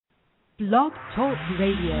Blog Talk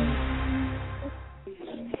Radio.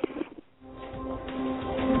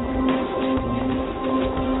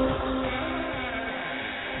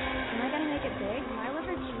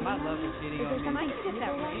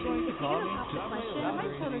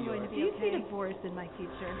 Divorce in my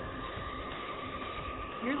future.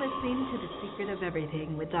 You're listening to The Secret of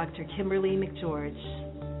Everything with Dr. Kimberly McGeorge.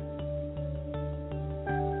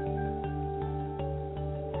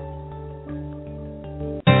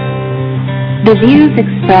 The views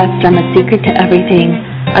expressed on The Secret to Everything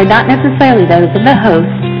are not necessarily those of the host,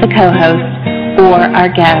 the co-host, or our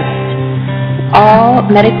guest. All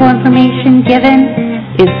medical information given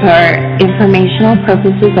is for informational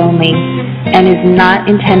purposes only and is not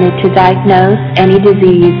intended to diagnose any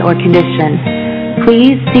disease or condition.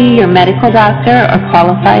 Please see your medical doctor or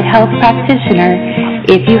qualified health practitioner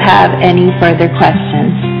if you have any further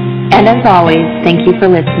questions. And as always, thank you for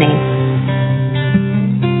listening.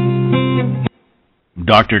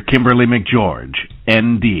 Dr. Kimberly McGeorge,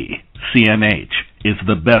 ND, CNH, is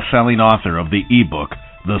the best-selling author of the ebook,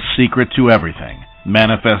 The Secret to Everything,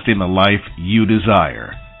 Manifesting the Life You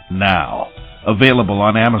Desire, now available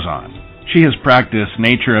on Amazon. She has practiced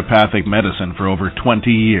naturopathic medicine for over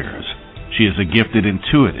 20 years. She is a gifted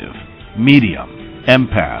intuitive, medium,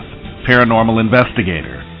 empath, paranormal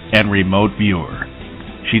investigator, and remote viewer.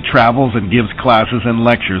 She travels and gives classes and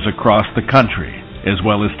lectures across the country, as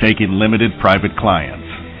well as taking limited private clients.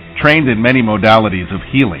 Trained in many modalities of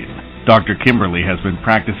healing, Dr. Kimberly has been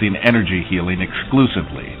practicing energy healing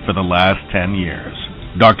exclusively for the last 10 years.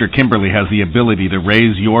 Dr. Kimberly has the ability to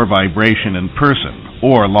raise your vibration in person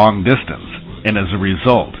or long distance, and as a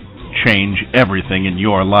result, change everything in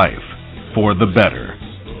your life for the better,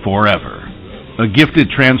 forever. A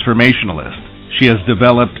gifted transformationalist, she has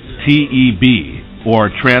developed TEB,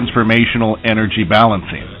 or Transformational Energy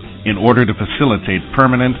Balancing, in order to facilitate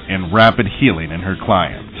permanent and rapid healing in her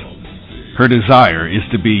clients. Her desire is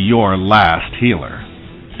to be your last healer.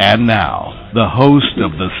 And now, the host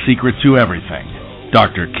of The Secret to Everything,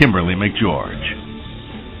 Dr. Kimberly McGeorge.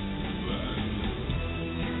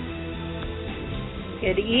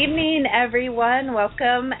 Good evening, everyone.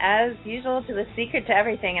 Welcome, as usual, to The Secret to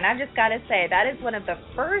Everything. And I've just got to say, that is one of the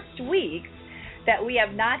first weeks that we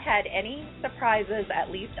have not had any surprises, at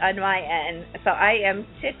least on my end. So I am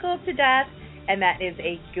tickled to death, and that is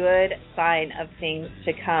a good sign of things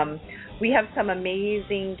to come. We have some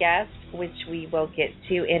amazing guests, which we will get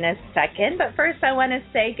to in a second. But first, I want to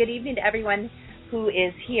say good evening to everyone who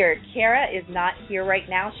is here. Kara is not here right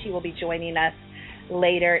now. She will be joining us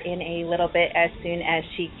later in a little bit as soon as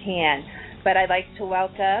she can. But I'd like to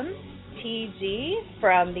welcome TG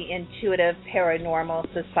from the Intuitive Paranormal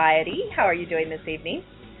Society. How are you doing this evening?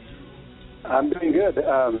 I'm doing good.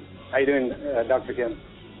 How are you doing, Dr. Kim?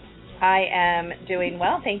 I am doing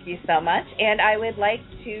well, thank you so much. And I would like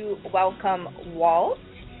to welcome Walt.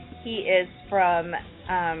 He is from,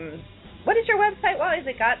 what is your website, Walt? Is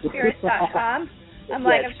it gotspirits.com? I'm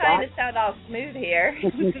trying to sound all smooth here.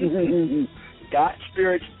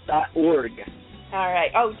 Gotspirits.org. All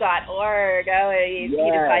right. Oh, .org. Oh, he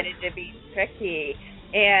decided to be tricky.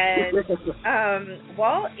 And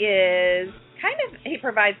Walt is he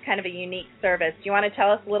provides kind of a unique service. Do you want to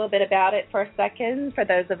tell us a little bit about it for a second, for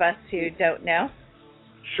those of us who don't know?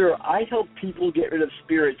 Sure. I help people get rid of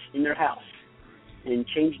spirits in their house and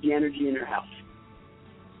change the energy in their house.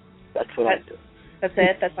 That's what I do. That's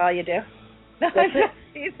it? That's all you do? That's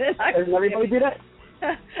it. Doesn't everybody do that?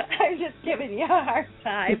 I'm just giving you a hard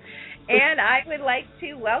time. And I would like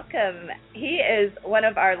to welcome, he is one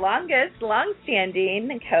of our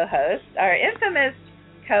long-standing co-hosts, our infamous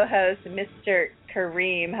co-host, Mr.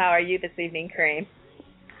 Kareem. How are you this evening, Kareem?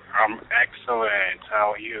 I'm excellent.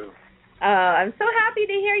 How are you? I'm so happy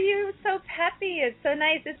to hear you. So peppy. It's so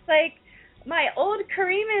nice. It's like my old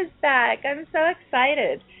Kareem is back. I'm so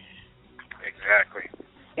excited.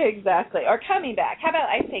 Exactly. Or coming back. How about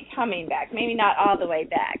I say coming back? Maybe not all the way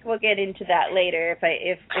back. We'll get into that later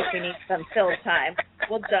if we need some fill time.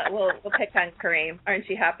 We'll pick on Kareem. Aren't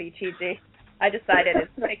you happy, TG? I decided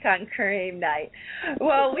it's pick on Kareem night.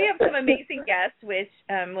 Well, we have some amazing guests, which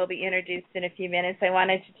will be introduced in a few minutes. I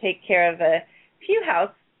wanted to take care of a few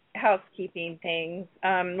housekeeping things.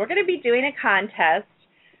 We're going to be doing a contest.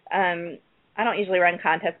 I don't usually run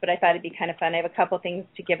contests, but I thought it'd be kind of fun. I have a couple things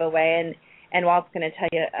to give away, and Walt's going to tell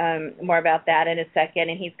you more about that in a second,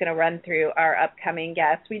 and he's going to run through our upcoming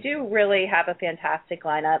guests. We do really have a fantastic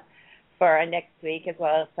lineup for our next week, as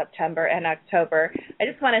well as September and October. I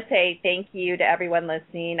just want to say thank you to everyone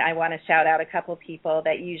listening. I want to shout out a couple people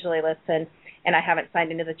that usually listen, and I haven't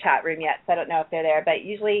signed into the chat room yet, so I don't know if they're there, but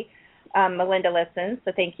usually Melinda listens,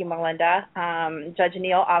 so thank you, Melinda. Judge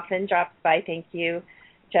Neil often drops by. Thank you,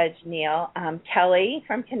 Judge Neil. Kelly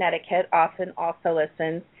from Connecticut often also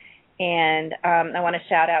listens. And I want to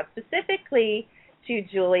shout out specifically to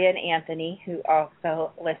Julia and Anthony, who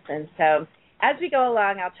also listen. So as we go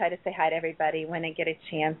along, I'll try to say hi to everybody when I get a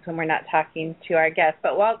chance when we're not talking to our guests.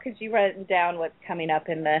 But, Walt, could you run down what's coming up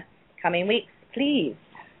in the coming weeks, please?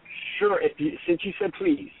 Sure, since you said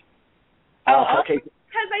please. Okay.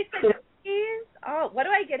 Because I said please? Oh, what do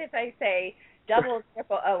I get if I say double,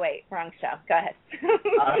 triple? Oh, wait, wrong show. Go ahead.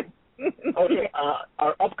 Okay,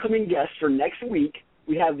 our upcoming guest for next week,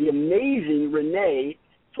 we have the amazing Renee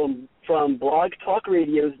from Blog Talk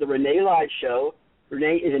Radio's The Renee Live Show.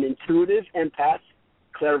 Renee is an intuitive empath,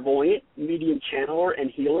 clairvoyant, medium channeler, and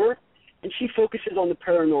healer, and she focuses on the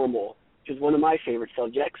paranormal, which is one of my favorite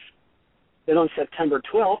subjects. Then on September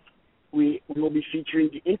 12th, we will be featuring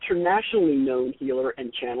the internationally known healer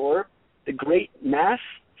and channeler, the great Mas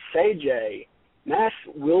Sajay. Mas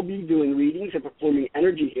will be doing readings and performing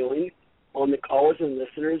energy healing on the callers and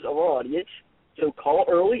listeners of our audience, so call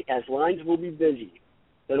early as lines will be busy.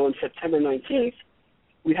 Then on September 19th,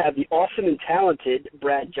 we have the awesome and talented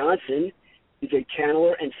Brad Johnson, who's a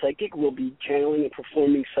channeler and psychic, will be channeling and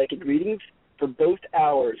performing psychic readings for both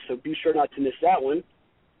hours, so be sure not to miss that one.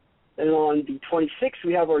 And on the 26th,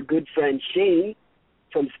 we have our good friend Shane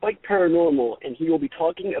from Spike Paranormal, and he will be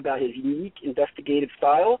talking about his unique investigative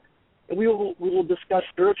style, and we will discuss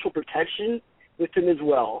spiritual protection with him as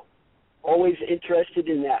well. Always interested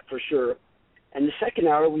in that for sure. And the second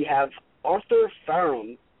hour, we have Arthur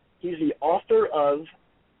Farum. He's the author of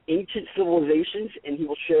Ancient Civilizations, and he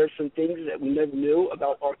will share some things that we never knew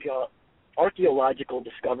about archaeological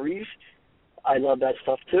discoveries. I love that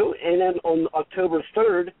stuff too. And then on October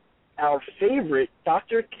 3rd, our favorite,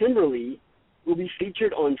 Dr. Kimberly, will be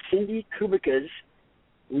featured on Cindy Kubica's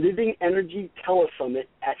Living Energy Telesummit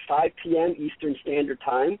at 5 p.m. Eastern Standard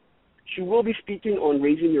Time. She will be speaking on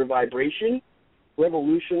raising your vibration,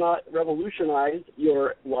 revolutionize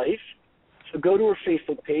your life. So go to her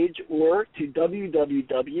Facebook page or to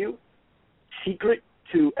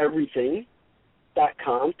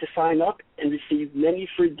www.secrettoeverything.com to sign up and receive many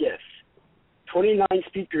free gifts. 29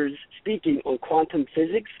 speakers speaking on quantum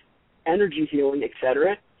physics, energy healing,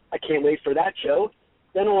 etc. I can't wait for that show.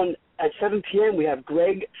 Then at 7 p.m. we have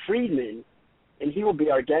Greg Friedman, and he will be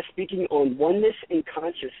our guest speaking on oneness and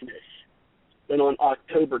consciousness. Then on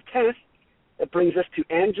October 10th, that brings us to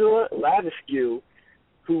Angela Lavescu,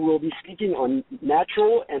 who will be speaking on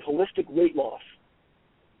natural and holistic weight loss.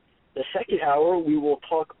 The second hour, we will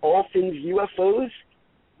talk all things UFOs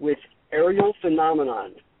with Aerial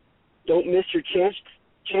Phenomenon. Don't miss your chance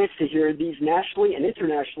to hear these nationally and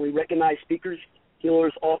internationally recognized speakers,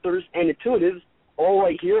 healers, authors, and intuitives, all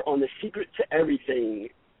right here on The Secret to Everything.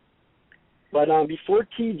 But before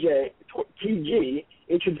TG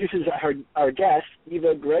introduces our guest,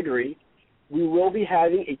 Eva Gregory, we will be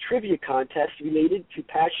having a trivia contest related to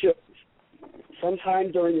past shows.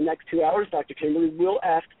 Sometime during the next 2 hours, Dr. Kimberly will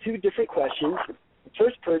ask two different questions. The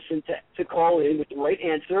first person to call in with the right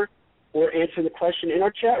answer or answer the question in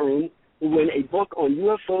our chat room will win a book on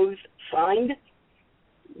UFOs signed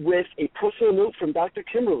with a personal note from Dr.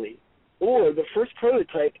 Kimberly, or the first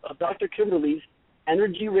prototype of Dr. Kimberly's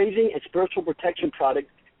energy raising and spiritual protection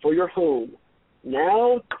product for your home.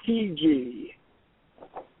 Now, TG.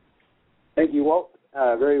 Thank you, Walt.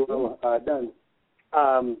 Very well done.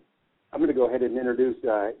 I'm going to go ahead and introduce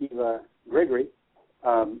Eva Gregory.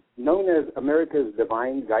 Known as America's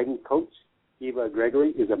Divine Guidance Coach, Eva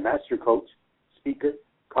Gregory is a master coach, speaker,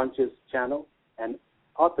 conscious channel, and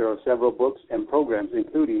author of several books and programs,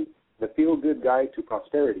 including The Feel Good Guide to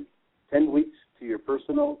Prosperity, 10 Weeks to Your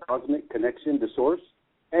Personal Cosmic Connection to Source,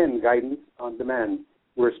 and Guidance on Demand,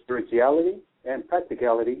 where spirituality and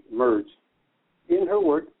practicality merge. In her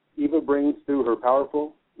work, Eva brings through her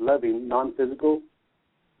powerful, loving, non-physical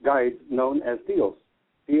guides known as Theos.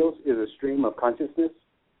 Theos is a stream of consciousness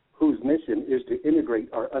whose mission is to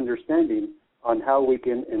integrate our understanding on how we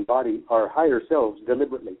can embody our higher selves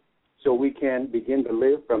deliberately so we can begin to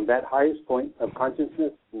live from that highest point of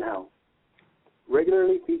consciousness now.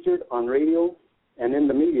 Regularly featured on radio and in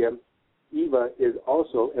the media, Eva is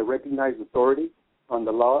also a recognized authority on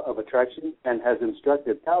the law of attraction and has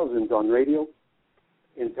instructed thousands on radio,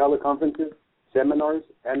 in teleconferences, seminars,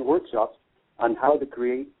 and workshops on how to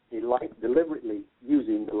create a life deliberately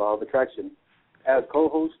using the law of attraction. As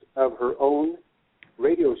co-host of her own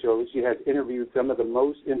radio show, she has interviewed some of the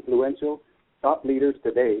most influential thought leaders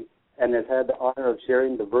today and has had the honor of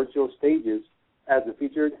sharing the virtual stages as a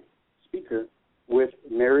featured speaker with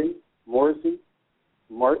Mary Morrissey,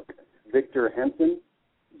 Mark Victor Hansen,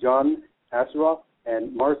 John Assaraf,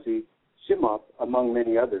 and Marcy Shimoff, among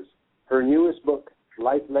many others. Her newest book,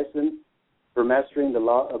 Life Lessons for Mastering the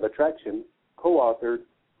Law of Attraction, co-authored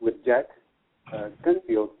with Jack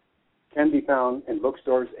Canfield, can be found in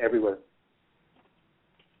bookstores everywhere.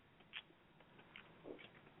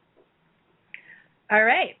 All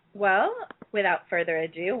right. Well, without further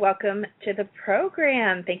ado, welcome to the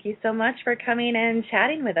program. Thank you so much for coming and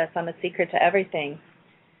chatting with us on The Secret to Everything.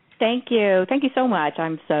 Thank you. Thank you so much.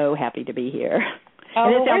 I'm so happy to be here. Oh,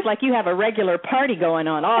 and it sounds like you have a regular party going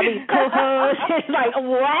on. All these co-hosts. It's like,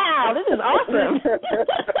 wow, this is awesome.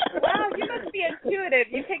 Wow, you must be intuitive.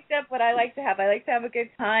 You picked up what I like to have. I like to have a good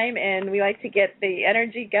time, and we like to get the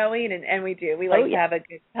energy going, and we do. We like to have a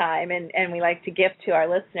good time, and we like to gift to our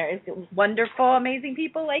listeners wonderful, amazing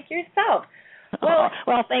people like yourself.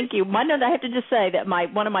 Well, thank you. One note I have to just say that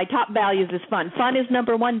one of my top values is fun. Fun is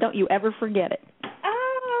number one. Don't you ever forget it.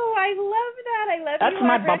 Oh, I love that. I love That's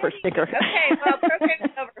my bumper sticker. Okay, well,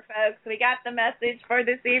 program's over, folks. We got the message for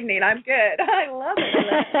this evening. I'm good. I love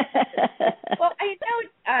it. Well, I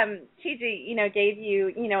know Chiji, gave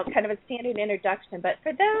you, kind of a standard introduction, but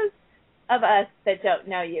for those of us that don't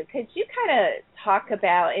know you, could you kind of talk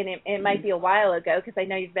about, and it might be a while ago because I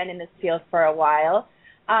know you've been in this field for a while,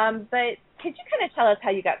 but could you kind of tell us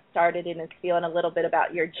how you got started in this field and a little bit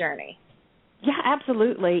about your journey? Yeah,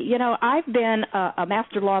 absolutely. I've been a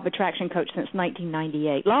master law of attraction coach since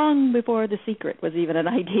 1998, long before The Secret was even an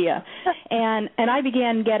idea. And I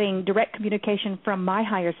began getting direct communication from my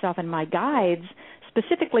higher self and my guides,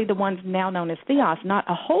 specifically the ones now known as Theos, not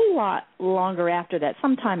a whole lot longer after that,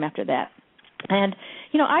 sometime after that. And,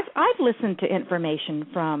 I've listened to information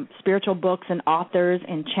from spiritual books and authors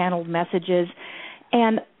and channeled messages,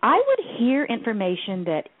 and I would hear information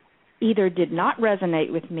that either did not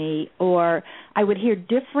resonate with me, or I would hear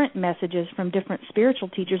different messages from different spiritual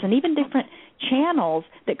teachers and even different channels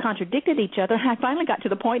that contradicted each other. And I finally got to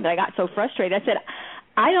the point that I got so frustrated. I said,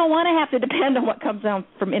 I don't want to have to depend on what comes down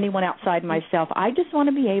from anyone outside myself. I just want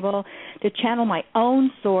to be able to channel my own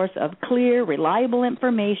source of clear, reliable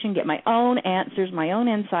information, get my own answers, my own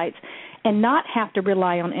insights, and not have to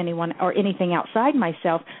rely on anyone or anything outside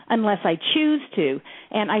myself unless I choose to.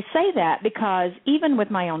 And I say that because even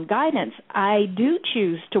with my own guidance, I do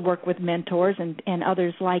choose to work with mentors and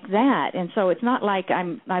others like that. And so it's not like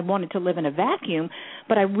I wanted to live in a vacuum,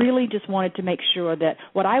 but I really just wanted to make sure that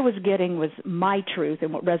what I was getting was my truth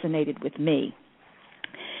and what resonated with me.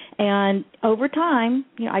 And over time,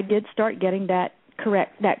 I did start getting that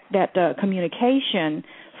communication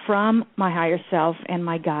from my higher self and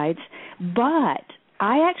my guides, but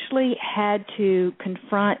I actually had to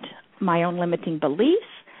confront my own limiting beliefs.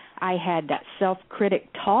 I had that self-critic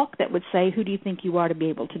talk that would say, who do you think you are to be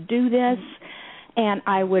able to do this? And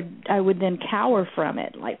I would then cower from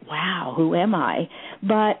it, like, wow, who am I?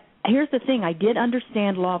 But here's the thing, I did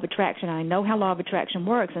understand law of attraction. I know how law of attraction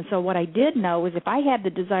works, and so what I did know is if I had the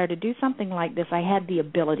desire to do something like this, I had the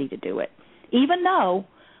ability to do it, even though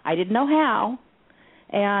I didn't know how.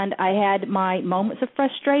 And I had my moments of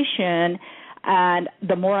frustration, and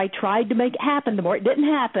the more I tried to make it happen, the more it didn't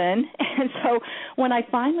happen. And so when I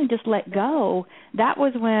finally just let go, that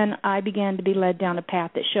was when I began to be led down a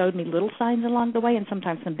path that showed me little signs along the way and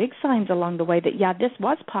sometimes some big signs along the way that, yeah, this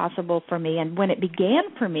was possible for me. And when it began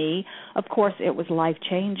for me, of course, it was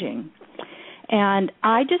life-changing. And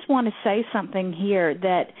I just want to say something here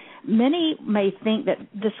that many may think that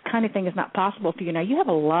this kind of thing is not possible for you. Now, you have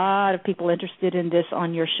a lot of people interested in this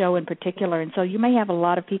on your show in particular, and so you may have a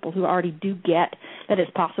lot of people who already do get that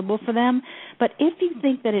it's possible for them. But if you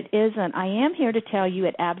think that it isn't, I am here to tell you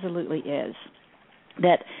it absolutely is.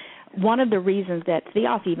 That one of the reasons that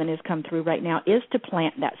Theos even has come through right now is to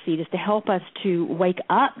plant that seed, is to help us to wake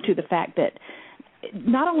up to the fact that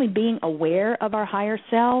not only being aware of our higher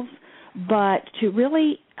selves, but to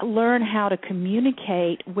really learn how to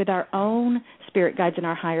communicate with our own spirit guides and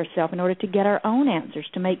our higher self in order to get our own answers,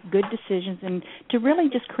 to make good decisions, and to really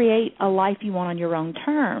just create a life you want on your own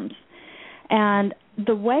terms. And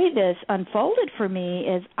the way this unfolded for me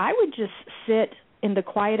is I would just sit in the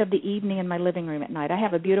quiet of the evening in my living room at night. I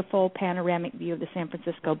have a beautiful panoramic view of the San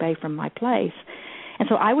Francisco Bay from my place. And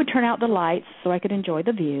so I would turn out the lights so I could enjoy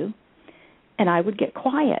the view, and I would get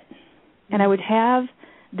quiet. And I would have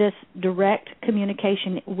this direct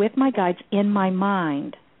communication with my guides in my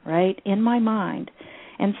mind, right, in my mind.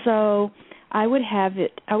 And so I would have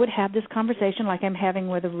this conversation like I'm having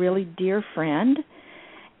with a really dear friend,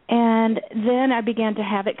 and then I began to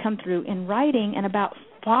have it come through in writing, and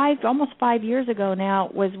almost 5 years ago now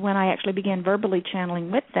was when I actually began verbally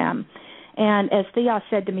channeling with them. And as Theos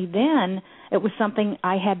said to me then, it was something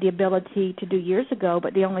I had the ability to do years ago,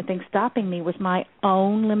 but the only thing stopping me was my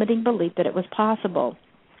own limiting belief that it was possible.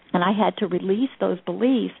 And I had to release those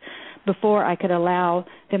beliefs before I could allow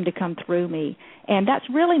them to come through me. And that's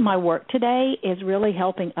really my work today, is really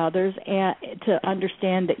helping others to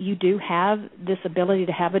understand that you do have this ability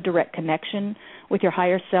to have a direct connection with your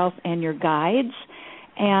higher self and your guides.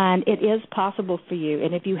 And it is possible for you.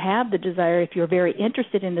 And if you have the desire, if you're very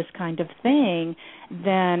interested in this kind of thing,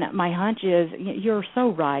 then my hunch is you're so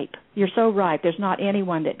ripe. You're so ripe. There's not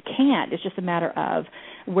anyone that can't. It's just a matter of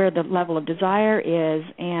where the level of desire is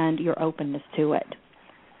and your openness to it.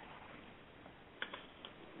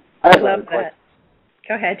 I love that.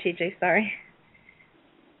 Go ahead, TJ. Sorry.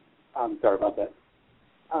 I'm sorry about that.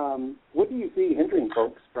 What do you see hindering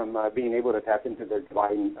folks from being able to tap into their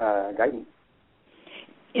divine guidance?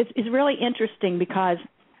 It's really interesting because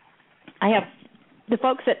I have the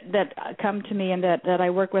folks that come to me and that I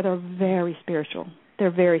work with are very spiritual.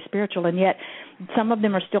 They're very spiritual, and yet some of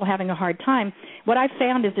them are still having a hard time. What I've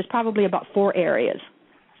found is there's probably about 4 areas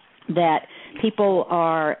that people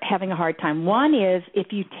are having a hard time. One is if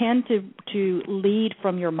you tend to lead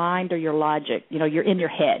from your mind or your logic. You're in your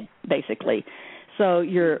head, basically. So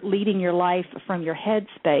you're leading your life from your head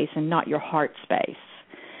space and not your heart space.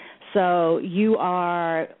 So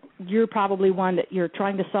you're probably one that you're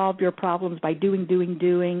trying to solve your problems by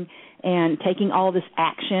doing, and taking all this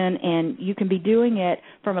action, and you can be doing it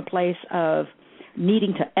from a place of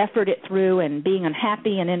needing to effort it through and being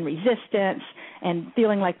unhappy and in resistance and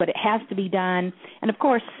feeling like, but it has to be done. And, of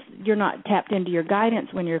course, you're not tapped into your guidance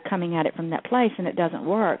when you're coming at it from that place, and it doesn't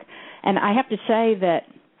work. And I have to say that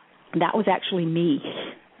was actually me.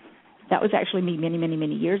 That was actually me many, many,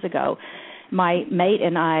 many years ago. My mate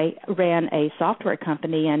and I ran a software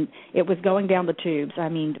company, and it was going down the tubes. I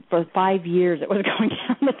mean, for 5 years it was going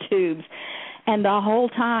down the tubes. And the whole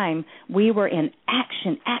time we were in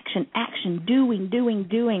action,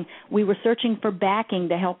 doing. We were searching for backing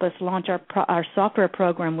to help us launch our software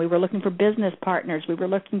program. We were looking for business partners. We were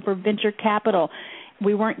looking for venture capital.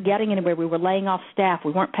 We weren't getting anywhere. We were laying off staff.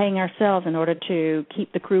 We weren't paying ourselves in order to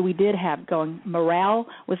keep the crew we did have going. Morale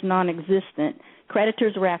was non-existent.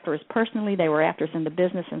 Creditors were after us personally. They were after us in the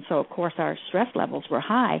business, and so, of course, our stress levels were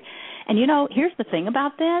high. And, here's the thing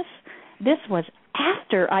about this. This was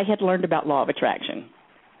after I had learned about law of attraction.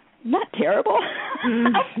 Not terrible.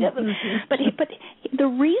 But the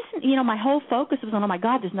reason, my whole focus was on, oh, my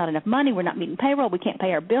God, there's not enough money. We're not meeting payroll. We can't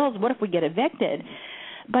pay our bills. What if we get evicted?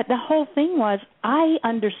 But the whole thing was I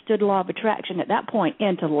understood law of attraction at that point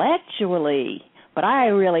intellectually, but I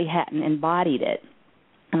really hadn't embodied it.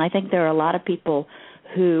 And I think there are a lot of people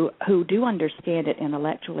who do understand it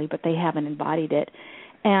intellectually, but they haven't embodied it.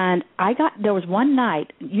 And there was one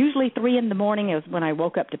night, usually 3 a.m, it was when I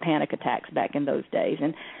woke up to panic attacks back in those days.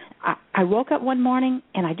 And I woke up one morning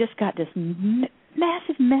and I just got this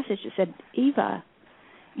massive message that said, Eva,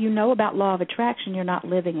 you know about law of attraction, you're not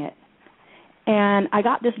living it. And I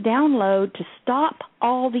got this download to stop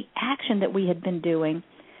all the action that we had been doing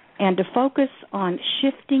and to focus on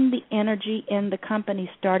shifting the energy in the company,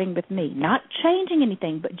 starting with me. Not changing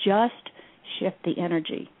anything, but just shift the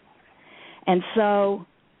energy. And so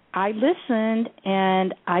I listened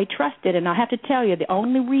and I trusted. And I have to tell you, the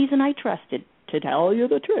only reason I trusted, to tell you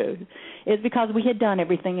the truth, is because we had done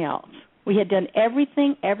everything else. We had done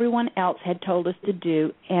everything everyone else had told us to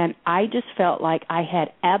do, and I just felt like I had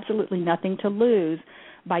absolutely nothing to lose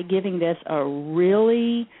by giving this a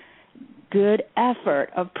really good effort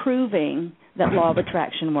of proving that law of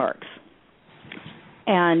attraction works.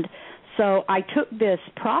 And so I took this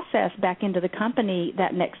process back into the company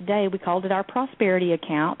that next day. We called it our prosperity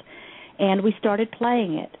account, and we started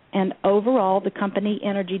playing it. And overall, the company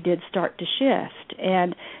energy did start to shift.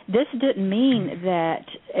 And this didn't mean that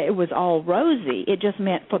it was all rosy. It just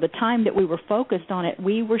meant for the time that we were focused on it,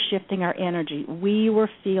 we were shifting our energy. We were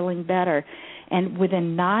feeling better. And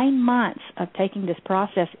within 9 months of taking this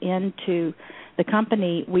process into the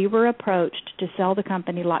company, we were approached to sell the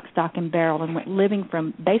company lock, stock, and barrel, and went living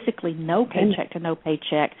from basically no paycheck to no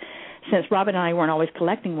paycheck, since Robin and I weren't always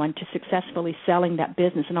collecting one, to successfully selling that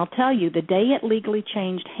business. And I'll tell you, the day it legally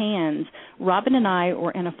changed hands, Robin and I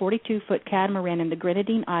were in a 42-foot catamaran in the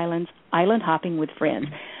Grenadine Islands, island hopping with friends.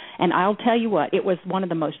 And I'll tell you what, it was one of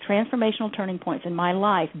the most transformational turning points in my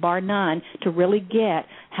life, bar none, to really get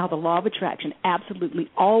how the law of attraction absolutely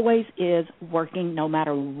always is working no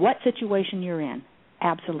matter what situation you're in.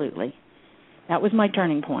 Absolutely. That was my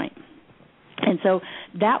turning point. And so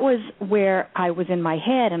that was where I was in my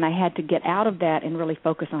head, and I had to get out of that and really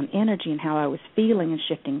focus on energy and how I was feeling and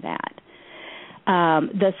shifting that.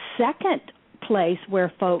 The second place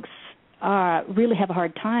where folks really have a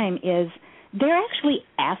hard time is they're actually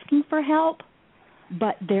asking for help,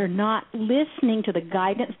 but they're not listening to the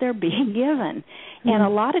guidance they're being given. Mm-hmm. And a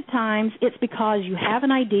lot of times it's because you have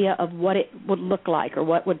an idea of what it would look like or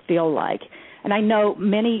what would feel like. And I know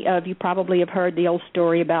many of you probably have heard the old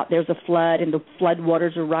story about there's a flood and the flood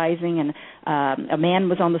waters are rising, and a man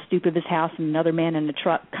was on the stoop of his house and another man in the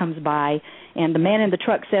truck comes by, and the man in the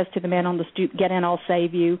truck says to the man on the stoop, "Get in, I'll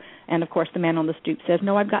save you." And, of course, the man on the stoop says,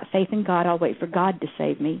 "No, I've got faith in God. I'll wait for God to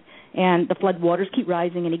save me." And the flood waters keep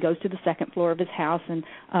rising, and he goes to the second floor of his house, and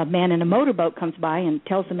a man in a motorboat comes by and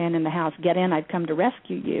tells the man in the house, "Get in, I've come to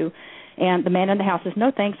rescue you." And the man in the house says,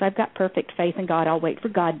 "No, thanks, I've got perfect faith in God. I'll wait for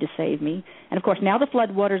God to save me." And, of course, now the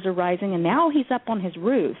flood waters are rising, and now he's up on his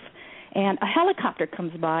roof. And a helicopter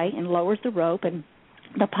comes by and lowers the rope, and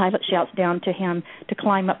the pilot shouts down to him to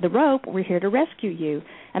climb up the rope. "We're here to rescue you."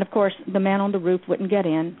 And, of course, the man on the roof wouldn't get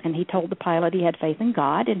in, and he told the pilot he had faith in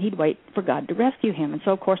God, and he'd wait for God to rescue him. And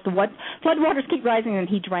so, of course, the flood waters keep rising, and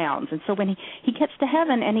he drowns. And so when he gets to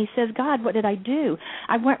heaven and he says, "God, what did I do?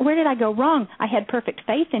 Where did I go wrong? I had perfect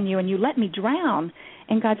faith in you, and you let me drown."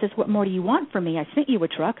 And God says, "What more do you want from me? I sent you a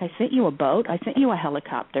truck. I sent you a boat. I sent you a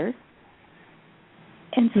helicopter."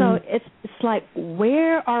 And so it's like,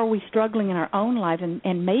 where are we struggling in our own lives?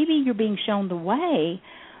 And maybe you're being shown the way,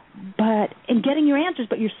 and getting your answers,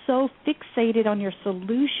 but you're so fixated on your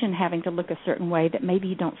solution having to look a certain way that maybe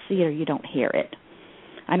you don't see it or you don't hear it.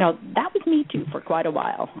 I know that was me, too, for quite a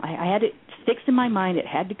while. I had it fixed in my mind. It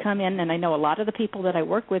had to come in, and I know a lot of the people that I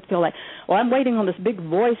work with feel like, well, I'm waiting on this big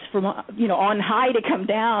voice from, on high to come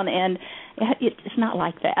down, and it's not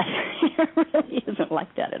like that. It really isn't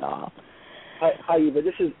like that at all. Hi, Eva.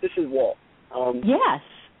 This is Walt. Yes.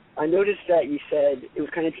 I noticed that you said, it was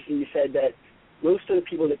kind of interesting, you said that most of the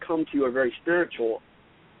people that come to you are very spiritual,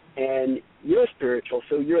 and you're spiritual,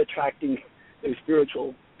 so you're attracting those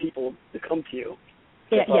spiritual people to come to you.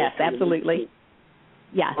 Yes, absolutely.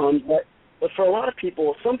 Yeah. But for a lot of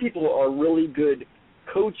people, some people are really good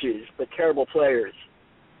coaches but terrible players.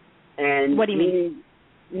 And what do you mean?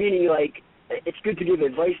 Meaning, like, it's good to give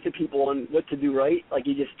advice to people on what to do right, like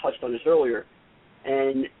you just touched on this earlier,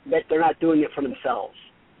 and that they're not doing it for themselves.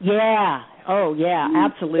 Yeah. Oh, yeah,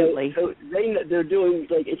 absolutely. So they're doing,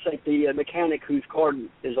 like, it's like the mechanic whose car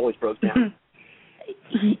is always broke down.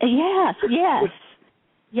 Yes.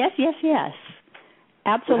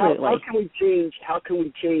 Absolutely. How can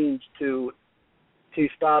we change to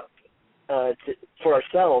stop for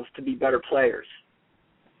ourselves to be better players?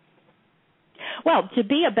 Well, to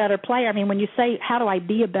be a better player, I mean, when you say, how do I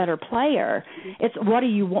be a better player, it's what are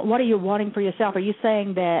you wanting for yourself? Are you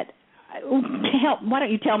saying that, why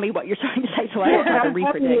don't you tell me what you're trying to say so I don't have to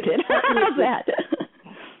repredict it? How's that?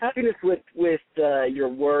 Happiness with your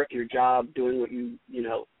work, your job, doing what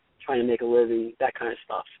trying to make a living, that kind of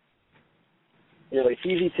stuff. It's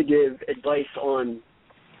easy to give advice on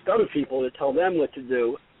other people to tell them what to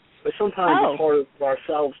do, but sometimes it's hard for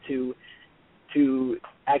ourselves to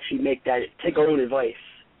actually take our own advice.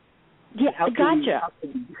 Yeah, gotcha. How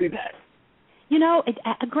can we do that?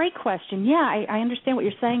 A great question. Yeah, I understand what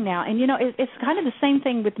you're saying now. And, it's kind of the same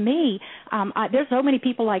thing with me. There's so many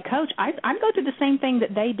people I coach. I go through the same thing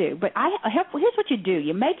that they do. But here's what you do.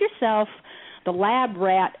 You make yourself the lab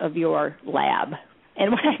rat of your lab.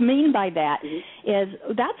 And what I mean by that is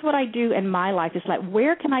that's what I do in my life. It's like,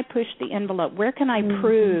 where can I push the envelope? Where can I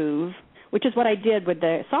prove, which is what I did with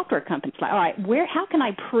the software company. It's like, all right, how can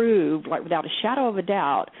I prove, like without a shadow of a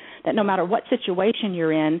doubt, that no matter what situation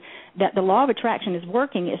you're in, that the law of attraction is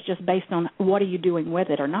working? It's just based on what are you doing with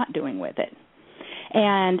it or not doing with it.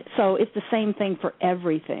 And so it's the same thing for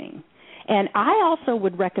everything. And I also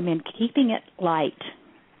would recommend keeping it light.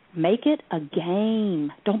 Make it a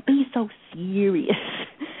game. Don't be so serious.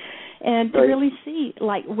 And to really see,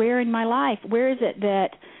 like, where in my life, where is it that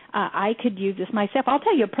I could use this myself? I'll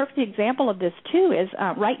tell you a perfect example of this, too, is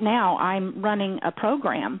right now I'm running a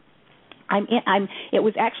program. It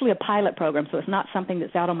was actually a pilot program, so it's not something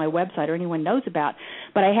that's out on my website or anyone knows about.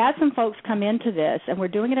 But I had some folks come into this, and we're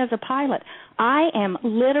doing it as a pilot. I am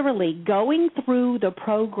literally going through the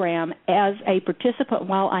program as a participant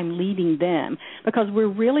while I'm leading them, because we're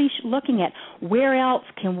really looking at where else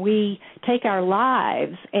can we take our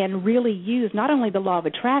lives and really use not only the law of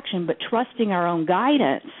attraction, but trusting our own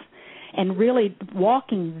guidance and really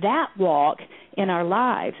walking that walk in our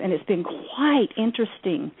lives. And it's been quite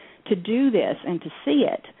interesting to do this and to see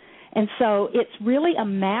it. And so it's really a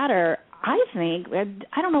matter, I think,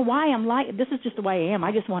 I don't know why I'm like, this is just the way I am.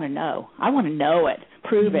 I just want to know. I want to know it,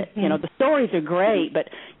 prove it. The stories are great, but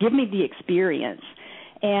give me the experience.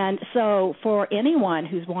 And so for anyone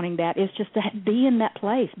who's wanting that is just to be in that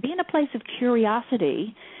place, be in a place of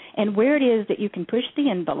curiosity and where it is that you can push the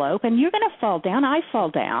envelope, and you're going to fall down. I fall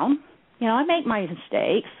down. I make my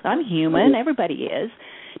mistakes. I'm human. Everybody is.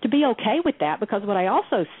 To be okay with that, because what I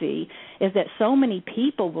also see is that so many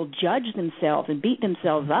people will judge themselves and beat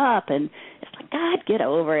themselves up, and it's like, God, get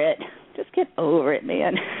over it. Just get over it,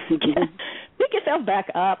 man. Pick yourself back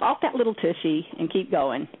up off that little tushy and keep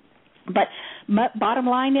going. But bottom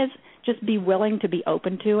line is, just be willing to be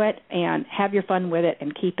open to it and have your fun with it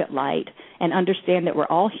and keep it light and understand that we're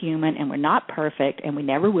all human and we're not perfect and we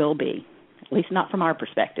never will be, at least not from our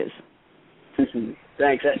perspectives. Thanks.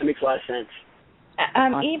 That makes a lot of sense.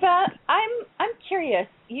 Eva, I'm curious.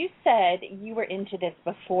 You said you were into this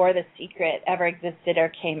before The Secret ever existed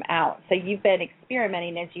or came out. So you've been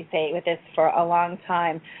experimenting, as you say, with this for a long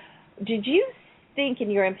time. Did you think, in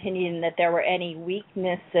your opinion, that there were any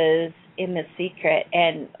weaknesses in The Secret,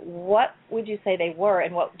 and what would you say they were,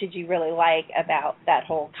 and what did you really like about that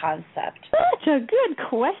whole concept? Such a good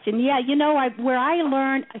question. Yeah, I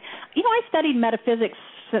studied metaphysics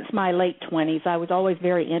since my late 20s. I was always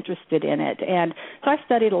very interested in it, and so I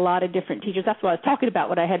studied a lot of different teachers. That's what I was talking about,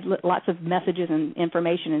 when I had lots of messages and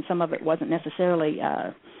information, and some of it wasn't necessarily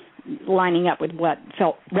lining up with what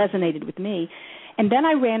resonated with me. And then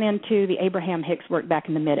I ran into the Abraham Hicks work back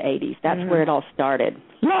in the mid-'80s. That's where it all started.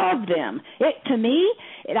 Loved them. To me,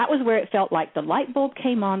 that was where it felt like the light bulb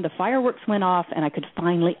came on, the fireworks went off, and I could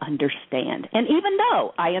finally understand. And even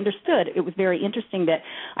though I understood, it was very interesting that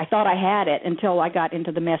I thought I had it until I got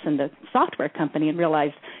into the mess in the software company and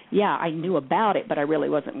realized, yeah, I knew about it, but I really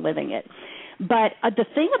wasn't living it. But the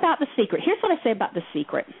thing about The Secret, here's what I say about The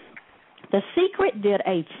Secret. The Secret did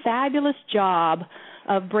a fabulous job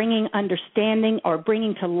of bringing understanding or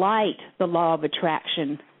bringing to light the law of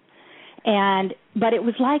attraction. But it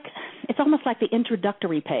was like, it's almost like the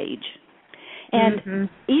introductory page. And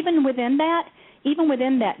even within that,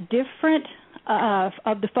 different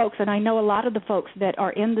of the folks, and I know a lot of the folks that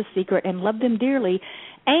are in The Secret and love them dearly,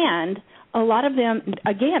 and a lot of them,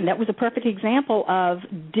 again, that was a perfect example of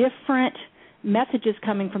different messages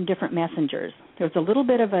coming from different messengers. There's a little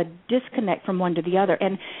bit of a disconnect from one to the other.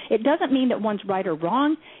 And it doesn't mean that one's right or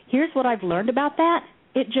wrong. Here's what I've learned about that.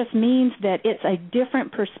 It just means that it's a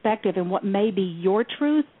different perspective, and what may be your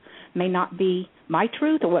truth may not be my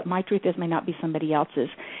truth, or what my truth is may not be somebody else's.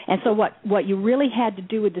 And so what you really had to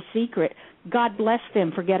do with The Secret, God bless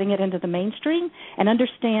them for getting it into the mainstream, and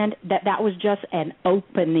understand that that was just an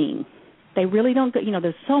opening. They really don't,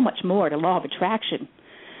 there's so much more to law of attraction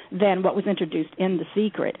than what was introduced in The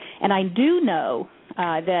Secret. And I do know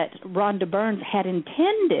that Rhonda Burns had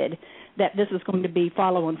intended that this was going to be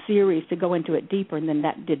follow-on series to go into it deeper, and then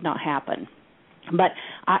that did not happen. But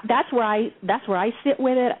that's where I sit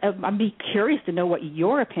with it. I'd be curious to know what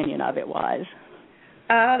your opinion of it was.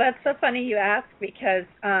 That's so funny you ask, because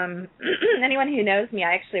anyone who knows me,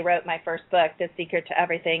 I actually wrote my first book, The Secret to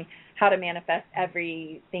Everything, How to Manifest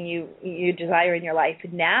Everything You Desire in Your Life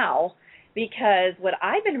Now. Because what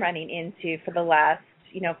I've been running into for the last,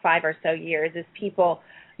 5 or so years is people,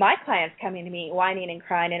 my clients coming to me whining and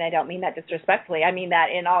crying, and I don't mean that disrespectfully. I mean that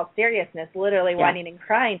in all seriousness, literally whining and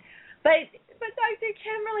crying. But Dr.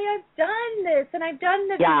 Kimberly, I've done this, and I've done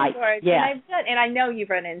the vision boards, and I know you've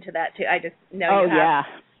run into that too. I just know you have.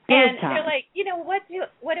 And they're like,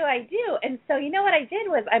 what do I do? And so, what I did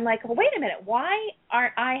was, I'm like, well, wait a minute, why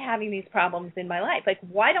aren't I having these problems in my life? Like,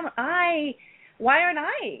 why aren't I,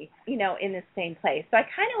 in the same place? So I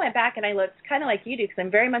kind of went back and I looked kind of like you do, because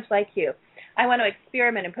I'm very much like you. I want to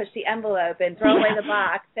experiment and push the envelope and throw away the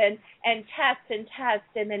box and test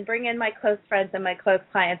and then bring in my close friends and my close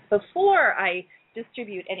clients before I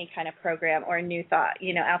distribute any kind of program or new thought,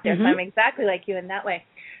 out there. So I'm exactly like you in that way.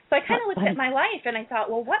 So I kind of looked at my life and I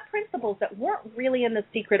thought, well, what principles that weren't really in The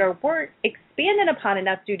Secret or weren't expanded upon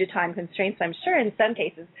enough due to time constraints, I'm sure in some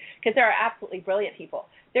cases, because there are absolutely brilliant people.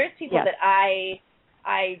 There's people that I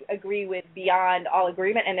agree with beyond all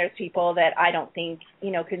agreement, and there's people that I don't think,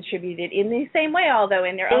 contributed in the same way, although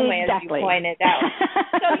in their own way, as you pointed out.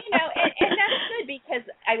 So, and that's good, because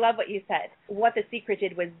I love what you said. What The Secret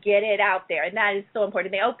did was get it out there, and that is so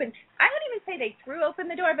important. They opened, I wouldn't even say they threw open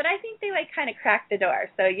the door, but I think they kind of cracked the door.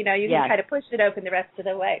 So, you can kind of push it open the rest of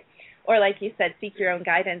the way. Or like you said, seek your own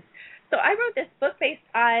guidance. So I wrote this book based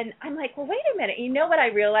on, I'm like, well, wait a minute. You know what I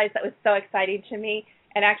realized that was so exciting to me?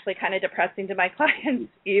 And actually kind of depressing to my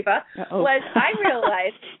clients, Eva, was I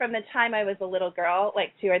realized from the time I was a little girl,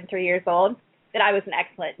 like 2 and 3 years old, that I was an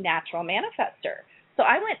excellent natural manifester. So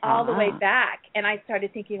I went all the way back, and I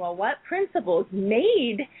started thinking, well, what principles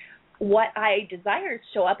made what I desire to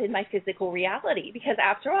show up in my physical reality, because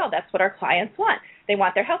after all, that's what our clients want. They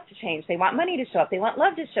want their health to change. They want money to show up. They want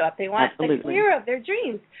love to show up. They want the career of their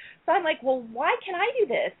dreams. So I'm like, well, why can I do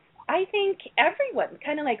this? I think everyone,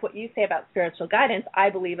 kind of like what you say about spiritual guidance, I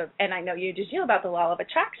believe, and I know you do too, about the law of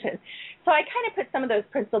attraction. So I kind of put some of those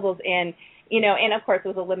principles in, and of course it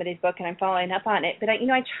was a limited book and I'm following up on it, but I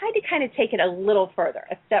tried to kind of take it a little further,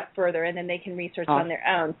 a step further, and then they can research on their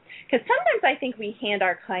own. Because sometimes I think we hand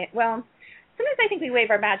our client, sometimes I think we wave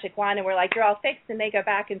our magic wand and we're like, you're all fixed, and they go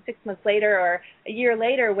back and 6 months later or a year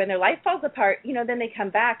later when their life falls apart, then they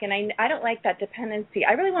come back, and I don't like that dependency.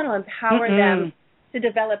 I really want to empower them to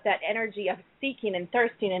develop that energy of seeking and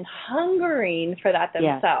thirsting and hungering for that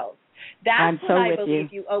themselves. That's when I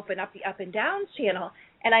believe you open up the up and down channel.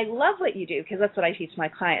 And I love what you do, because that's what I teach my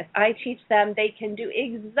clients. I teach them they can do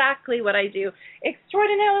exactly what I do,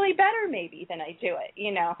 extraordinarily better maybe than I do it,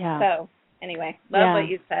 So anyway, love what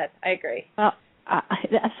you said. I agree. Well,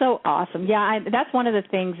 that's so awesome. Yeah, that's one of the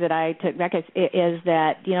things that I took back is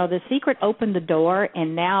that, the secret opened the door,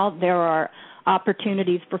 and now there are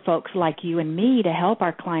opportunities for folks like you and me to help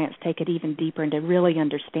our clients take it even deeper and to really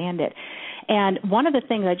understand it. And one of the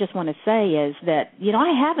things I just want to say is that,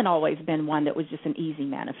 I haven't always been one that was just an easy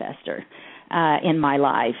manifester in my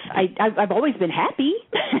life. I've always been happy.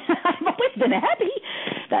 I've always been happy.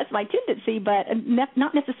 That's my tendency, but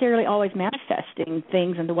not necessarily always manifesting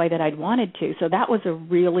things in the way that I'd wanted to. So that was a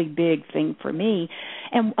really big thing for me.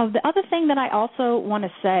 And the other thing that I also want to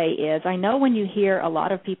say is, I know when you hear a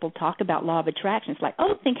lot of people talk about law of attraction, it's like,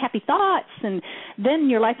 think happy thoughts, and then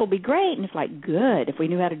your life will be great. And it's like, good. If we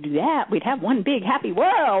knew how to do that, we'd have one big happy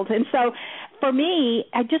world. And so for me,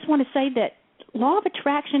 I just want to say that law of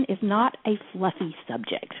attraction is not a fluffy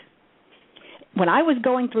subject. When I was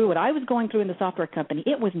going through what I was going through in the software company,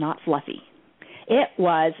 it was not fluffy.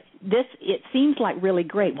 It seems like really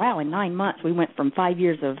great. Wow, in 9 months we went from 5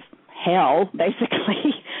 years of hell,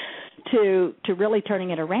 basically, to really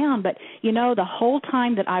turning it around. But, the whole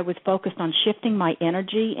time that I was focused on shifting my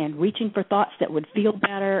energy and reaching for thoughts that would feel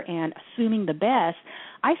better and assuming the best,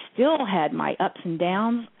 I still had my ups and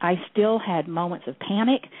downs. I still had moments of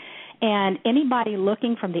panic. And anybody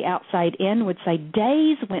looking from the outside in would say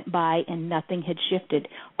days went by and nothing had shifted.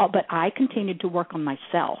 But I continued to work on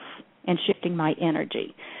myself and shifting my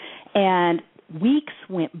energy. And weeks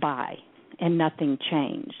went by and nothing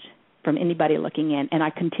changed from anybody looking in. And I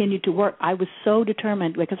continued to work. I was so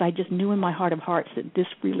determined because I just knew in my heart of hearts that this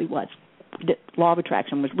really was, that law of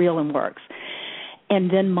attraction was real and works. And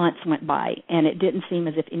then months went by, and it didn't seem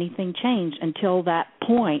as if anything changed until that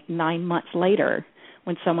point 9 months later,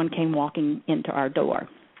 when someone came walking into our door.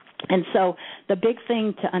 And so the big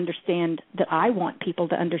thing to understand that I want people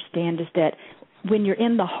to understand is that when you're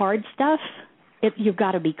in the hard stuff, you've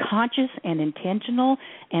got to be conscious and intentional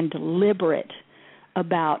and deliberate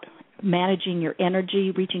about managing your energy,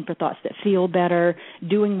 reaching for thoughts that feel better,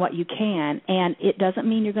 doing what you can. And it doesn't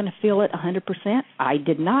mean you're going to feel it 100%. I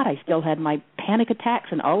did not. I still had my panic attacks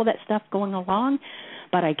and all of that stuff going along,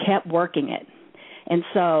 but I kept working it. And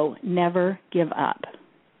so never give up.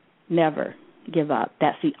 Never give up.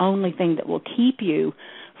 That's the only thing that will keep you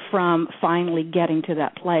from finally getting to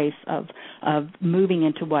that place of moving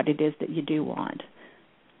into what it is that you do want.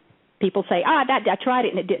 People say, I tried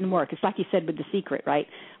it and it didn't work. It's like you said with The Secret, right?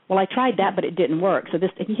 Well, I tried that, but it didn't work. So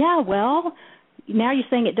well, now you're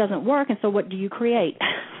saying it doesn't work, and so what do you create?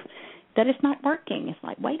 That it's not working. It's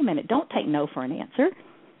like, wait a minute, don't take no for an answer.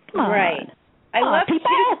 Come on. Right. I love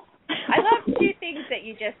two things that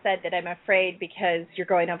you just said that I'm afraid, because you're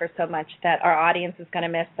going over so much, that our audience is going to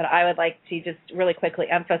miss, but I would like to just really quickly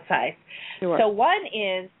emphasize. Sure. So one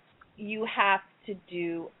is you have to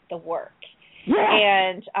do the work. Yeah.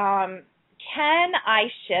 And can I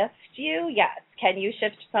shift you? Yes. Can you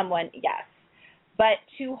shift someone? Yes. But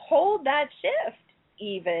to hold that shift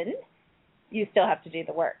even, you still have to do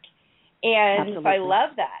the work. And Absolutely. So I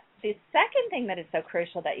love that. The second thing that is so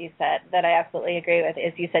crucial that you said, that I absolutely agree with,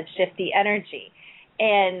 is you said shift the energy.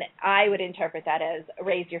 And I would interpret that as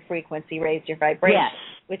raise your frequency, raise your vibration, yes,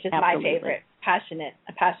 which is absolutely. my favorite. Passionate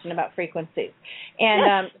about frequencies.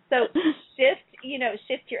 And so shift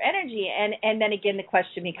your energy. And then again, the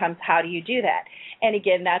question becomes, how do you do that? And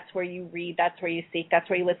again, that's where you read, that's where you seek, that's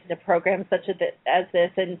where you listen to programs such as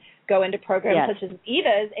this, and go into programs such as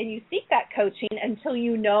Eva's, and you seek that coaching until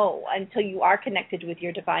you are connected with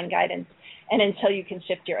your divine guidance, and until you can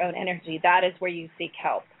shift your own energy. That is where you seek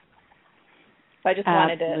help. So I just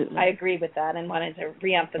I agree with that and wanted to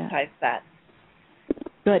reemphasize that.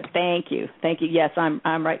 Good, thank you. Yes,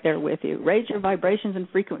 I'm right there with you. Raise your vibrations and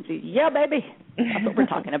frequencies. Yeah, baby. That's what we're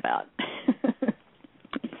talking about.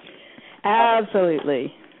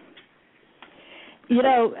 Absolutely.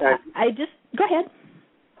 I just go ahead.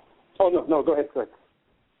 Oh no, go ahead.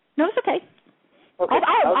 No, it's okay. Okay.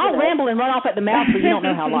 I'll ramble and run off at the mouth, but you don't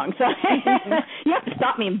know how long. So you have to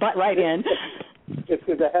stop me and butt right in. It's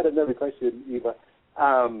because I had another question, Eva,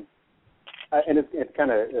 and it's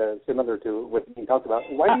kind of similar to what you talked about.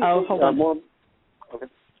 Why do you think hold on. more? Okay.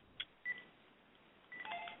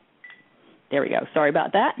 There we go. Sorry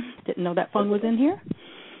about that. Didn't know that phone was in here.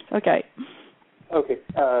 Okay. Okay.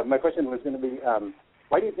 My question was going to be,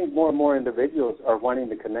 why do you think more and more individuals are wanting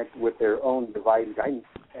to connect with their own divine guidance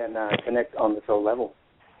and connect on the soul level?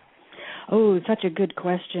 Oh, such a good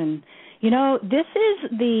question. This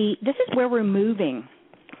is where we're moving.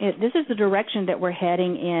 This is the direction that we're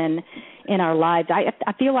heading in our lives.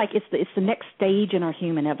 I feel like it's the next stage in our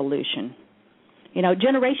human evolution.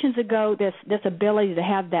 Generations ago, this ability to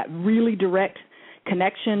have that really direct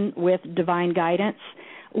connection with divine guidance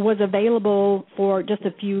was available for just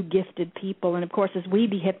a few gifted people. And, of course, as we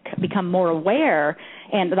become more aware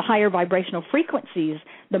and the higher vibrational frequencies,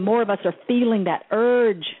 the more of us are feeling that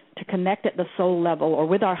urge to connect at the soul level or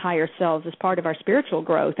with our higher selves as part of our spiritual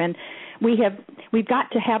growth. And we've got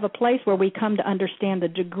to have a place where we come to understand the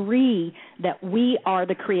degree that we are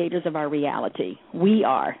the creators of our reality. We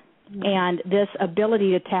are. And this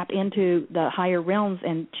ability to tap into the higher realms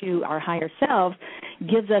and to our higher selves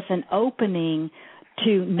gives us an opening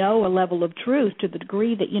to know a level of truth to the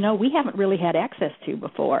degree that, we haven't really had access to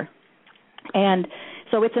before. And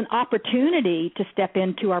so it's an opportunity to step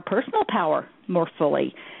into our personal power more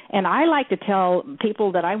fully. And I like to tell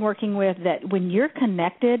people that I'm working with that when you're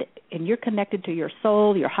connected and you're connected to your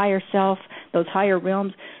soul, your higher self, those higher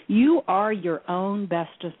realms, you are your own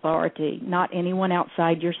best authority, not anyone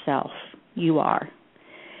outside yourself. You are.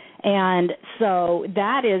 And so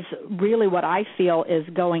that is really what I feel is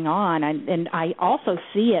going on. And I also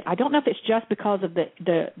see it. I don't know if it's just because of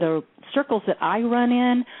the circles that I run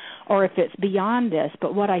in or if it's beyond this,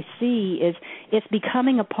 but what I see is it's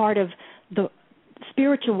becoming a part of the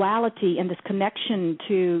spirituality and this connection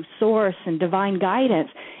to source and divine guidance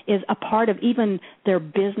is a part of even their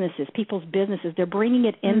businesses, people's businesses. They're bringing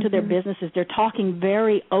it into their businesses. They're talking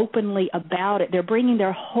very openly about it. They're bringing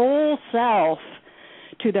their whole self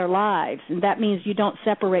to their lives, and that means you don't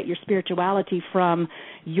separate your spirituality from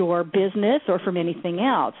your business or from anything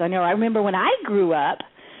else. I remember when I grew up,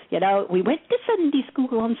 we went to Sunday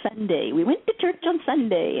school on Sunday. We went to church on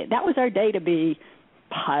Sunday. That was our day to be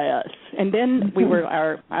pious. And then we were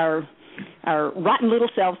our rotten little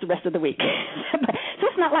selves the rest of the week. So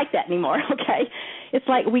it's not like that anymore, okay? It's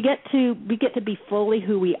like we get to be fully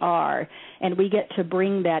who we are, and we get to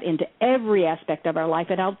bring that into every aspect of our life.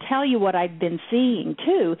 And I'll tell you what I've been seeing,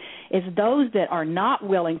 too, is those that are not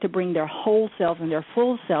willing to bring their whole selves and their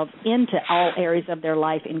full selves into all areas of their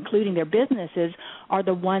life, including their businesses, are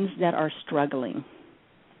the ones that are struggling.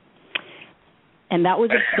 And that was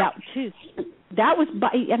too. That was,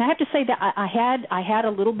 and I have to say that I had a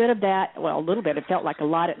little bit of that. Well, a little bit. It felt like a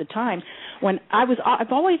lot at the time. When I've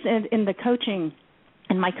always in the coaching.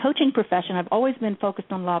 In my coaching profession, I've always been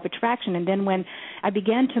focused on law of attraction, and then when I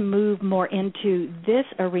began to move more into this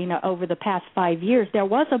arena over the past 5 years, there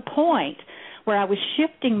was a point where I was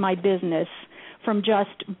shifting my business from just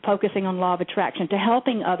focusing on law of attraction to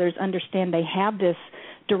helping others understand they have this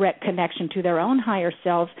direct connection to their own higher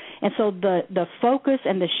selves. And so the focus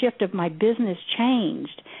and the shift of my business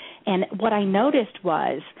changed. And what I noticed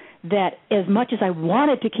was that as much as I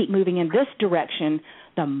wanted to keep moving in this direction,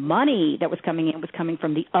 the money that was coming in was coming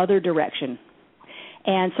from the other direction.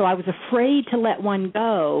 And so I was afraid to let one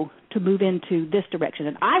go to move into this direction.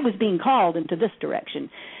 And I was being called into this direction.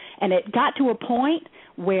 And it got to a point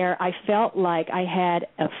where I felt like I had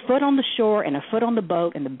a foot on the shore and a foot on the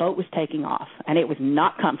boat, and the boat was taking off, and it was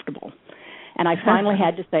not comfortable. And I finally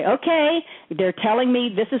had to say, okay, they're telling me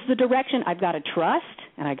this is the direction. I've got to trust,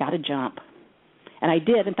 and I got to jump. And I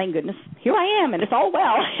did, and thank goodness, here I am, and it's all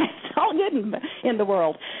well. It's all good in the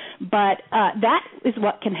world. But that is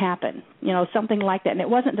what can happen, something like that. And it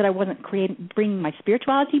wasn't that I wasn't bringing my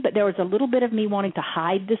spirituality, but there was a little bit of me wanting to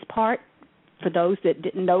hide this part for those that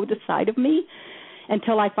didn't know the side of me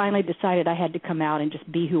until I finally decided I had to come out and just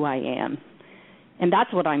be who I am. And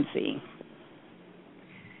that's what I'm seeing.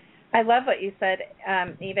 I love what you said,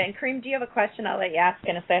 Eva. And Kareem, do you have a question? I'll let you ask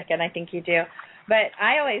in a second. I think you do. But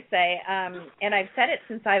I always say, and I've said it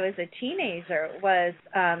since I was a teenager, was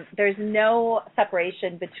there's no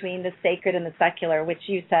separation between the sacred and the secular, which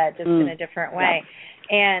you said just in a different way.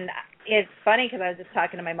 Yeah. And it's funny because I was just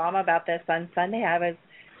talking to my mom about this on Sunday.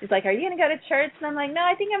 She's like, are you going to go to church? And I'm like, no,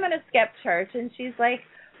 I think I'm going to skip church. And she's like,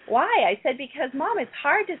 why? I said, because, Mom, it's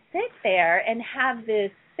hard to sit there and have this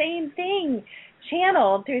same thing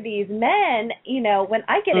channeled through these men, when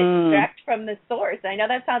I get it direct from the source. I know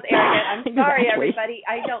that sounds arrogant. I'm sorry, everybody.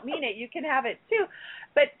 I don't mean it. You can have it too.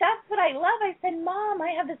 But that's what I love. I said, Mom,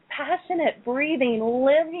 I have this passionate, breathing,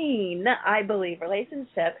 living, I believe,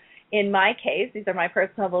 relationship. In my case, these are my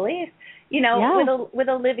personal beliefs, with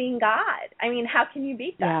a living God. I mean, how can you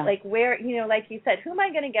beat that? Like where, like you said, who am I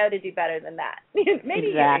going to go to do better than that?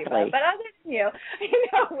 Maybe exactly. You, but other than you,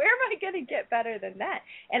 where am I going to get better than that?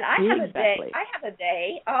 And I have a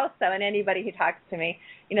day also, and anybody who talks to me,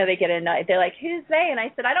 they get annoyed. They're like, who's they? And I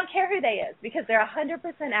said, I don't care who they is, because they're 100%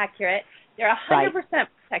 accurate. They're 100%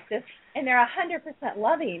 protective, and they're 100%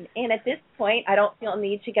 loving. And at this point, I don't feel a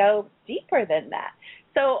need to go deeper than that.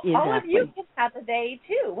 So all of you can have a day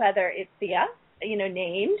too, whether it's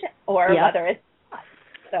named or whether it's not.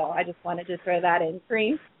 So I just wanted to throw that in.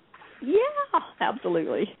 Green? Yeah,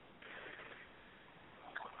 absolutely.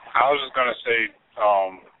 I was just gonna say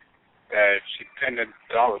that she pinned the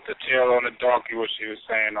tail on the donkey. What she was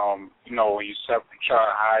saying, when you try to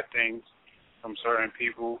hide things from certain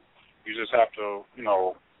people, you just have to,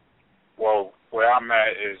 where I'm at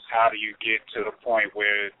is how do you get to the point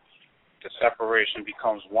where the separation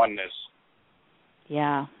becomes oneness?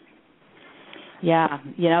 Yeah. Yeah.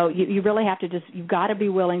 You really have to you've got to be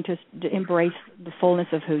willing to embrace the fullness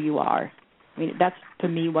of who you are. I mean, that's to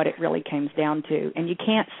me what it really comes down to. And you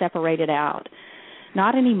can't separate it out.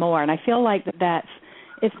 Not anymore. And I feel like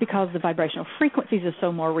it's because the vibrational frequencies are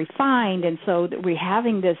so more refined, and so that we're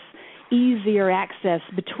having this easier access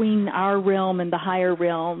between our realm and the higher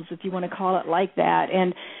realms, if you want to call it like that.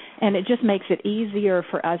 And it just makes it easier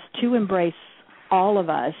for us to embrace all of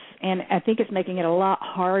us. And I think it's making it a lot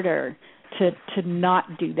harder to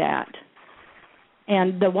not do that.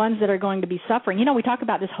 And the ones that are going to be suffering, we talk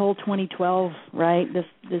about this whole 2012, right? This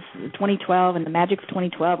 2012 and the magic of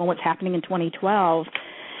 2012 and what's happening in 2012.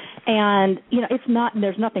 And,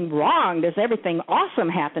 there's nothing wrong. There's everything awesome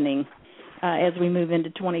happening as we move into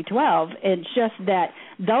 2012. It's just that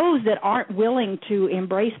those that aren't willing to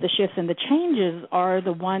embrace the shifts and the changes are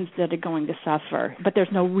the ones that are going to suffer. But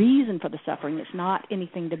there's no reason for the suffering. It's not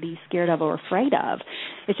anything to be scared of or afraid of.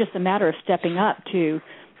 It's just a matter of stepping up to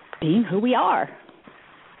being who we are.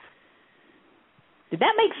 Did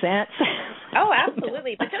that make sense? Oh,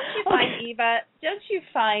 absolutely. But don't you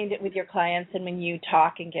find, Eva, with your clients and when you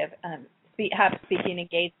talk and give have speaking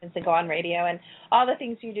engagements and go on radio and all the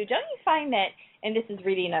things you do, don't you find that, and this is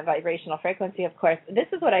reading a vibrational frequency, of course, this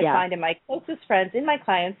is what I find in my closest friends, in my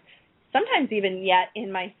clients, sometimes even yet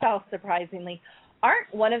in myself, surprisingly,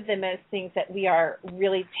 aren't one of the most things that we are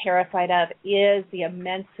really terrified of is the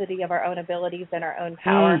immensity of our own abilities and our own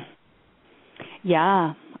power?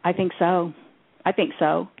 Yeah, I think so. I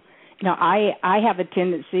have a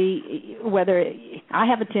tendency,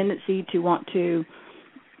 to want to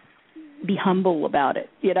be humble about it.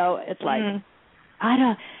 It's like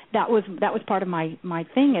that was part of my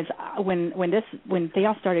thing is when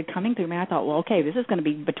Theos started coming through me, I thought, well, okay, this is going to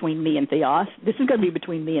be between me and Theos. This is going to be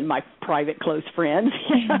between me and my private close friends.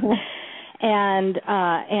 And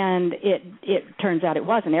it turns out it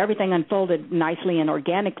wasn't. Everything unfolded nicely and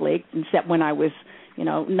organically, except when I was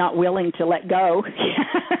not willing to let go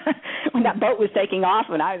when that boat was taking off,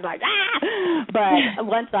 and I was like, But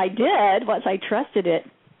once I trusted it,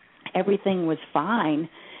 everything was fine.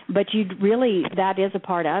 But that is a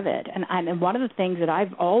part of it. And one of the things that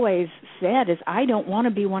I've always said is I don't want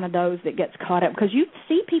to be one of those that gets caught up, because you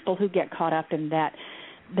see people who get caught up in that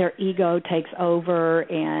their ego takes over,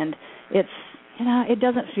 and it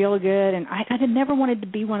doesn't feel good. And I had never wanted to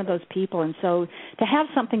be one of those people. And so to have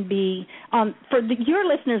something be, for your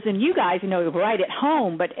listeners and you guys, right at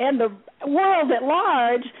home, but in the world at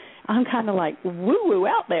large, I'm kind of like woo-woo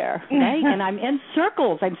out there, right? And I'm in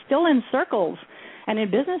circles. I'm still in circles and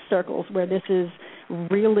in business circles where this is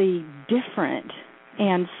really different.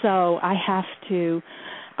 And so I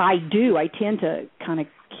tend to kind of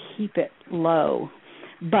keep it low.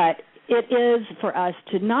 But it is for us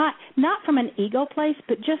to not from an ego place,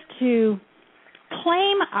 but just to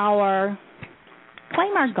claim our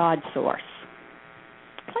God source.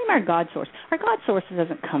 Claim our God source. Our God source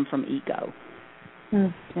doesn't come from ego.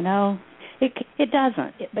 It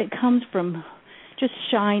doesn't. It comes from just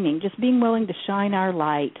shining, just being willing to shine our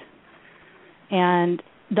light. And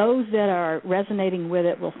those that are resonating with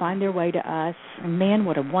it will find their way to us. And man,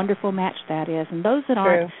 what a wonderful match that is. And those that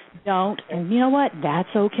aren't, don't. And you know what?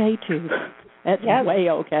 That's okay too. That's way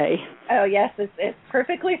okay. Oh, yes, it's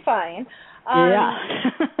perfectly fine.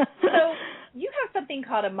 So you have something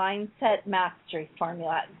called a mindset mastery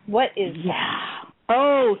formula. What is that?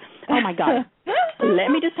 Oh my God.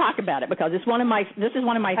 Let me just talk about it because this is one of my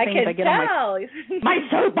things I get on my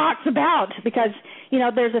soapbox about, because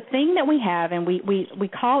there's a thing that we have, and we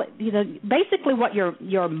call it basically what your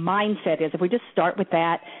mindset is. If we just start with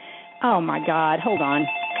that. Oh my God, hold on.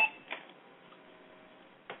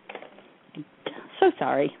 So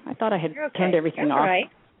sorry. I thought I had turned everything off. Right.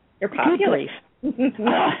 You're popular. Good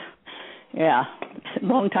grief. Yeah,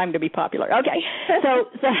 long time to be popular. Okay, so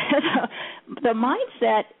the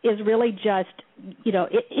mindset is really just,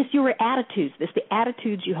 it's your attitudes. It's the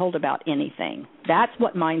attitudes you hold about anything. That's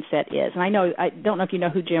what mindset is. And I don't know if you know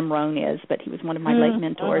who Jim Rohn is, but he was one of my late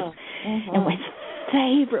mentors. And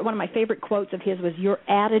one of my favorite quotes of his was, "Your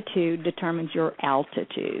attitude determines your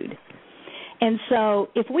altitude." And so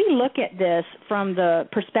if we look at this from the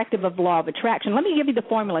perspective of law of attraction, let me give you the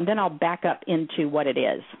formula, and then I'll back up into what it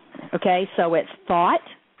is. Okay, so it's thought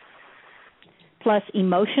plus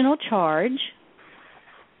emotional charge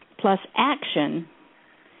plus action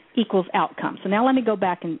equals outcome. So now let me go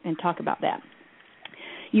back and talk about that.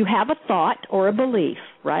 You have a thought or a belief,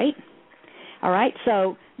 right? All right,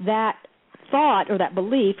 so that thought or that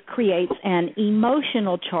belief creates an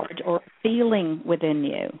emotional charge or feeling within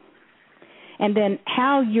you. And then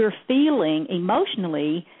how you're feeling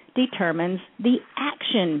emotionally determines the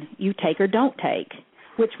action you take or don't take,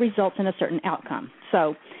 which results in a certain outcome.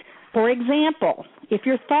 So, for example, if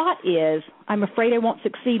your thought is, "I'm afraid I won't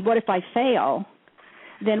succeed, what if I fail?"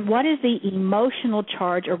 then what is the emotional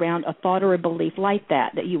charge around a thought or a belief like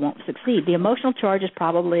that you won't succeed? The emotional charge is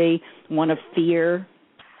probably one of fear,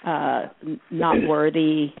 not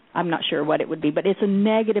worthy. I'm not sure what it would be, but it's a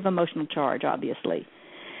negative emotional charge, obviously.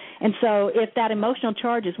 And so if that emotional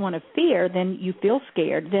charge is one of fear, then you feel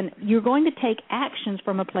scared, then you're going to take actions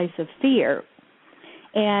from a place of fear.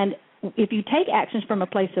 And if you take actions from a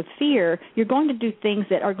place of fear, you're going to do things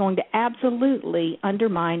that are going to absolutely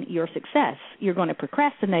undermine your success. You're going to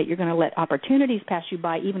procrastinate. You're going to let opportunities pass you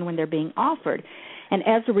by even when they're being offered. And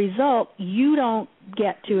as a result, you don't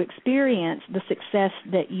get to experience the success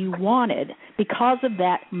that you wanted because of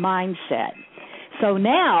that mindset. So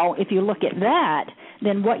now, if you look at that,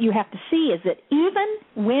 then what you have to see is that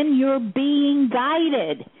even when you're being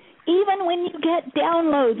guided, even when you get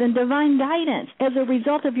downloads and divine guidance, as a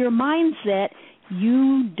result of your mindset,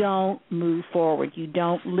 you don't move forward. You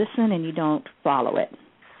don't listen and you don't follow it.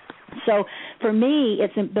 So for me,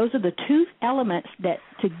 those are the two elements that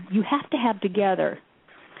you have to have together,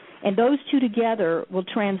 and those two together will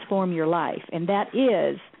transform your life, and that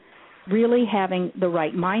is really having the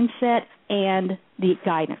right mindset and the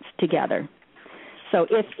guidance together. So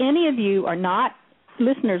if any of you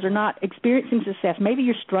listeners are not experiencing success, maybe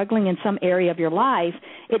you're struggling in some area of your life,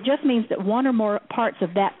 it just means that one or more parts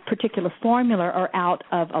of that particular formula are out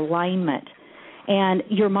of alignment, and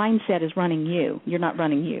your mindset is running you. You're not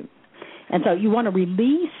running you. And so you want to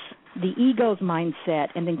release the ego's mindset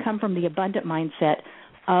and then come from the abundant mindset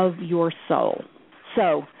of your soul.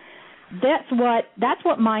 So that's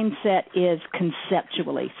what mindset is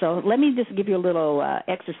conceptually. So let me just give you a little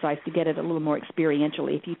exercise to get it a little more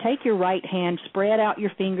experientially. If you take your right hand, spread out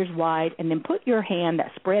your fingers wide, and then put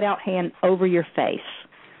that spread out hand over your face.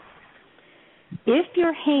 If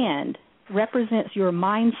your hand represents your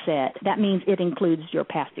mindset, that means it includes your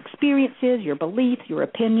past experiences, your beliefs, your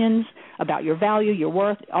opinions about your value, your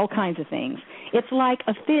worth, all kinds of things. It's like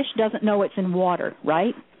a fish doesn't know it's in water,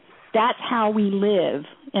 right? That's how we live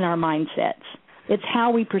in our mindsets. It's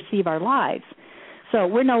how we perceive our lives. So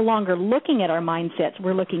we're no longer looking at our mindsets.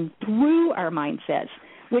 We're looking through our mindsets,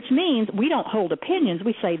 which means we don't hold opinions.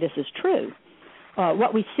 We say this is true.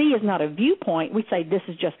 What we see is not a viewpoint. We say this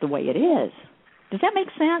is just the way it is. Does that make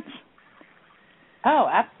sense? Oh,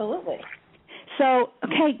 absolutely. So,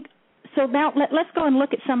 okay, so now let's go and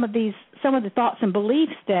look at some of the thoughts and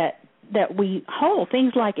beliefs that we hold,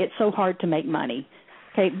 things like it's so hard to make money.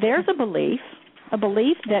 Okay, there's a belief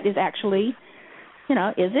that is actually,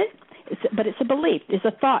 is it? But it's a belief. It's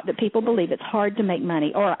a thought that people believe it's hard to make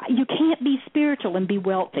money. Or you can't be spiritual and be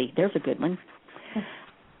wealthy. There's a good one.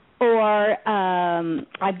 Or I'm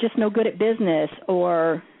just no good at business.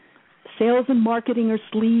 Or sales and marketing are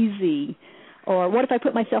sleazy. Or what if I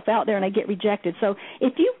put myself out there and I get rejected? So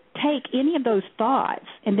if you take any of those thoughts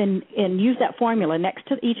and use that formula next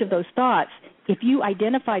to each of those thoughts, if you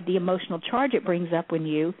identified the emotional charge it brings up when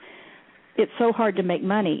it's so hard to make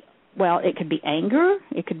money, well, it could be anger,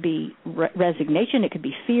 it could be resignation, it could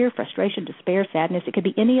be fear, frustration, despair, sadness. It could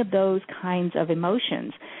be any of those kinds of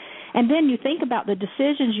emotions. And then you think about the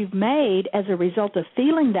decisions you've made as a result of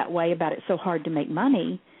feeling that way about it's so hard to make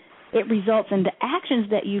money. It results in the actions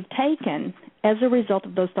that you've taken as a result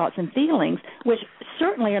of those thoughts and feelings, which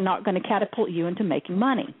certainly are not going to catapult you into making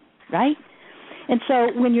money, right? And so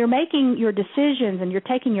when you're making your decisions and you're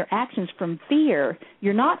taking your actions from fear,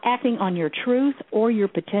 you're not acting on your truth or your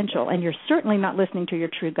potential, and you're certainly not listening to your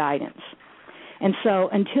true guidance. And so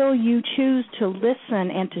until you choose to listen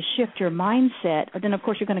and to shift your mindset, then, of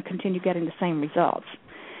course, you're going to continue getting the same results.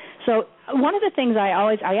 So one of the things I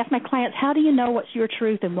ask my clients, how do you know what's your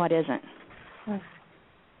truth and what isn't?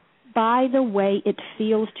 By the way it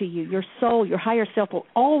feels to you. Your soul, your higher self will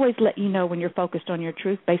always let you know when you're focused on your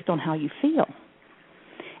truth based on how you feel.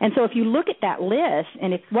 And so if you look at that list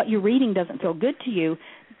and if what you're reading doesn't feel good to you,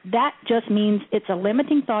 that just means it's a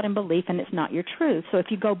limiting thought and belief and it's not your truth. So if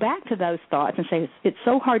you go back to those thoughts and say, it's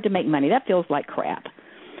so hard to make money, that feels like crap.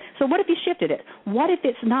 So what if you shifted it? What if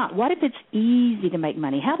it's not? What if it's easy to make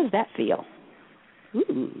money? How does that feel?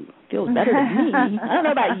 Ooh, feels better to me. I don't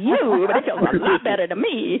know about you, but it feels a lot better to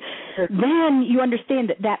me. Then you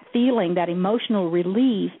understand that feeling, that emotional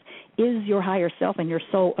release is your higher self and your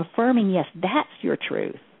soul affirming, yes, that's your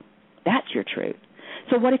truth. That's your truth.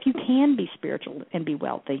 So what if you can be spiritual and be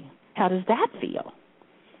wealthy? How does that feel?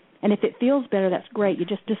 And if it feels better, that's great. You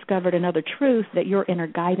just discovered another truth that your inner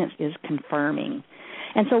guidance is confirming.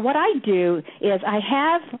 And so what I do is I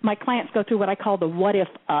have my clients go through what I call the what if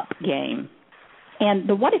up game. And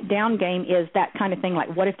the what if down game is that kind of thing,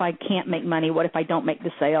 like what if I can't make money? What if I don't make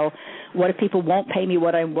the sale? What if people won't pay me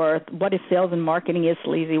what I'm worth? What if sales and marketing is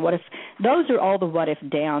sleazy? What if those are all the what if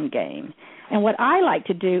down game. And what I like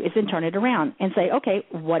to do is then turn it around and say, okay,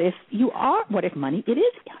 what if money, it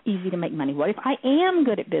is easy to make money? What if I am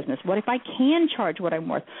good at business? What if I can charge what I'm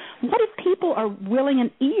worth? What if people are willing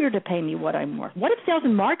and eager to pay me what I'm worth? What if sales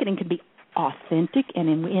and marketing can be authentic and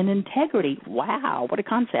in integrity? Wow, what a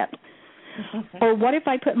concept. Or what if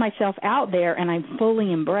I put myself out there and I'm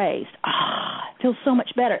fully embraced? It feels so much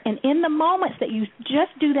better. And in the moments that you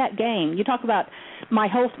just do that game, you talk about my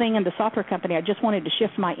whole thing in the software company, I just wanted to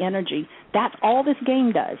shift my energy. That's all this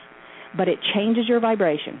game does. But it changes your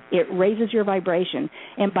vibration. It raises your vibration.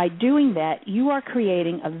 And by doing that, you are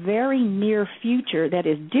creating a very near future that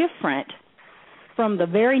is different from the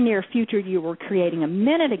very near future you were creating a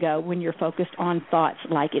minute ago when you're focused on thoughts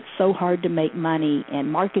like it's so hard to make money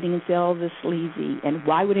and marketing and sales is sleazy and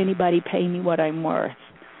why would anybody pay me what I'm worth?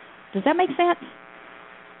 Does that make sense?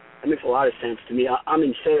 It makes a lot of sense to me. I'm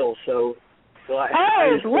in sales, so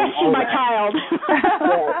I bless you, my child.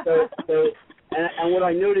 And what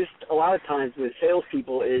I noticed a lot of times with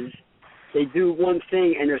salespeople is they do one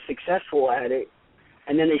thing and they're successful at it,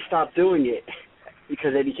 and then they stop doing it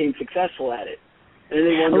because they became successful at it. And then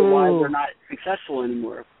they wonder why they're not successful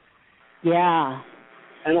anymore. Yeah.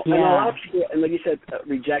 And a lot of people, and like you said,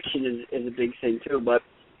 rejection is a big thing too, but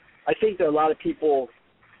I think that a lot of people,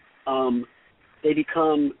 they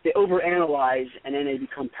overanalyze and then they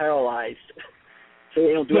become paralyzed, so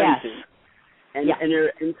they don't do anything.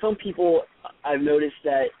 And some people, I've noticed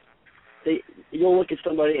that you'll look at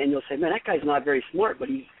somebody and you'll say, man, that guy's not very smart, but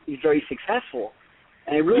he's very successful.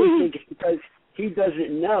 And I really think it's because he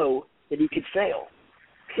doesn't know that he could fail.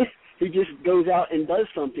 He just goes out and does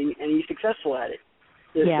something, and he's successful at it.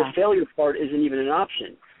 The failure part isn't even an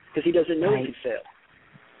option because he doesn't know he could fail.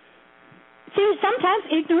 See, sometimes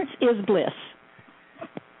ignorance is bliss.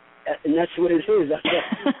 And that's what it is.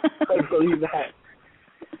 I believe that.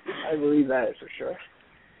 I believe that for sure.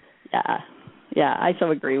 Yeah, I so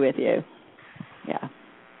agree with you. Yeah.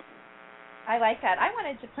 I like that. I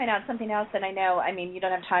wanted to point out something else, and I know, you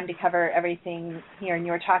don't have time to cover everything here, and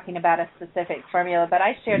you were talking about a specific formula, but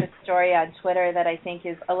I shared a story on Twitter that I think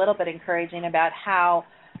is a little bit encouraging about how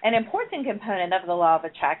an important component of the law of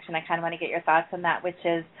attraction, I kind of want to get your thoughts on that, which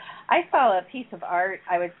is I saw a piece of art,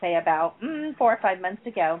 I would say about 4 or 5 months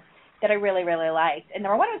ago, that I really, really liked. And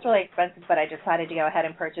number one, it was really expensive, but I decided to go ahead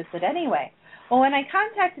and purchase it anyway. Well, when I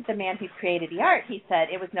contacted the man who created the art, he said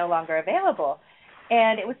it was no longer available.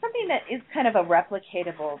 And it was something that is kind of a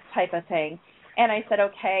replicatable type of thing. And I said,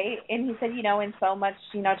 okay. And he said, in so much,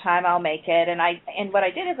 time I'll make it. And what I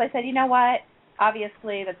did is I said, you know what?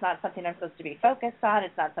 Obviously, that's not something I'm supposed to be focused on.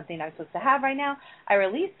 It's not something I'm supposed to have right now. I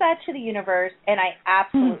released that to the universe, and I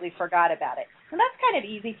absolutely forgot about it. And that's kind of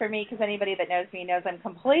easy for me because anybody that knows me knows I'm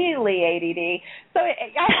completely ADD. So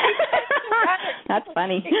that's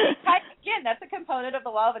funny. Again, that's a component of the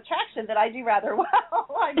law of attraction that I do rather well.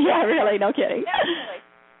 Really, no kidding. Definitely.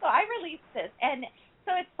 So I released this, and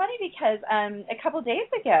so it's funny because a couple days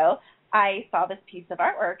ago, I saw this piece of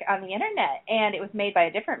artwork on the internet, and it was made by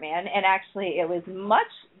a different man, and actually it was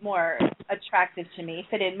much more attractive to me,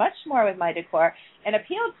 fit in much more with my decor, and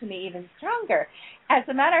appealed to me even stronger. As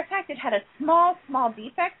a matter of fact, it had a small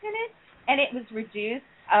defect in it, and it was reduced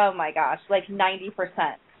oh my gosh, like 90%.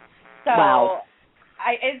 So wow.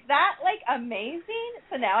 Is that like amazing?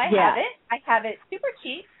 So now I Yeah. have it. I have it super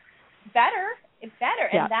cheap, better.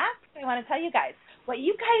 Yeah. And that's what I want to tell you guys. What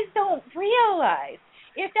you guys don't realize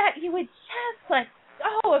is that you would just let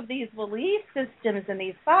go of these belief systems and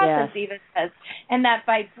these thoughts, Yes. as Eva says, and that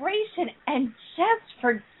vibration, and just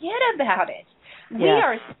forget about it. We Yes.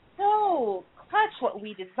 are so clutch what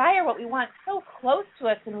we desire, what we want, so close to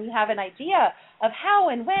us, and we have an idea of how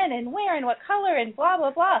and when and where and what color and blah, blah,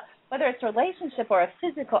 blah, whether it's a relationship or a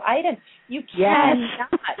physical item. You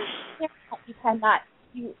cannot. You cannot.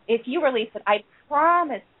 If you release it, I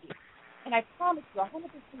promise you, and I promise you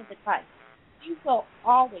 100% of the time, you will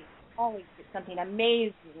always get something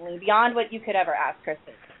amazingly beyond what you could ever ask,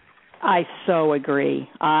 Kristen. I so agree.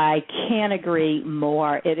 I can't agree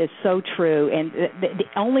more. It is so true. And the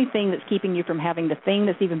only thing that's keeping you from having the thing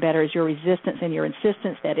that's even better is your resistance and your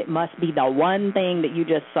insistence that it must be the one thing that you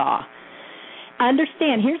just saw.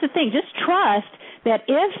 Understand, here's the thing, just trust that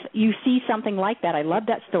if you see something like that, I love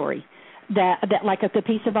that story, that like a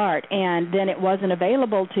piece of art, and then it wasn't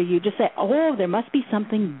available to you, just say, oh, there must be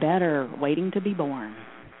something better waiting to be born.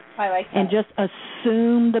 I like that. And just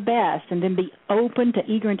assume the best, and then be open to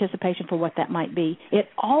eager anticipation for what that might be. It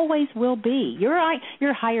always will be. Your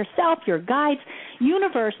higher self, your guides,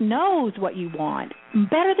 universe knows what you want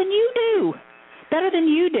better than you do. Better than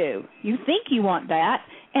you do. You think you want that,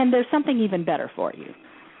 and there's something even better for you.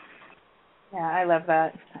 Yeah, I love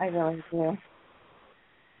that. I really do.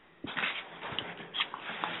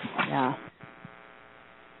 Yeah.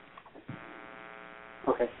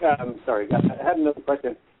 Okay. Sorry, I had another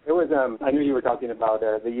question. It was I knew you were talking about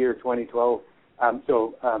the year 2012.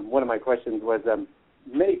 So one of my questions was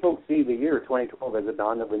many folks see the year 2012 as a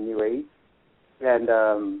dawn of a new age,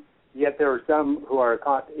 and yet there are some who are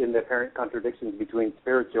caught in the apparent contradictions between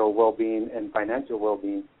spiritual well-being and financial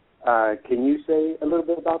well-being. Can you say a little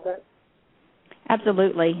bit about that?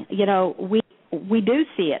 Absolutely. You know, we do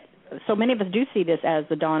see it. So many of us do see this as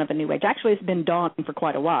the dawn of a new age. Actually, it's been dawning for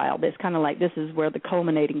quite a while. But it's kind of like this is where the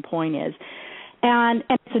culminating point is. And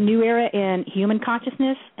it's a new era in human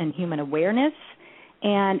consciousness and human awareness.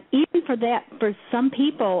 And even for that, for some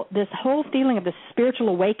people, this whole feeling of the spiritual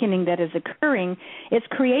awakening that is occurring, it's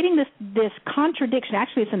creating this contradiction.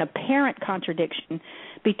 Actually, it's an apparent contradiction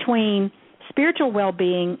between spiritual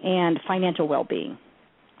well-being and financial well-being.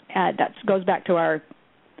 That goes back to our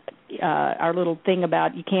little thing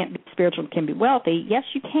about you can't be spiritual and can be wealthy. Yes,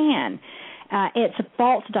 you can. It's a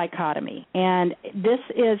false dichotomy, and this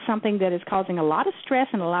is something that is causing a lot of stress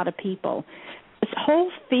in a lot of people. This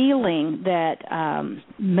whole feeling that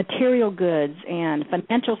material goods and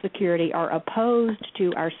financial security are opposed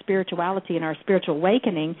to our spirituality and our spiritual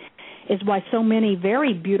awakening is why so many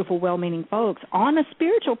very beautiful, well-meaning folks on a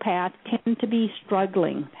spiritual path tend to be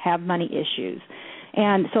struggling, have money issues.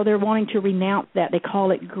 And so they're wanting to renounce that. They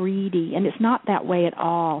call it greedy, and it's not that way at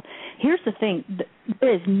all. Here's the thing.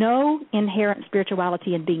 There is no inherent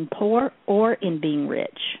spirituality in being poor or in being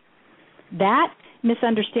rich. That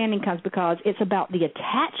misunderstanding comes because it's about the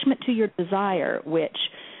attachment to your desire, which,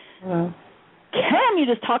 Cam, you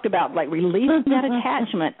just talked about, like releasing that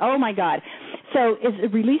attachment. Oh, my God. So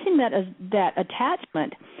is releasing that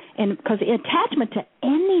attachment, and because attachment to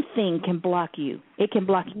anything can block you. It can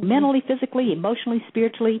block you mentally, physically, emotionally,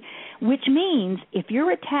 spiritually, which means if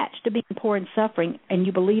you're attached to being poor and suffering and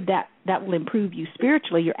you believe that will improve you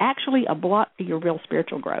spiritually, you're actually a block to your real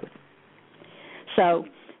spiritual growth. So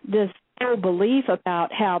this whole belief about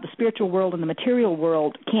how the spiritual world and the material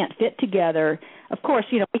world can't fit together, of course,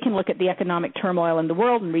 you know, we can look at the economic turmoil in the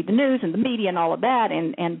world and read the news and the media and all of that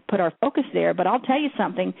and put our focus there. But I'll tell you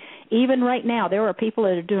something, even right now, there are people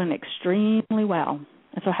that are doing extremely well.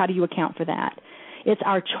 And so how do you account for that? It's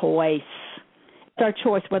our choice. It's our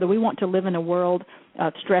choice whether we want to live in a world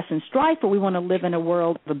of stress and strife or we want to live in a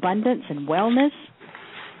world of abundance and wellness.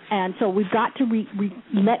 And so we've got to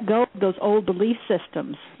let go of those old belief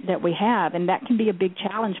systems that we have, and that can be a big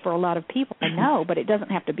challenge for a lot of people, I know, but it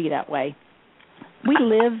doesn't have to be that way. We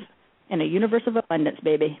live in a universe of abundance,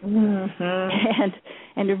 baby,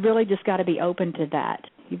 and you've really just got to be open to that.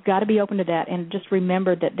 You've got to be open to that, and just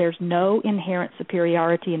remember that there's no inherent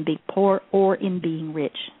superiority in being poor or in being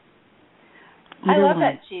rich. I love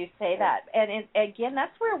that you say that, and again,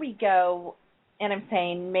 that's where we go. And I'm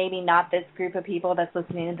saying maybe not this group of people that's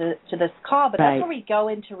listening to this call, but that's where we go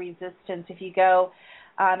into resistance. If you go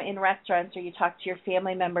in restaurants or you talk to your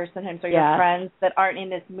family members sometimes or your friends that aren't in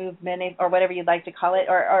this movement or whatever you'd like to call it,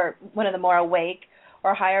 or one of the more awake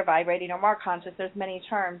or higher vibrating or more conscious, there's many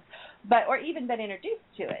terms, but or even been introduced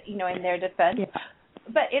to it, you know, in their defense. Yeah.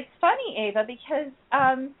 But it's funny, Ava, because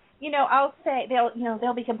I'll say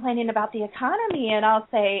they'll be complaining about the economy, and I'll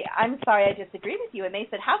say, I'm sorry, I disagree with you. And they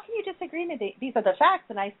said, how can you disagree with me? These are the facts.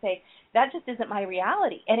 And I say, that just isn't my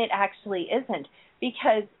reality, and it actually isn't,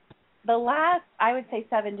 because the last, I would say,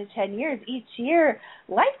 7 to 10 years, each year,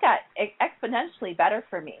 life got exponentially better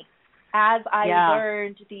for me as I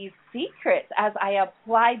learned these secrets, as I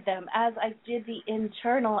applied them, as I did the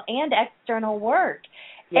internal and external work.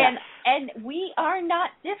 Yes. And we are not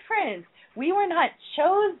different. We were not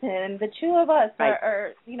chosen, the two of us, right,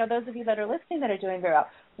 or those of you that are listening that are doing very well.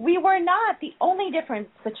 We were not. The only difference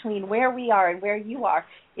between where we are and where you are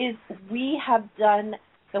is we have done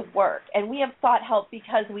the work, and we have sought help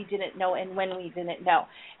because we didn't know and when we didn't know.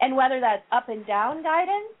 And whether that's up and down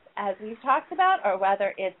guidance, as we've talked about, or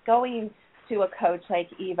whether it's going to a coach like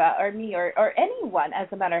Eva or me or anyone, as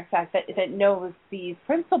a matter of fact, that knows these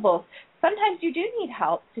principles, sometimes you do need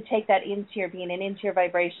help to take that into your being and into your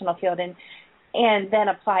vibrational field and then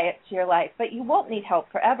apply it to your life. But you won't need help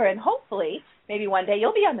forever, and hopefully maybe one day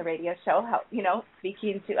you'll be on the radio show,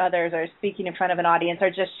 speaking to others or speaking in front of an audience or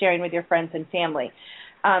just sharing with your friends and family.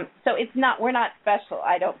 So we're not special,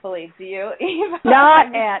 I don't believe. Do you, Eva?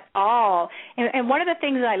 Not at all. And one of the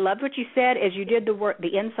things that I loved what you said is you did the work,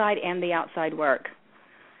 the inside and the outside work.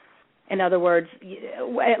 In other words,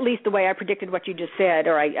 at least the way I predicted what you just said,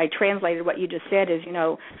 or I translated what you just said, is,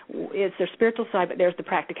 it's the spiritual side, but there's the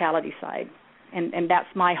practicality side. And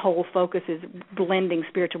that's my whole focus, is blending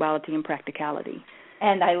spirituality and practicality.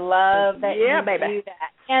 And I love that you baby. do that.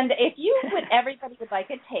 And if everybody would like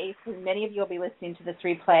a taste, and many of you will be listening to this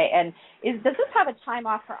replay, and does this have a time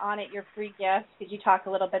offer on it, your free gift? Could you talk a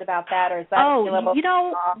little bit about that, or is that available?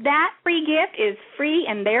 That free gift is free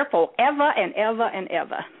and there forever and ever and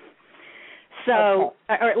ever. So,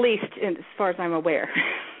 okay. Or at least as far as I'm aware.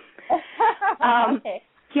 Okay.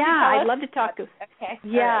 Yeah, I'd love to talk. Okay.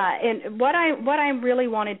 Yeah, right. And what I really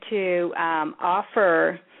wanted to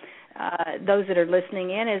offer those that are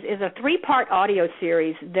listening in is a 3-part audio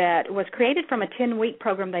series that was created from a 10-week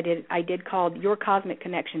program that I did called Your Cosmic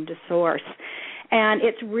Connection to Source. And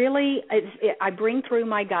it's really, I bring through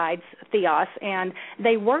my guides, Theos, and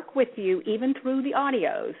they work with you even through the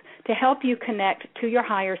audios to help you connect to your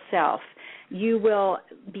higher self. You will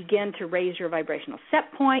begin to raise your vibrational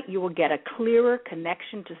set point. You will get a clearer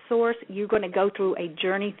connection to Source. You're going to go through a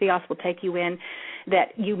journey Theos will take you in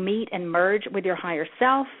that you meet and merge with your higher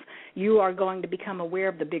self. You are going to become aware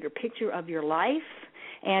of the bigger picture of your life,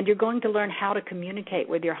 and you're going to learn how to communicate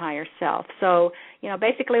with your higher self. So,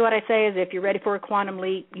 basically what I say is, if you're ready for a quantum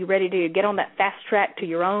leap, you're ready to get on that fast track to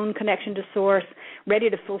your own connection to Source, ready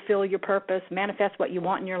to fulfill your purpose, manifest what you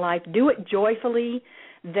want in your life, do it joyfully,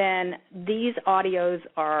 then these audios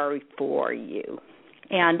are for you.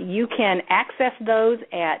 And you can access those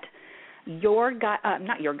at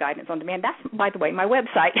not Your Guidance on Demand. That's, by the way, my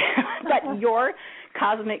website, but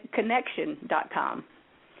yourcosmicconnection.com.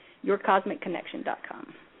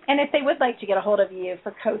 yourcosmicconnection.com. And if they would like to get a hold of you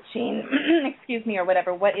for coaching, or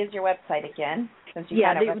whatever, what is your website again?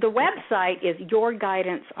 The website is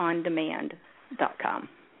yourguidanceondemand.com.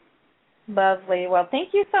 Lovely. Well,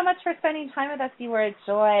 thank you so much for spending time with us. You were a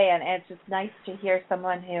joy, and it's just nice to hear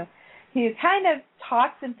someone who kind of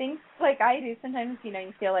talks and thinks like I do. Sometimes,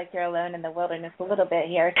 you feel like you're alone in the wilderness a little bit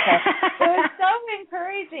here. So it was so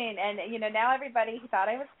encouraging. And, now everybody thought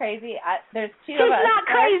I was crazy. There's two of us. She's not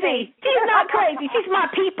crazy. She's not crazy. She's my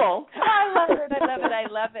people. I love it. I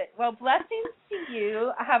love it. Well, blessings to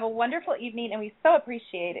you. Have a wonderful evening, and we so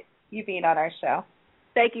appreciate you being on our show.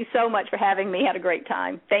 Thank you so much for having me. Had a great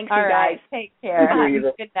time. Thanks, you guys. All right. Take care.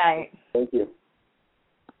 Good night. Thank you.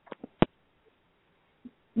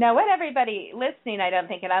 Now, what everybody listening, I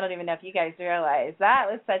don't even know if you guys realize,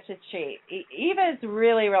 that was such a treat. Eva is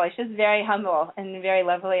really, she's very humble and very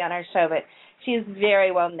lovely on our show, but she is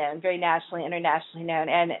very well known, very nationally, internationally known,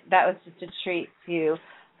 and that was just a treat to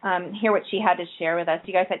hear what she had to share with us.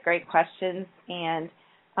 You guys had great questions, and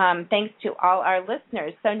thanks to all our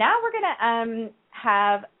listeners. So now we're going to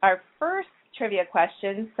have our first trivia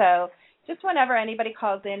question. So just whenever anybody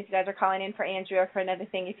calls in, if you guys are calling in for Andrew or for another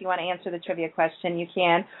thing, if you want to answer the trivia question, you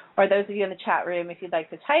can. Or those of you in the chat room, if you'd like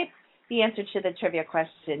to type the answer to the trivia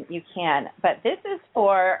question, you can. But this is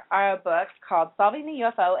for our book called Solving the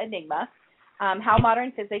UFO Enigma, How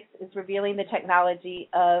Modern Physics is Revealing the Technology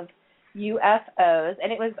of UFOs.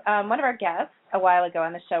 And it was one of our guests a while ago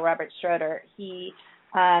on the show, Robert Schroeder. He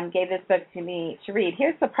gave this book to me to read.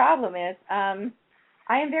 Here's the problem is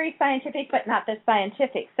I am very scientific, but not this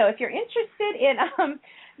scientific. So if you're interested in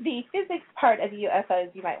the physics part of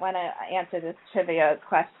UFOs, you might want to answer this trivia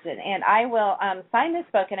question. And I will sign this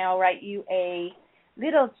book, and I will write you a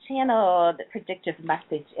little channeled predictive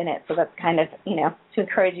message in it. So that's kind of, to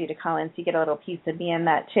encourage you to call in so you get a little piece of me in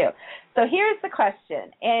that too. So here's the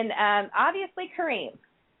question. And obviously Kareem,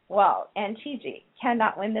 Walt, and Chi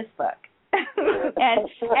cannot win this book.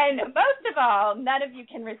 and most of all, none of you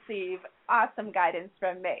can receive awesome guidance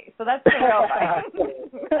from me. So that's the real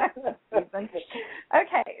fun.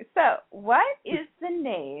 Okay, so what is the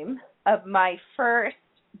name of my first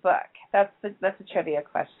book? That's a trivia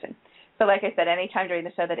question. So like I said, anytime during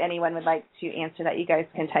the show that anyone would like to answer that, you guys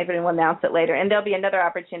can type it and we'll announce it later. And there'll be another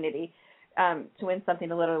opportunity to win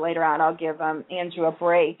something a little later on. I'll give Andrew a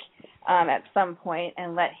break at some point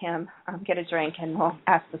and let him get a drink, and we'll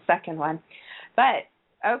ask the second one. But,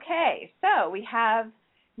 okay, so we have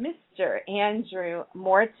Mr. Andrew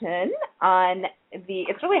Morton on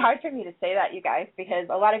it's really hard for me to say that, you guys, because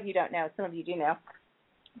a lot of you don't know. Some of you do know.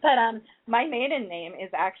 But my maiden name is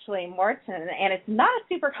actually Morton, and it's not a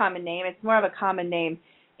super common name. It's more of a common name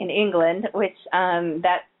in England, which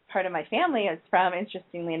that part of my family is from,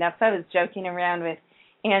 interestingly enough. So I was joking around with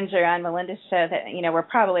Andrew on Melinda's show that, we're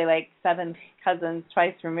probably like 7 cousins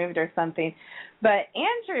twice removed or something. But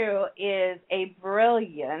Andrew is a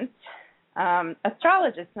brilliant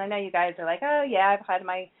astrologist. And I know you guys are like, oh, yeah, I've had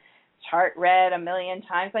my chart read a million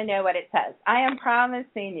times. I know what it says. I am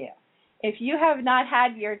promising you, if you have not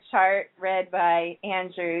had your chart read by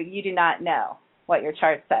Andrew, you do not know what your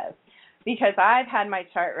chart says. Because I've had my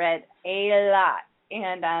chart read a lot.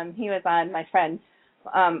 And he was on my friend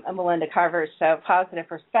Melinda Carver's show, Positive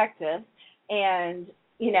Perspective. And,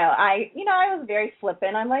 I was very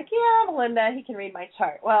flippant. I'm like, yeah, Melinda, he can read my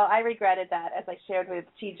chart. Well, I regretted that, as I shared with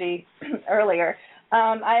TG earlier.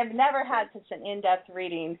 I have never had such an in-depth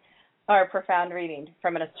reading or profound reading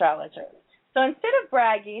from an astrologer. So instead of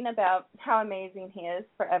bragging about how amazing he is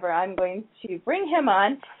forever, I'm going to bring him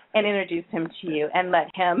on and introduce him to you and let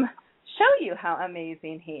him show you how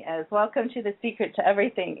amazing he is. Welcome to The Secret to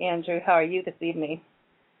Everything, Andrew. How are you this evening?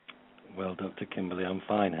 Well, Dr. Kimberly, I'm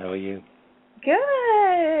fine. How are you? Good.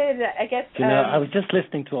 I guess. I was just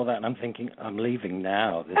listening to all that, and I'm thinking, I'm leaving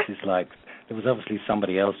now. This is like, there was obviously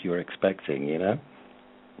somebody else you were expecting,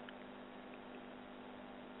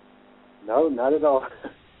 No, not at all.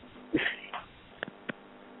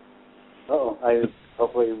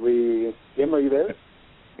 Hopefully Kim, are you there?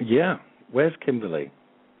 Yeah. Where's Kimberly?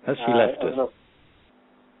 Has she left us?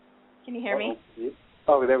 Can you hear me?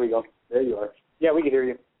 Oh, there we go. There you are. Yeah, we can hear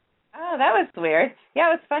you. Oh, that was weird. Yeah,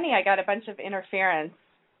 it was funny. I got a bunch of interference.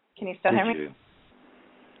 Can you still hear me? Did you?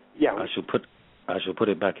 Yeah. I shall put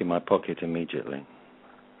it back in my pocket immediately.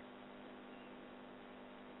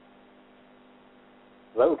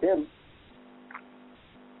 Hello, Kim.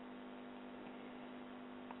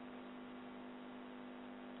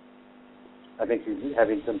 I think she's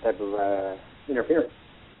having some type of interference.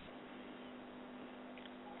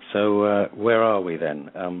 So where are we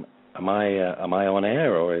then? Am I on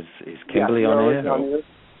air, or is Kimberly on air?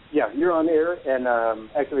 Yeah, you're on air, and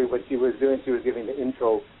actually what she was doing, she was giving the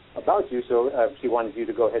intro about you, so she wanted you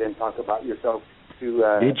to go ahead and talk about yourself.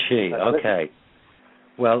 Did she? Okay.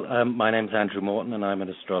 Well, my name's Andrew Morton, and I'm an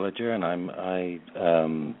astrologer, and I'm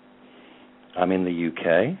in the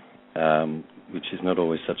UK, which is not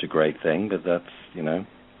always such a great thing, but that's,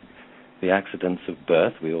 the accidents of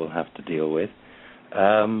birth we all have to deal with.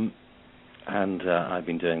 And I've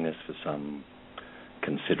been doing this for some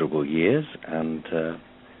considerable years, and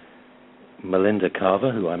Melinda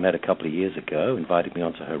Carver, who I met a couple of years ago, invited me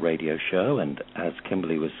onto her radio show, and as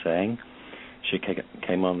Kimberly was saying, she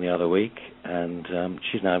came on the other week, and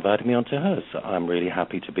she's now invited me onto hers, so I'm really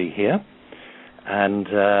happy to be here. And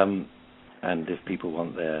if people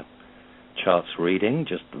want their charts reading,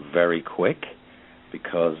 just very quick,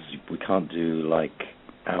 because we can't do like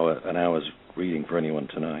an hour's reading for anyone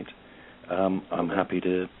tonight. I'm happy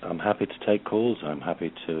to take calls. I'm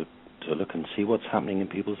happy to look and see what's happening in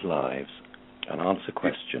people's lives and answer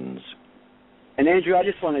questions. And Andrew, I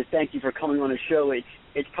just want to thank you for coming on the show.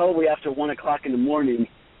 It's probably after 1 o'clock in the morning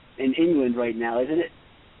in England right now, isn't it?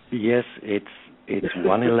 Yes, it's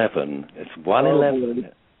 1:11. It's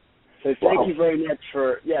 1:11. So thank you very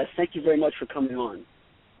much for coming on.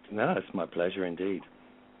 No, it's my pleasure indeed.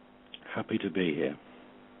 Happy to be here.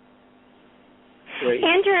 Great.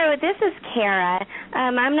 Andrew, this is Kara.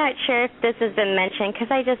 I'm not sure if this has been mentioned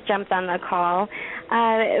because I just jumped on the call.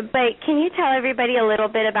 But can you tell everybody a little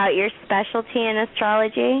bit about your specialty in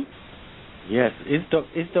astrology? Yes.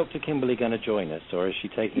 Is Dr. Kimberly going to join us, or is she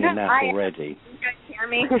taking a nap already? You guys hear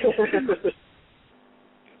me?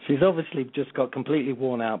 She's obviously just got completely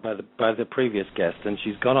worn out by the previous guest, and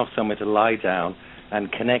she's gone off somewhere to lie down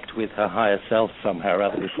and connect with her higher self somehow or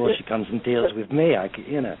other before she comes and deals with me.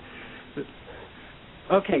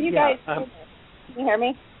 Okay, Can you yeah. guys can you hear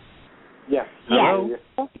me? Yes. Hello?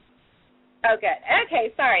 Oh, good.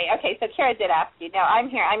 Okay, sorry. Okay, so Kara did ask you. No, I'm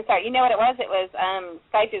here. I'm sorry. You know what it was? It was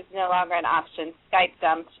Skype is no longer an option. Skype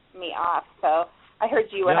dumped me off. So I heard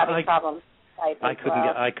you were having problems.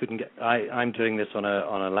 I'm doing this on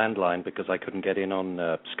a landline because I couldn't get in on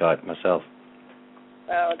Skype myself.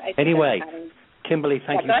 Anyway, Kimberly,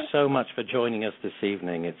 thank you so much for joining us this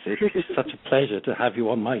evening. It's such a pleasure to have you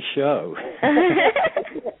on my show.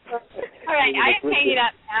 All right, I am hanging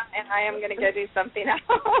up now, and I am going to go do something else.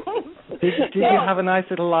 Did you have a nice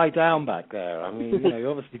little lie down back there? I mean, you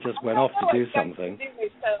obviously just went off to do something.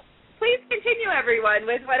 So please continue, everyone,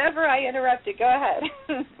 with whatever I interrupted. Go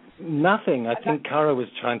ahead. Nothing. I think Cara was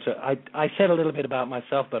trying to... I said a little bit about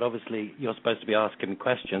myself, but obviously you're supposed to be asking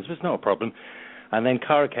questions. It's not a problem. And then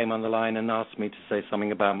Cara came on the line and asked me to say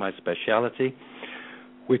something about my speciality,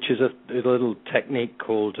 which is a little technique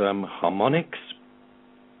called Harmonics,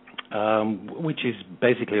 which is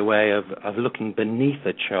basically a way of looking beneath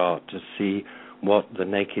a chart to see what the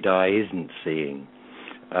naked eye isn't seeing.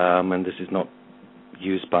 And this is not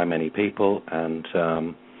used by many people, and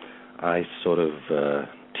I sort of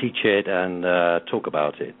teach it and talk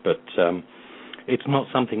about it. But it's not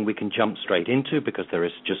something we can jump straight into because there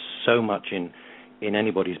is just so much in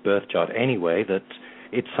anybody's birth chart anyway that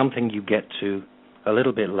it's something you get to a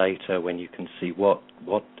little bit later when you can see what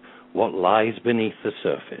lies beneath the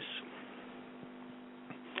surface.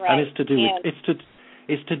 Right. And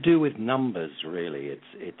it's to do with numbers, really.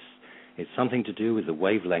 It's something to do with the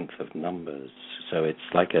wavelength of numbers. So it's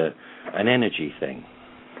like an energy thing.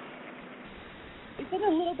 Is it a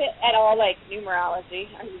little bit at all like numerology?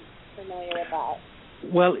 Are you familiar with that?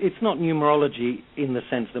 Well, it's not numerology in the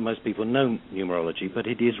sense that most people know numerology, but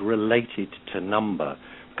it is related to number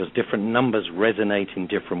because different numbers resonate in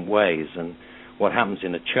different ways. And what happens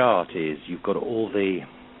in a chart is you've got all the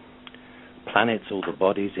planets, all the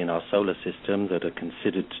bodies in our solar system that are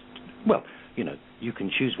considered, well, you can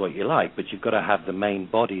choose what you like, but you've got to have the main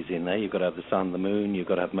bodies in there. You've got to have the Sun, the Moon. You've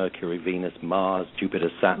got to have Mercury, Venus, Mars, Jupiter,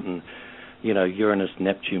 Saturn, Uranus,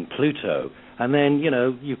 Neptune, Pluto. And then,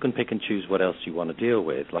 you can pick and choose what else you want to deal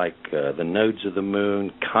with, like the nodes of the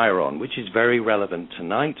moon, Chiron, which is very relevant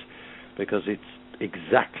tonight because it's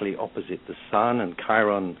exactly opposite the sun, and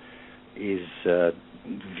Chiron is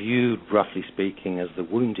viewed, roughly speaking, as the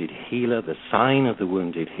wounded healer, the sign of the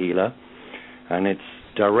wounded healer, and it's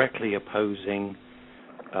directly opposing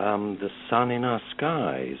the sun in our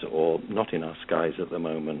skies, or not in our skies at the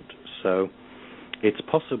moment. So it's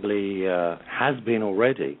possibly, has been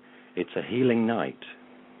already, it's a healing night.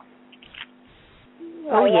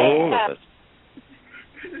 Oh, yeah. For all of us.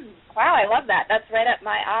 Wow, I love that. That's right up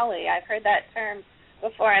my alley. I've heard that term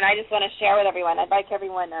before, and I just want to share with everyone. I'd like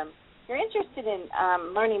everyone, if you're interested in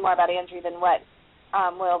learning more about Andrew than what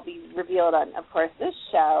will be revealed on, of course, this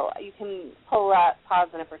show, you can pull up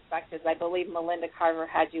Positive Perspectives. I believe Melinda Carver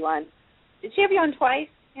had you on. Did she have you on twice,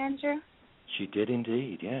 Andrew? She did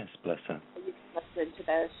indeed, yes, bless her. You can listen to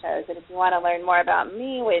those shows. And if you want to learn more about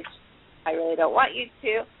me, which I really don't want you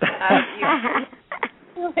to,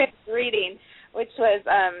 you can reading, which was,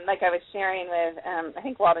 like I was sharing with, I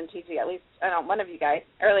think Walden TG, at least, one of you guys,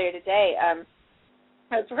 earlier today.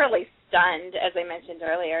 I was really stunned, as I mentioned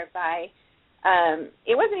earlier, by,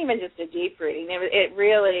 it wasn't even just a deep reading. It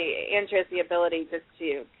really interests the ability just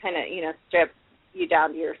to kind of, strip you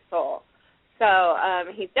down to your soul. So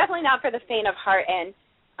he's definitely not for the faint of heart, and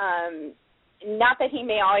not that he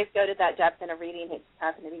may always go to that depth in a reading. It just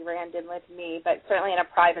happened to be random with me, but certainly in a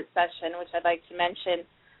private session, which I'd like to mention,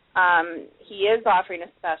 he is offering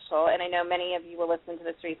a special, and I know many of you will listen to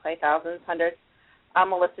this replay, thousands, hundreds,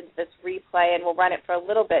 will listen to this replay, and we'll run it for a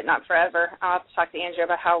little bit, not forever. I'll have to talk to Andrew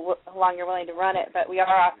about how long you're willing to run it, but we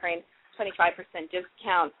are offering 25%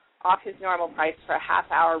 discount off his normal price for a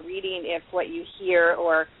half-hour reading if what you hear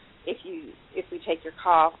or if we take your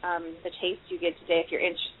call, the taste you get today. If you're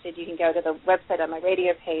interested, you can go to the website on my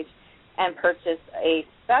radio page and purchase a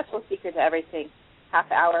special Secret to Everything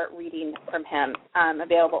half-hour reading from him,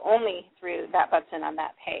 available only through that button on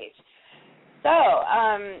that page. So,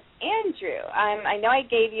 Andrew, I know I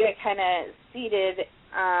gave you a kind of seated,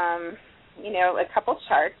 a couple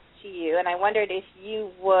charts to you, and I wondered if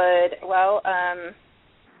you would,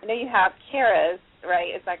 I know you have Kara's,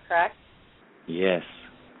 right? Is that correct? Yes.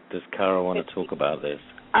 Does Cara want to talk about this?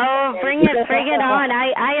 Oh, bring it on.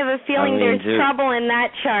 I have a feeling there's trouble in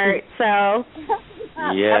that chart, so.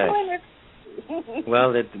 Yes.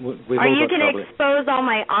 Well, we've Are all you got going to expose all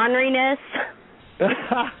my orneriness?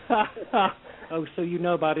 Oh, so you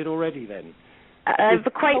know about it already then?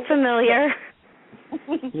 Quite familiar.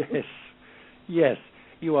 Yes.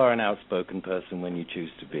 You are an outspoken person when you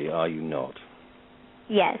choose to be, are you not?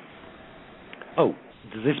 Yes. Oh,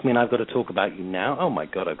 does this mean I've got to talk about you now? Oh, my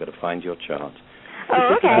God, I've got to find your chart.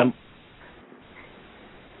 Oh, okay.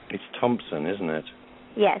 It's Thompson, isn't it?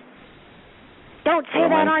 Yes. Don't say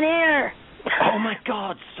that on air. Oh, my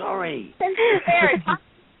God, sorry. There.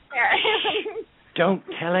 Don't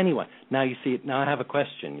tell anyone. Now, you see, now I have a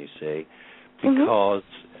question, you see, because,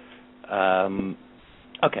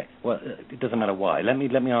 okay, well, it doesn't matter why. Let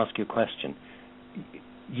me ask you a question.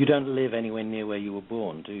 You don't live anywhere near where you were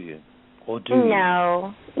born, do you? Or do you?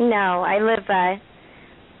 No. I live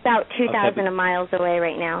about 2,000 miles away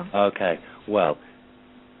right now. Okay, well,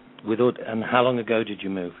 and how long ago did you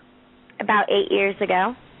move? About 8 years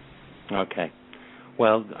ago. Okay.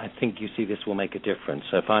 Well, I think, you see, this will make a difference.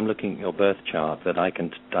 So if I'm looking at your birth chart, that I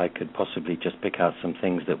could possibly just pick out some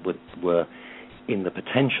things that were in the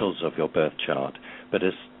potentials of your birth chart. But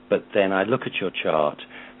then I look at your chart,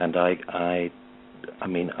 and I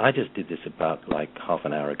mean, I just did this about like half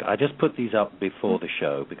an hour ago. I just put these up before the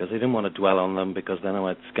show because I didn't want to dwell on them because then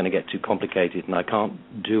it's going to get too complicated and I can't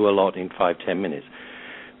do a lot in 5-10 minutes.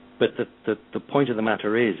 But the point of the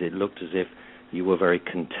matter is, it looked as if you were very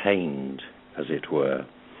contained, as it were,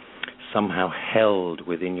 somehow held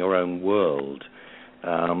within your own world,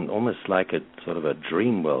 almost like a sort of a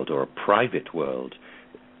dream world or a private world,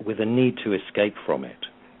 with a need to escape from it.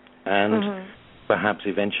 And perhaps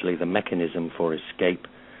eventually the mechanism for escape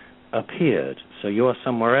appeared. So you are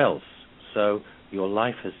somewhere else. So your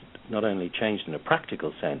life has not only changed in a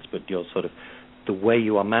practical sense, but your sort of the way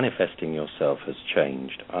you are manifesting yourself has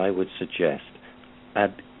changed. I would suggest,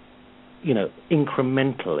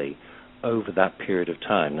 incrementally over that period of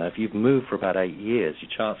time. Now, if you've moved for about 8 years, your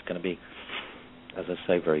chart's going to be, as I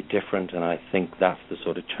say, very different, and I think that's the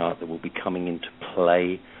sort of chart that will be coming into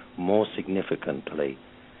play more significantly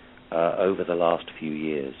over the last few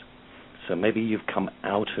years. So maybe you've come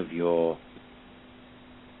out of your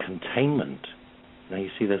containment. Now, you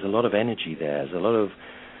see, there's a lot of energy there. There's a lot of,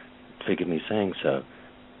 forgive me saying so,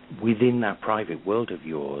 within that private world of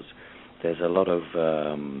yours, there's a lot of,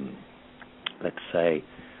 let's say,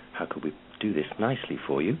 how could we do this nicely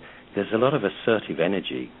for you? There's a lot of assertive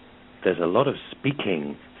energy. There's a lot of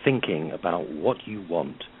speaking, thinking about what you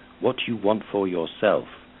want for yourself.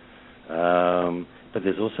 But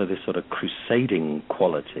there's also this sort of crusading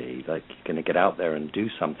quality, like you're going to get out there and do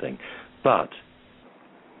something. But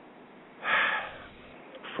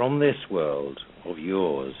from this world of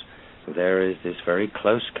yours, there is this very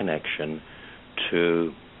close connection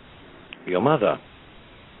to your mother.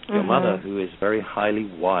 Your mother, who is very highly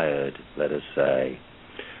wired, let us say.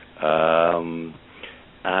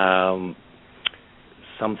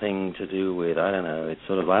 Something to do with, I don't know, it's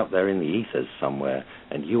sort of out there in the ethers somewhere,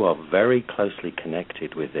 and you are very closely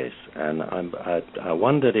connected with this. And I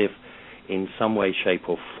wondered if, in some way, shape,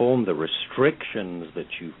 or form, the restrictions that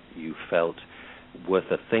you felt were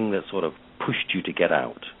the thing that sort of pushed you to get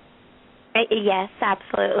out. Yes,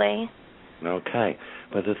 absolutely. Okay,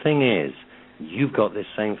 but the thing is, you've got this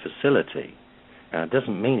same facility. Now, it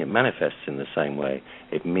doesn't mean it manifests in the same way.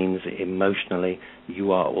 It means emotionally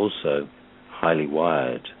you are also highly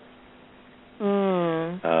wired.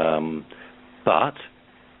 But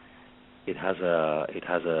it has a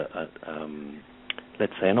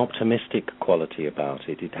let's say, an optimistic quality about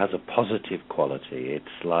it. It has a positive quality.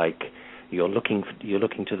 It's like you're looking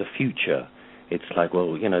to the future. It's like,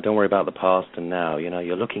 well, don't worry about the past and now.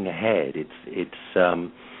 You're looking ahead. It's a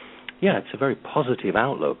very positive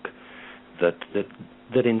outlook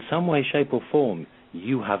that in some way, shape, or form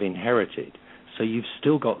you have inherited. So you've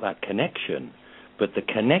still got that connection, but the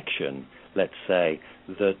connection, let's say,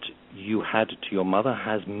 that you had to your mother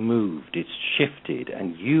has moved, it's shifted,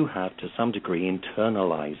 and you have to some degree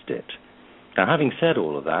internalized it. Now, having said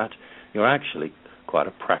all of that, you're actually quite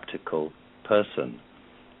a practical person.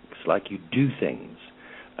 It's like you do things.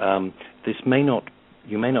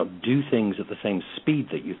 You may not do things at the same speed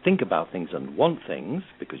that you think about things and want things,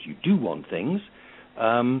 because you do want things,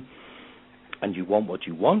 and you want what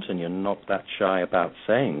you want, and you're not that shy about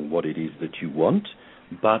saying what it is that you want,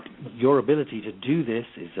 but your ability to do this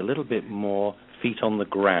is a little bit more feet on the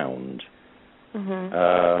ground,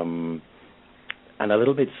 and a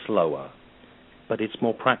little bit slower, but it's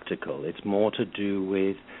more practical. It's more to do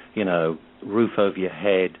with, roof over your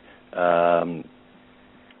head,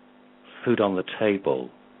 food on the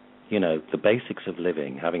table, the basics of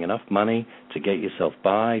living, having enough money to get yourself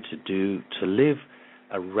by, to live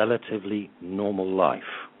a relatively normal life.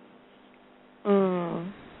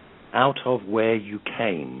 Out of where you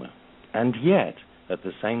came. And yet, at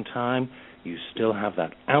the same time, you still have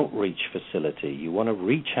that outreach facility. You want to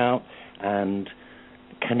reach out and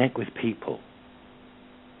connect with people.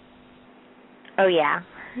 Oh, yeah.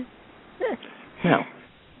 Now,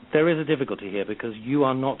 there is a difficulty here because you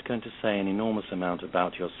are not going to say an enormous amount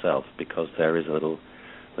about yourself because there's a little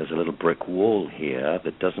brick wall here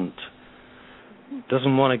that doesn't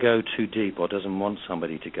want to go too deep or doesn't want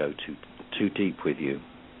somebody to go too deep with you.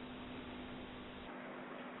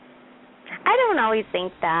 I don't always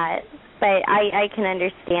think that, but I can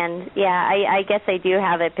understand. Yeah, I guess I do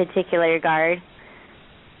have a particular guard.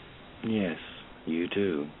 Yes, you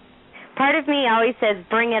do. Part of me always says,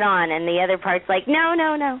 bring it on, and the other part's like, no,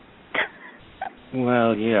 no, no.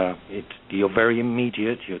 Well, yeah, you're very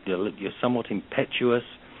immediate, you're somewhat impetuous,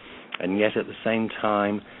 and yet at the same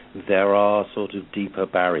time there are sort of deeper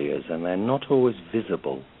barriers, and they're not always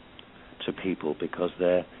visible to people because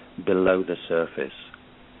they're below the surface,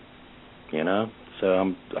 you know?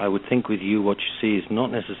 So I would think with you what you see is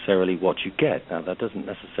not necessarily what you get. Now, that doesn't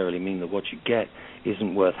necessarily mean that what you get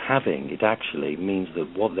isn't worth having. It actually means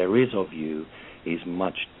that what there is of you is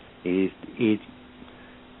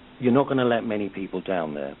you're not going to let many people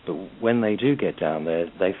down there, but when they do get down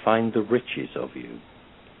there, they find the riches of you.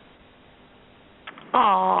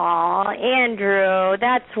 Aw, Andrew,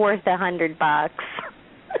 that's worth $100.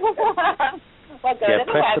 Well, go to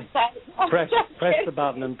the website. Press the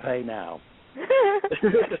button and pay now.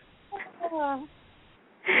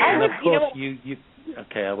 And of course, you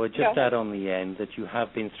okay, I would just add on the end that you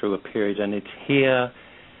have been through a period, and it's here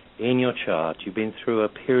in your chart, you've been through a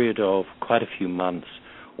period of quite a few months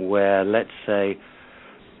where, let's say,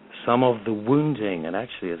 some of the wounding, and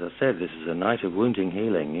actually, as I said, this is a night of wounding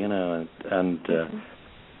healing, you know, and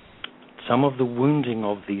some of the wounding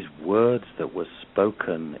of these words that were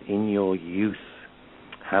spoken in your youth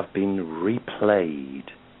have been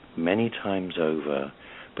replayed many times over,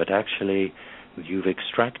 but actually you've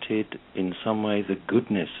extracted in some way the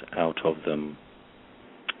goodness out of them,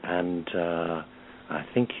 and I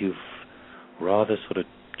think you've rather sort of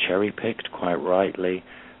cherry-picked, quite rightly,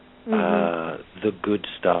 the good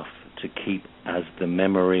stuff to keep as the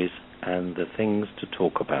memories and the things to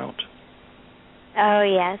talk about. Oh,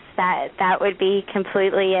 yes, that would be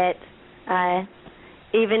completely it.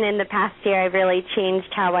 Even in the past year, I've really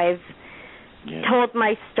changed how I've told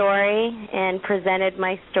my story and presented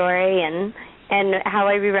my story and how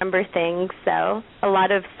I remember things. So a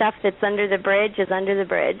lot of stuff that's under the bridge is under the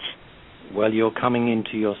bridge. Well, you're coming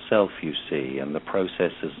into yourself, you see, and the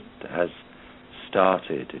process has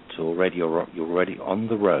started. It's already you're already on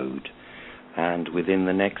the road, and within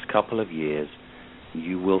the next couple of years,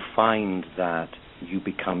 you will find that you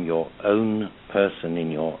become your own person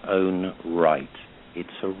in your own right.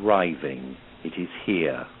 It's arriving. It is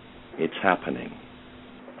here. It's happening.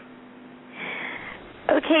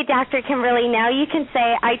 Okay, Dr. Kimberly, now you can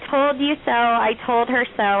say, I told you so, I told her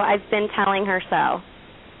so, I've been telling her so.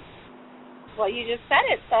 Well, you just said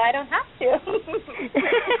it, so I don't have to.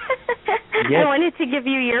 Yes. I wanted to give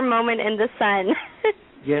you your moment in the sun.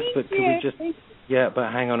 Yes, but could we just... Yeah,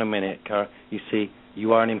 but hang on a minute, Cara. You see,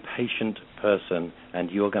 you are an impatient person,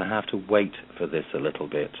 and you're going to have to wait for this a little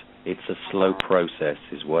bit. It's a slow process,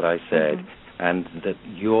 is what I said, and that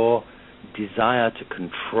your desire to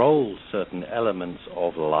control certain elements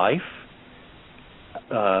of life,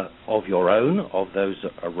 of your own, of those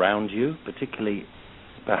around you, particularly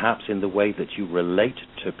perhaps in the way that you relate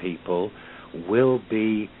to people, will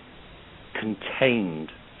be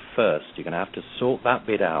contained first. You're going to have to sort that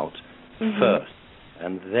bit out first,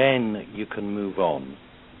 and then you can move on.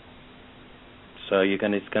 So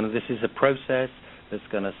this is a process that's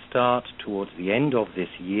going to start towards the end of this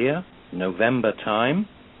year, November time.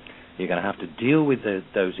 You're going to have to deal with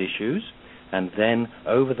those issues, and then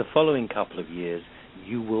over the following couple of years,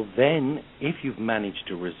 you will then, if you've managed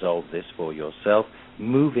to resolve this for yourself,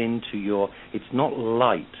 move into your... It's not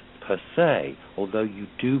light per se, although you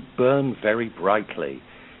do burn very brightly.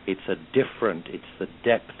 It's it's the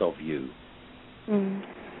depth of you.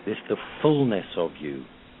 It's the fullness of you,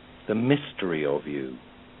 the mystery of you.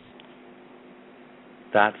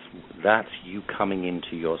 That's you coming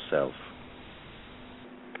into yourself.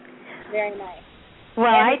 Very nice. Well,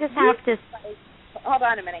 I just have to... Hold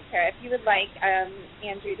on a minute, Kara. If you would like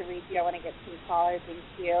Andrew to read you, I want to get some callers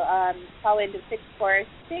into you. Call into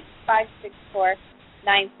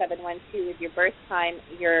 646-564-9712 with your birth time,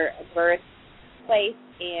 your birth place,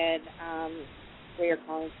 and where you're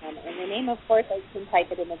calling from. And your name, of course, you can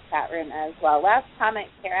type it in the chat room as well. Last comment,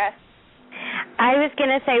 Kara. I was going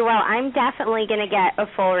to say, well, I'm definitely going to get a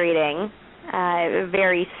full reading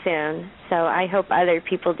very soon, so I hope other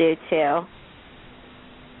people do too.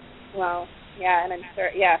 Well, yeah, and I'm sure,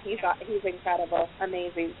 he's incredible,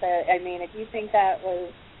 amazing. So, I mean, if you think that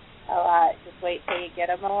was a lot. Just wait till you get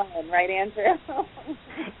them on, right, Andrew? Until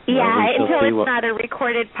it's not a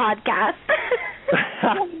recorded podcast.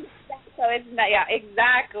 So it's not, yeah,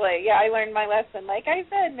 exactly. Yeah, I learned my lesson, like I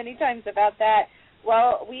said many times about that.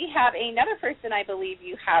 Well, we have another person, I believe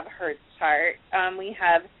you have her chart. We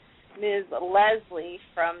have Ms. Leslie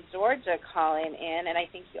from Georgia calling in, and I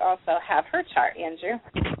think you also have her chart, Andrew.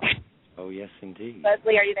 Oh, yes, indeed.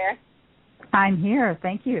 Leslie, are you there? I'm here.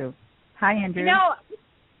 Thank you. Hi, Andrew. You know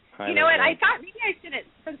what? I thought maybe I shouldn't,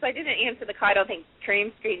 since I didn't answer the call, I don't think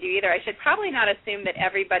Kareem screened you either. I should probably not assume that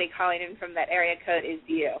everybody calling in from that area code is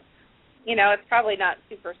you. You know, it's probably not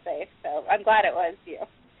super safe, so I'm glad it was you.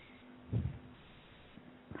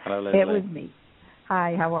 Hello, Leslie. It was me.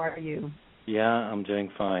 Hi, how are you? Yeah, I'm doing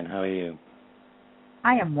fine. How are you?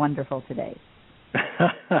 I am wonderful today.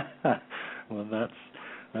 Well,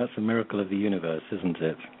 that's a miracle of the universe, isn't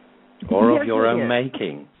it? Or of your own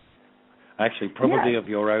making. Actually, probably of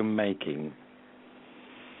your own making.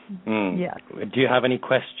 Yes. Do you have any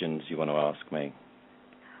questions you want to ask me?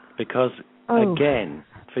 Because, again,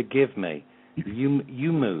 forgive me,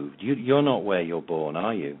 you moved. You're not where you're born,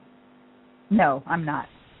 are you? No, I'm not.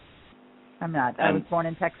 I was born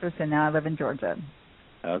in Texas, and now I live in Georgia.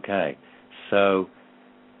 Okay. So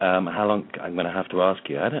how long, I'm going to have to ask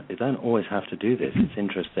you. I don't always have to do this. It's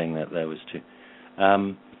interesting that there was two.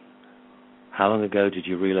 How long ago did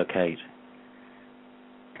you relocate?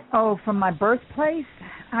 Oh, from my birthplace,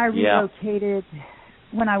 I relocated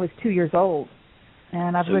when I was 2 years old,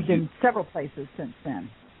 and I've lived in several places since then.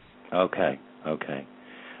 Okay.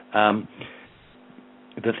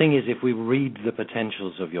 The thing is, if we read the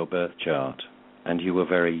potentials of your birth chart and you were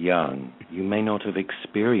very young, you may not have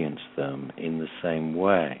experienced them in the same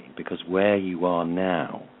way, because where you are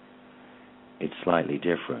now, it's slightly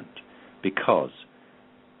different. Because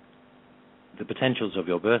the potentials of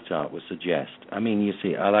your birth chart would suggest, you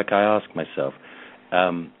see, I ask myself,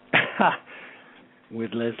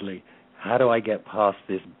 with Leslie, how do I get past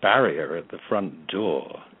this barrier at the front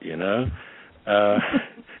door,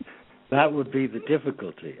 That would be the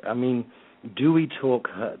difficulty. Do we talk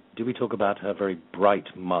about her very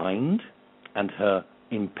bright mind and her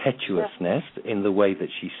impetuousness in the way that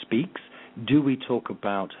she speaks? Do we talk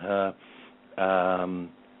about her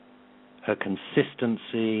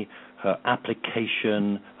consistency, her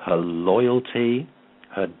application, her loyalty,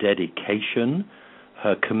 her dedication,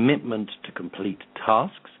 her commitment to complete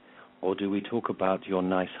tasks, or do we talk about your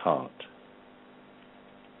nice heart?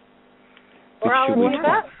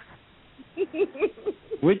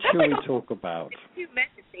 Which should we talk about? 2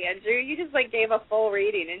 minutes, Andrew. You just gave a full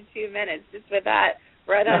reading in 2 minutes just with that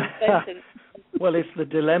right-on sentence. Well, it's the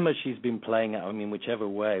dilemma she's been playing out. Whichever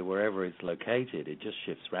way, wherever it's located, it just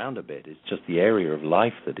shifts around a bit. It's just the area of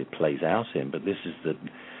life that it plays out in. But it's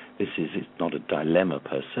not a dilemma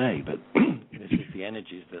per se, but this is the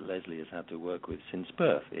energies that Leslie has had to work with since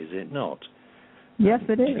birth, is it not? Yes,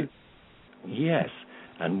 it is. Yes.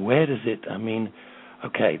 And where does it,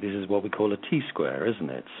 okay, this is what we call a T-square, isn't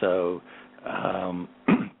it? So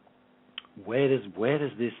where does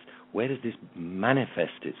this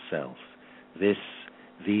manifest itself?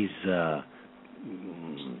 These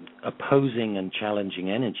opposing and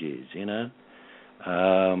challenging energies,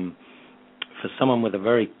 for someone with a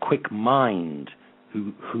very quick mind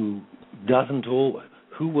who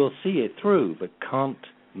will see it through but can't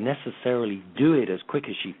necessarily do it as quick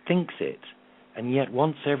as she thinks it, and yet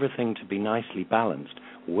wants everything to be nicely balanced.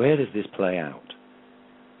 Where does this play out?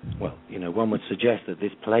 Well, one would suggest that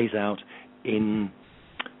this plays out in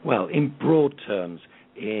broad terms,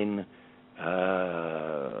 in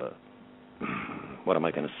what am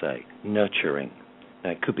I going to say? Nurturing.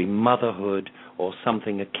 Now, it could be motherhood or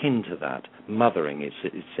something akin to that. Mothering, it's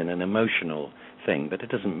in an emotional thing, but it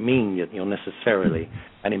doesn't mean that you're necessarily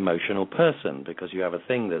an emotional person, because you have a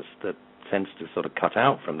thing that tends to sort of cut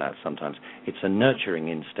out from that sometimes. It's a nurturing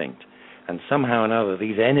instinct. And somehow or another,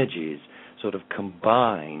 these energies sort of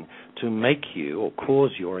combine to make you or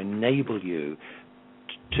cause you or enable you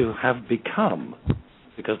to have become,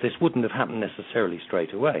 because this wouldn't have happened necessarily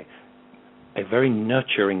straight away, a very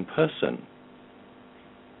nurturing person.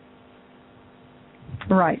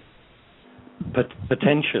 Right. But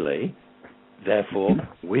potentially, therefore,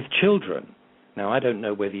 with children. Now, I don't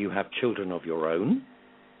know whether you have children of your own.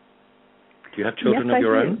 Do you have children of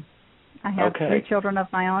your own? I have 3 children of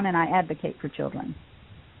my own, and I advocate for children.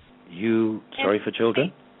 Sorry for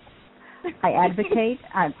children? I advocate.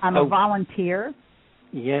 I'm a volunteer.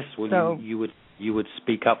 Yes, well, you would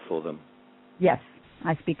speak up for them. Yes,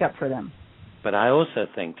 I speak up for them. But I also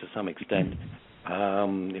think, to some extent,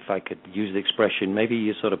 if I could use the expression, maybe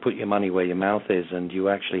you sort of put your money where your mouth is and you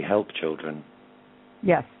actually help children.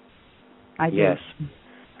 Yes. I do. Yes.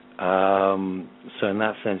 So in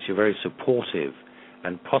that sense, you're very supportive,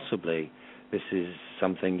 and possibly this is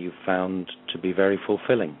something you found to be very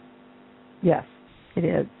fulfilling. Yes, it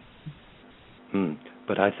is.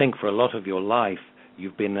 But I think for a lot of your life,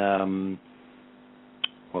 you've been,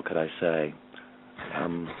 what could I say,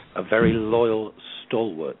 a very loyal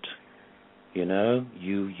stalwart. You know,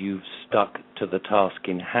 you've stuck to the task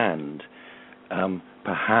in hand,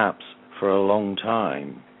 perhaps for a long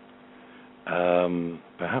time,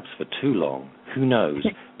 perhaps for too long. Who knows?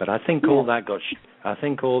 But I think all that got. I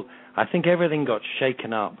think everything got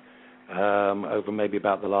shaken up over maybe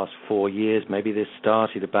about the last 4 years. Maybe this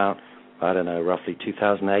started about, I don't know, roughly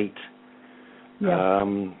 2008. Yeah.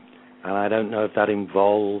 And I don't know if that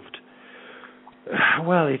involved.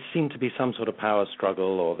 Well, it seemed to be some sort of power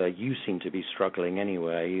struggle, or that you seem to be struggling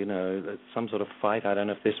anyway. You know, some sort of fight. I don't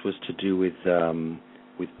know if this was to do with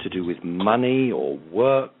money or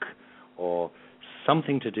work, or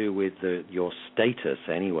something to do with your status.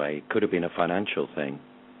 Anyway, it could have been a financial thing.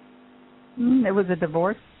 It was a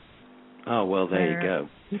divorce. Oh well, there you go.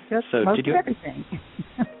 So did you? Everything.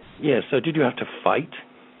 Yeah. So did you have to fight?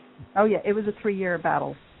 Oh yeah, it was a 3-year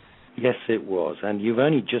battle. Yes, it was, and you've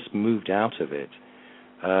only just moved out of it.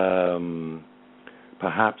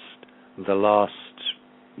 Perhaps the last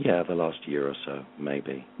year or so,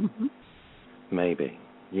 maybe. Mm-hmm. Maybe,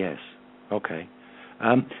 yes. Okay.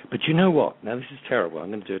 But you know what? Now, this is terrible. I'm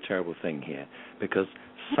going to do a terrible thing here, because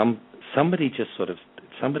somebody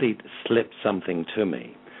slipped something to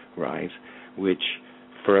me, right, which,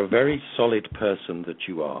 for a very solid person that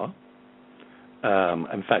you are,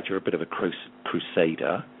 in fact, you're a bit of a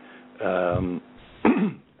crusader,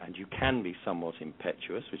 and you can be somewhat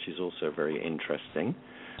impetuous, which is also very interesting,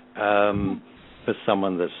 for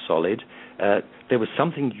someone that's solid. There was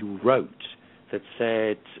something you wrote that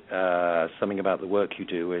said something about the work you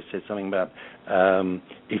do. It said something about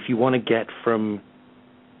if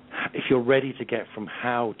you're ready to get from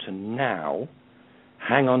how to now,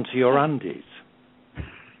 hang on to your undies.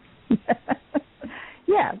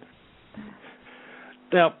 Yes.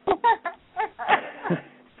 Now,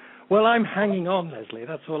 well, I'm hanging on, Leslie.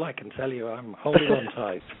 That's all I can tell you. I'm holding on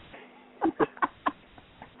tight.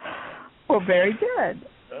 Well, very good.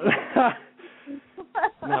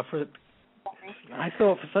 Now, I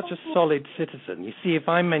thought for such a solid citizen, you see, if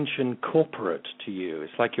I mention corporate to you,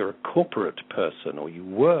 it's like you're a corporate person, or you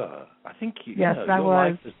were. I think yes, I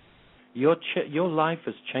was. Your life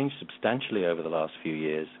has changed substantially over the last few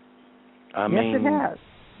years. I mean, it has.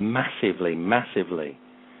 Massively, massively.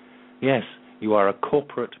 Yes, you are a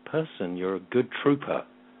corporate person. You're a good trooper,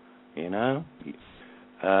 you know.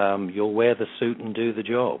 You'll wear the suit and do the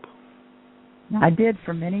job. I did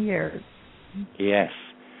for many years. Yes.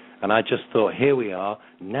 And I just thought, here we are.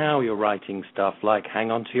 Now you're writing stuff like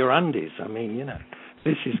hang on to your undies. I mean, you know,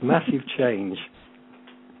 this is massive change.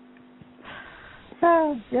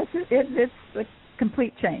 Yes, it's a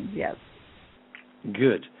complete change, yes.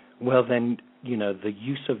 Good. Well, then, you know, the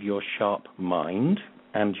use of your sharp mind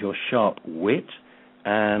and your sharp wit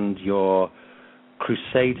and your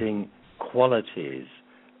crusading qualities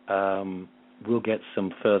will get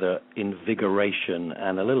some further invigoration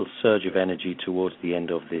and a little surge of energy towards the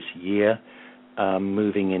end of this year,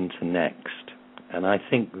 moving into next. And I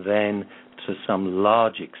think then, to some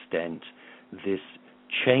large extent, this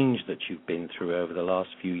change that you've been through over the last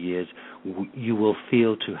few years, you will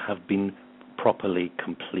feel to have been properly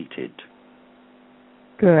completed.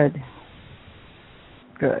 Good.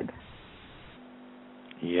 Good.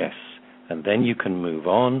 Yes. And then you can move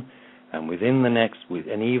on, and within the next,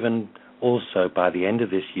 and even also by the end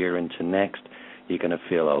of this year into next, you're going to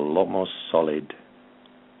feel a lot more solid,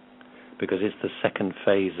 because it's the second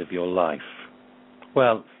phase of your life.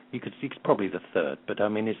 Well, it's probably the third, but I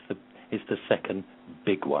mean, it's the second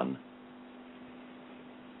big one.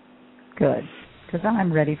 Good, because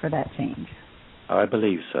I'm ready for that change. I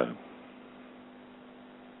believe so.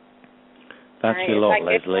 That's your lot,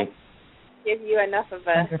 Leslie. Give you enough of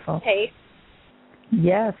a taste.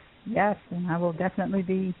 Yes, and I will definitely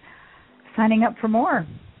be signing up for more,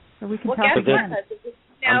 so we can talk again.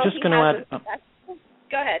 I'm just going to add.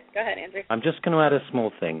 Go ahead, Andrew. I'm just going to add a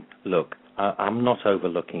small thing. Look, I'm not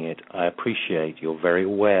overlooking it. I appreciate you're very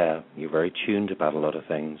aware. You're very tuned about a lot of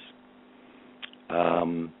things,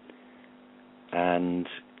 and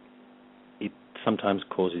it sometimes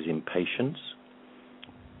causes impatience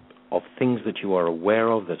of things that you are aware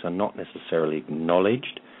of that are not necessarily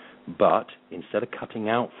acknowledged, but instead of cutting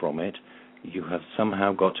out from it, you have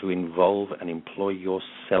somehow got to involve and employ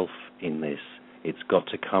yourself in this. It's got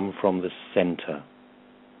to come from the center.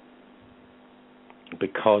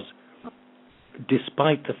 Because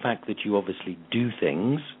despite the fact that you obviously do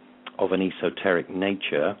things of an esoteric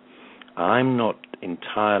nature, I'm not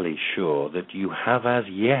entirely sure that you have as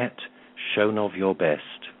yet shown of your best.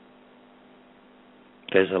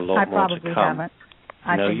 There's a lot more to come. Haven't.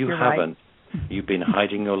 No, you haven't. Right. You've been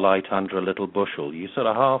hiding your light under a little bushel. You sort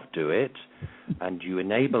of half do it, and you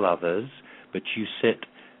enable others, but you sit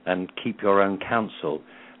and keep your own counsel.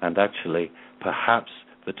 And actually, perhaps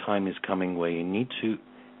the time is coming where you need to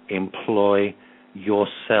employ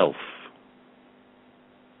yourself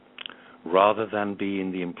rather than be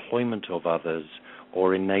in the employment of others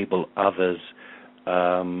or enable others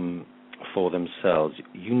for themselves.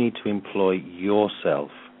 You need to employ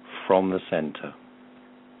yourself from the center.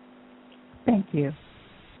 Thank you.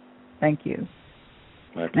 Thank you.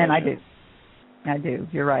 My pleasure. And I do.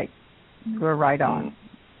 You're right. You're right on.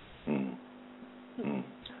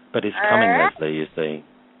 But it's coming, Leslie, you see.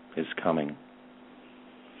 It's coming.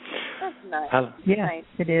 That's nice. Yes, nice.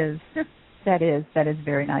 It is. That is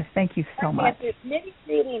very nice. Thank you so much.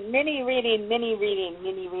 Mini reading.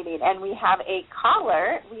 And we have a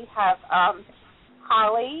caller. We have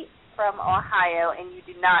Holly from Ohio, and you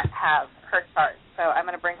do not have her chart. So I'm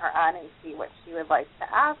going to bring her on and see what she would like to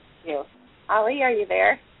ask you. Holly, are you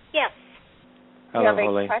there? Yes. Hello,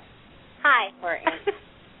 Holly. Hi.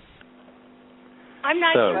 I'm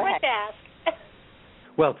not sure what to ask.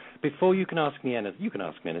 Well, before you can ask me anything, you can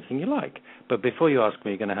ask me anything you like. But before you ask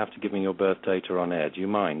me, you're going to have to give me your birth data on air. Do you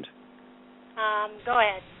mind? Go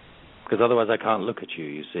ahead. Because otherwise I can't look at you,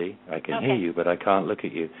 you see. I can hear you, but I can't look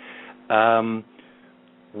at you.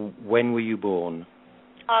 When were you born?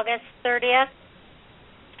 August 30th,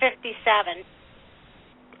 57.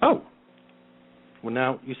 Oh. Well,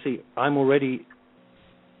 now, you see, I'm already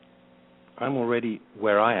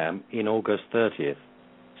where I am in August 30th.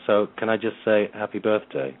 So can I just say happy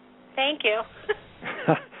birthday? Thank you.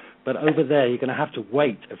 But over there, you're going to have to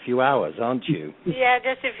wait a few hours, aren't you? Yeah,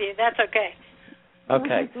 just a few. That's okay.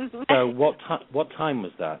 Okay. So what time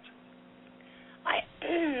was that?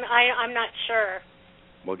 I'm not sure.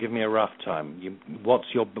 Well, give me a rough time. What's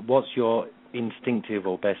your instinctive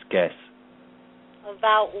or best guess?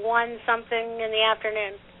 About 1 something in the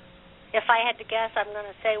afternoon. If I had to guess, I'm going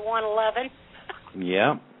to say 1:11.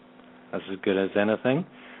 Yeah, that's as good as anything.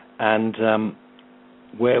 And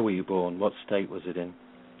where were you born? What state was it in?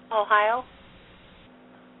 Ohio.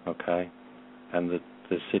 Okay. And the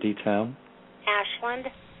city, town? Ashland.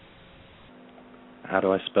 How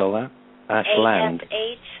do I spell that? Ashland.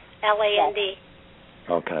 Ashland.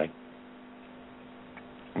 Okay.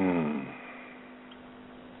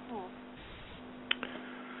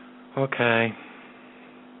 Okay.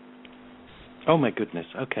 Oh, my goodness.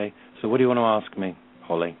 Okay. So what do you want to ask me,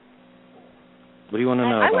 Holly? What do you want to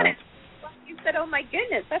know about? You said, oh, my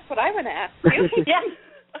goodness. That's what I want to ask you. Yeah.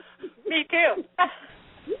 Me too.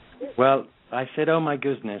 Well, I said, oh, my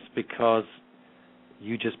goodness, because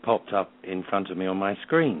you just popped up in front of me on my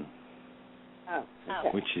screen. Oh,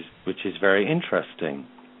 okay. Which is very interesting.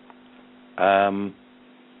 And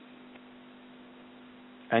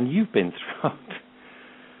you've been through.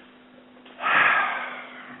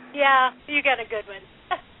 Yeah, you got a good one.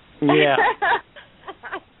 Yeah.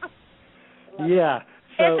 Yeah.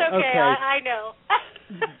 So, it's okay. I know.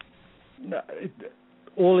 No,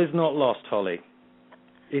 all is not lost, Holly.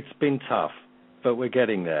 It's been tough, but we're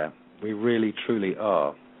getting there. We really, truly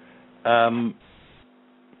are.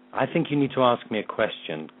 I think you need to ask me a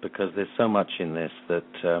question because there's so much in this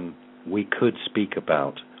that we could speak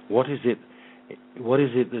about. What is it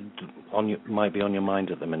that might be on your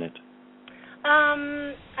mind at the minute?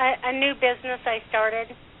 A new business I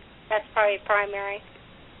started. That's probably primary.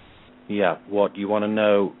 Yeah. What? You want to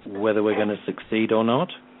know whether we're going to succeed or not?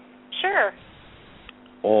 Sure.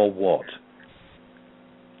 Or what?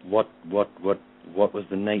 What was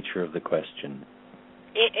the nature of the question?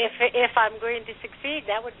 If I'm going to succeed,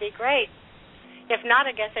 that would be great. If not,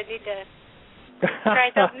 I guess I need to try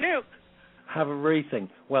something new. Have a rethink.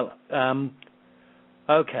 Well,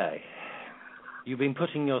 okay. You've been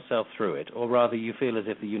putting yourself through it, or rather you feel as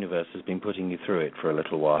if the universe has been putting you through it for a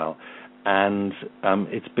little while, and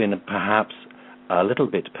it's been perhaps a little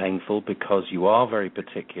bit painful because you are very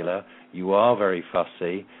particular, you are very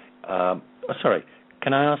fussy. Sorry,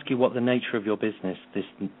 can I ask you what the nature of your business,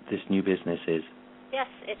 this new business is? Yes,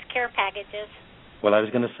 it's care packages. Well, I was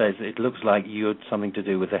going to say it looks like you had something to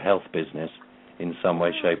do with the health business in some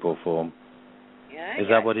way, shape, or form. Yeah. Is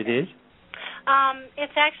that what it is?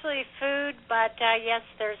 It's actually food, but yes,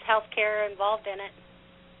 there's health care involved in it.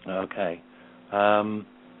 Okay.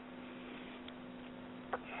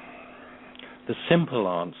 The simple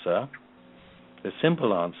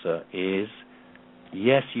answer is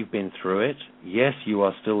Yes, you've been through it. Yes, you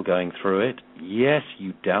are still going through it. Yes,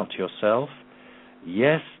 you doubt yourself.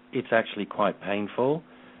 Yes, it's actually quite painful.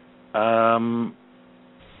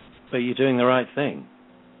 But you're doing the right thing.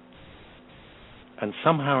 And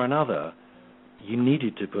somehow or another, you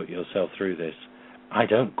needed to put yourself through this. I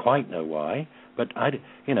don't quite know why, but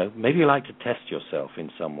maybe you like to test yourself in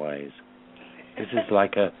some ways. This is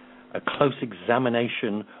like a close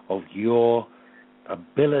examination of your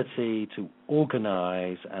ability to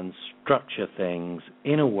organize and structure things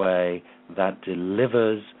in a way that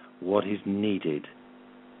delivers what is needed,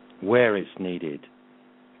 where it's needed.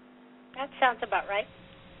 That sounds about right.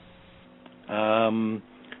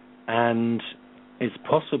 And it's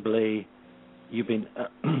possibly you've been.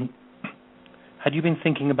 Had you been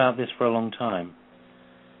thinking about this for a long time?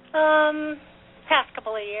 Past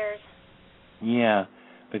couple of years. Yeah,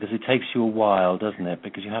 because it takes you a while, doesn't it?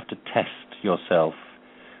 Because you have to test yourself.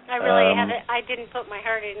 I really haven't. I didn't put my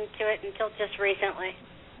heart into it until just recently.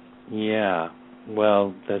 Yeah.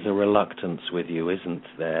 Well, there's a reluctance with you, isn't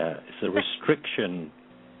there? It's a restriction.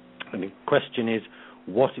 And the question is,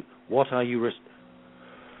 what are you?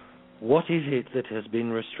 What is it that has been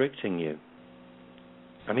restricting you?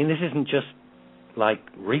 I mean, this isn't just like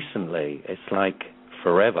recently. It's like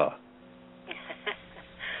forever.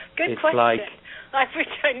 Good it's question. Like, I wish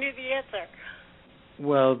I knew the answer.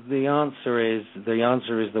 Well, the answer is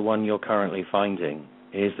the one you're currently finding,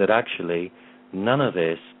 is that actually none of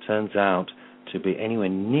this turns out to be anywhere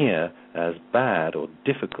near as bad or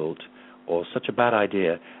difficult or such a bad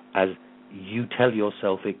idea as you tell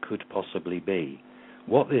yourself it could possibly be.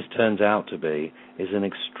 What this turns out to be is an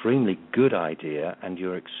extremely good idea, and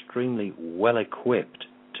you're extremely well equipped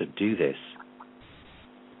to do this.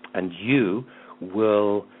 And you'll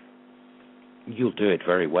do it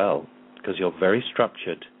very well, because you're very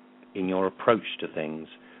structured in your approach to things.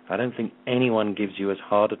 I don't think anyone gives you as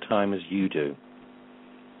hard a time as you do.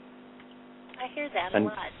 I hear that a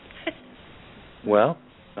lot. Well,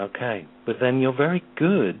 okay. But then you're very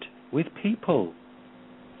good with people.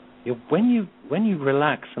 When you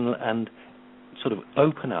relax and sort of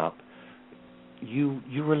open up, you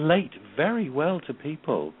relate very well to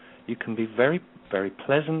people. You can be very, very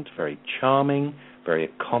pleasant, very charming, very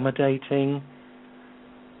accommodating.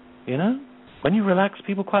 You know? When you relax,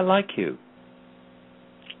 people quite like you.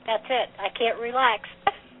 That's it. I can't relax.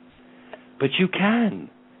 But you can.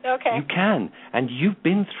 Okay. You can. And you've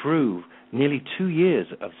been through nearly 2 years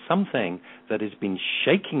of something that has been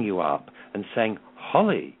shaking you up and saying,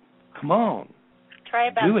 Holly, come on. Try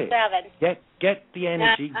about do it. 7. Get the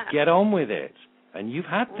energy, get on with it. And you've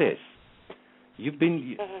had this. You've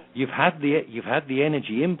had the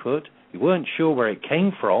energy input. You weren't sure where it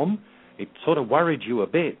came from. It sort of worried you a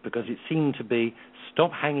bit because it seemed to be,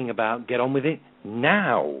 stop hanging about, get on with it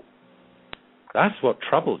now. That's what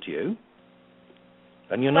troubled you.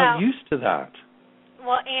 And you're not used to that.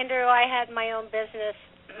 Well, Andrew, I had my own business,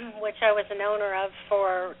 which I was an owner of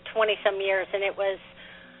for 20-some years, and it was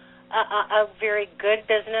a very good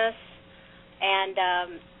business, and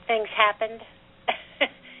things happened,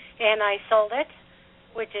 and I sold it,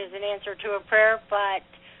 which is an answer to a prayer, but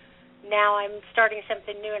now I'm starting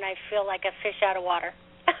something new, and I feel like a fish out of water.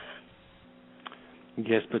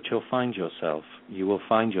 Yes, but you'll find yourself. You will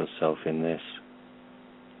find yourself in this.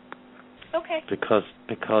 Okay. Because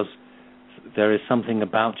there is something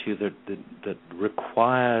about you that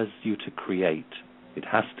requires you to create. It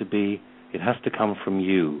has to come from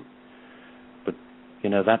you. But you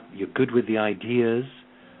know that you're good with the ideas.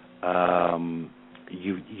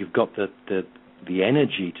 You've got the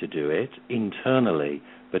energy to do it internally,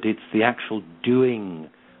 but it's the actual doing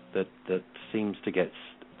that seems to get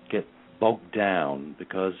bogged down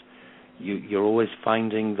because you're always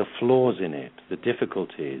finding the flaws in it, the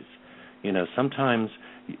difficulties. You know, sometimes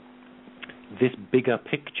this bigger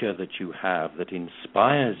picture that you have that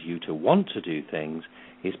inspires you to want to do things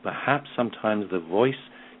is perhaps sometimes the voice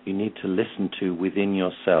you need to listen to within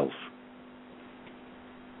yourself.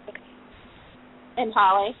 And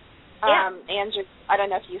Holly, yeah. Andrew, I don't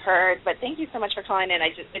know if you heard, but thank you so much for calling in.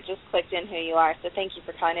 It just clicked in who you are, so thank you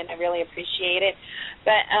for calling in. I really appreciate it.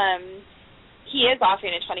 But he is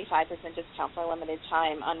offering a 25% discount for a limited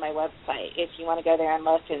time on my website if you want to go there and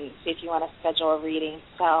look and see if you want to schedule a reading.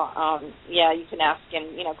 So, you can ask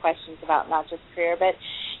him, questions about not just career, but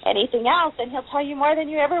anything else, and he'll tell you more than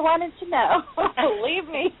you ever wanted to know. Believe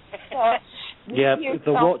me. So, yeah,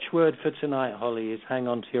 the watchword for tonight, Holly, is hang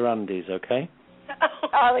on to your undies, okay?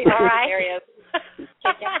 All right.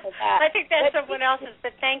 I think that's someone else's,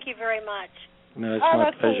 but thank you very much. No, it's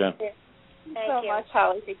my pleasure. Thank you so much,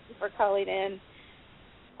 Holly. Thank you for calling in.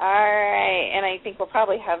 All right, and I think we'll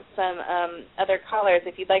probably have some other callers.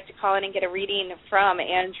 If you'd like to call in and get a reading from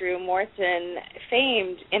Andrew Morton,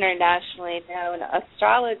 famed internationally known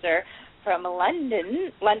astrologer from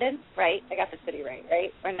London. London, right? I got the city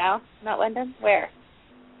right? Or no? Not London? Where?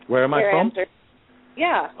 Where am I from? Andrew?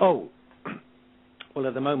 Yeah. Oh, well,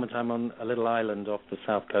 at the moment I'm on a little island off the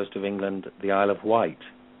south coast of England, the Isle of Wight.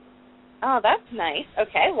 Oh, that's nice.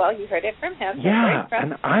 Okay, well, you heard it from him. Yeah,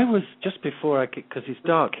 and I was, just before because it's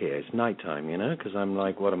dark here, it's nighttime, because I'm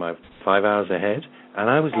like, 5 hours ahead?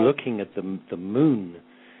 And I was looking at the moon,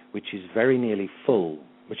 which is very nearly full,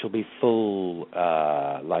 which will be full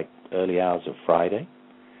like early hours of Friday.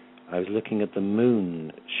 I was looking at the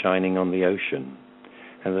moon shining on the ocean.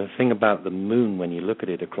 And the thing about the moon, when you look at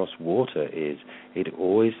it across water, is it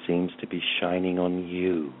always seems to be shining on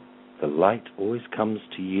you. The light always comes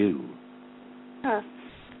to you. Huh.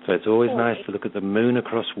 So it's always nice to look at the moon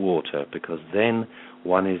across water, because then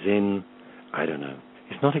one is in, I don't know,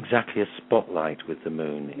 it's not exactly a spotlight with the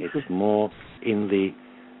moon. It's more in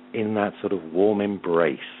that sort of warm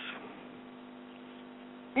embrace.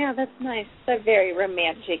 Yeah, that's nice. It's a very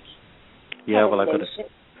romantic. Yeah, well, I've got to.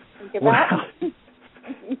 Well,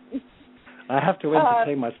 I have to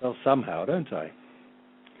entertain myself somehow, don't I?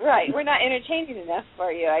 Right, we're not entertaining enough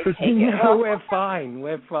for you, I take it. No, we're fine.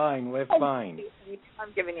 I'm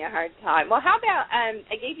giving you a hard time. Well, how about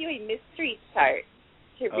I gave you a mystery chart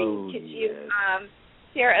to read. Could you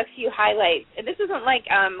share a few highlights? And this isn't like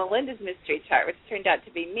Melinda's mystery chart, which turned out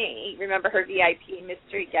to be me. Remember, her VIP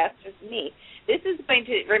mystery guest was me. This is going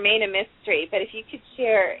to remain a mystery, but if you could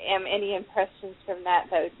share any impressions from that,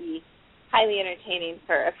 that would be highly entertaining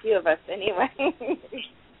for a few of us anyway.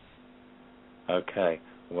 Okay.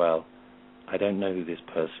 Well, I don't know who this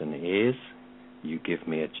person is. You give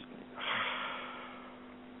me a...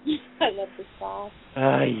 I love this song.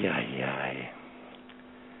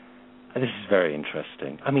 This is very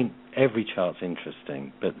interesting. I mean, every chart's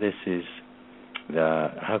interesting, but this is,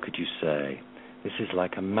 how could you say, this is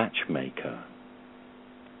like a matchmaker.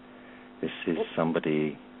 This is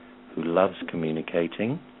somebody who loves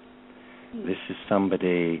communicating. This is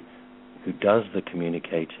somebody who does the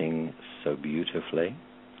communicating so beautifully,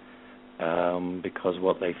 because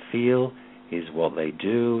what they feel is what they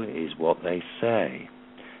do, is what they say.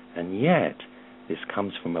 And yet, this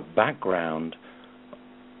comes from a background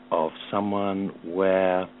of someone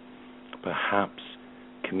where perhaps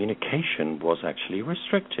communication was actually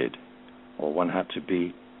restricted, or one had to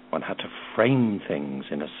frame things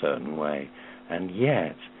in a certain way. And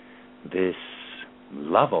yet, this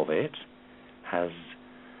love of it has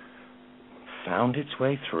found its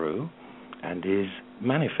way through and is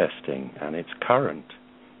manifesting, and it's current,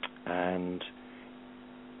 and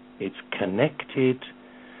it's connected,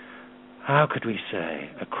 how could we say,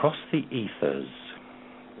 across the ethers.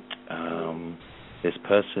 This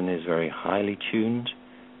person is very highly tuned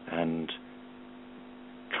and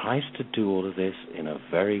tries to do all of this in a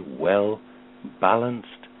very well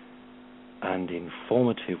balanced and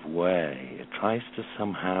informative way. It tries to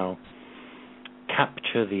somehow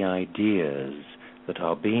capture the ideas that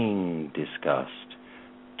are being discussed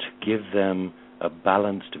to give them a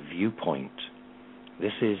balanced viewpoint.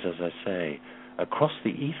 This is, as I say, across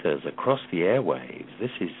the ethers, across the airwaves.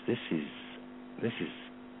 This is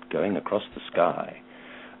going across the sky.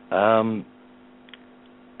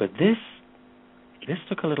 But this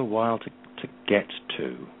took a little while to get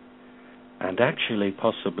to, and actually,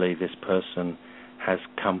 possibly, this person has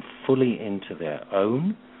come fully into their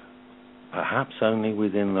own, perhaps only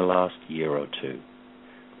within the last year or two.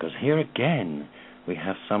 Because here again, we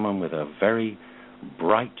have someone with a very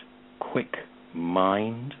bright, quick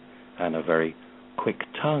mind and a very quick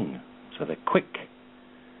tongue. So they're quick,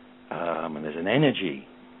 and there's an energy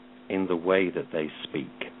in the way that they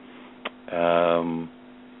speak. And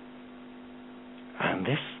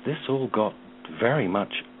this all got very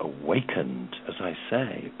much awakened, as I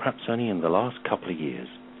say, perhaps only in the last couple of years,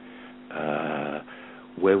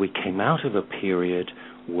 where we came out of a period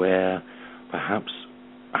where perhaps,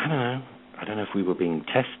 I don't know if we were being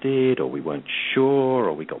tested, or we weren't sure,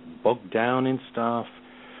 or we got bogged down in stuff,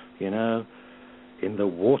 in the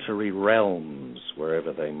watery realms,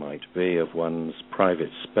 wherever they might be, of one's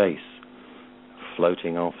private space,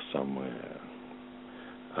 floating off somewhere.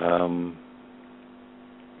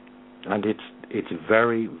 And it's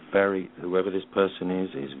very, very, whoever this person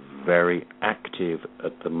is very active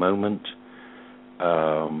at the moment.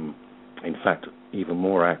 In fact, even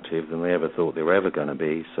more active than they ever thought they were ever going to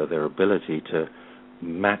be. So their ability to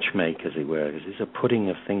matchmake, as it were, is a putting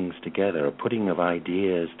of things together, a putting of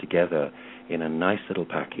ideas together in a nice little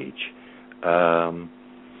package.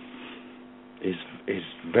 is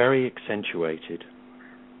very accentuated,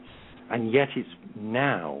 and yet it's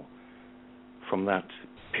now, from that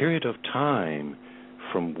period of time,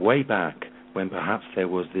 from way back when perhaps there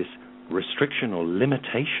was this restriction or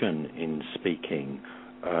limitation in speaking,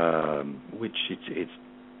 which it's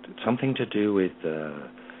something to do with the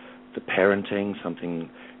parenting, something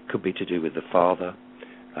could be to do with the father,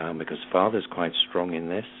 because father's quite strong in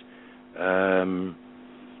this.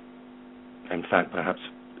 In fact, perhaps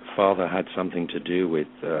father had something to do with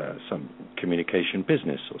some communication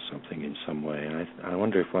business or something in some way. I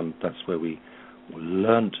wonder if that's where we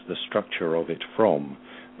learnt the structure of it from,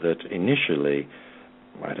 that initially,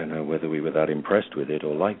 I don't know whether we were that impressed with it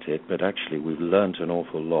or liked it, but actually we've learnt an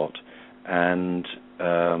awful lot, and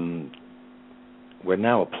we're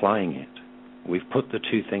now applying it. We've put the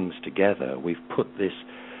two things together. We've put this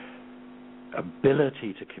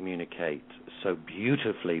ability to communicate so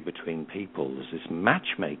beautifully between people. There's this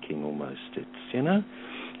matchmaking almost. It's,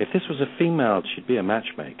 if this was a female, she'd be a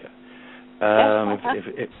matchmaker.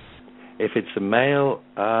 If it's a male,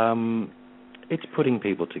 it's putting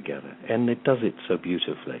people together, and it does it so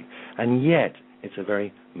beautifully. And yet, it's a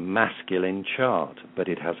very masculine chart, but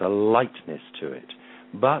it has a lightness to it.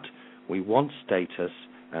 But we want status,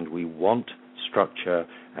 and we want structure,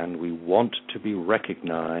 and we want to be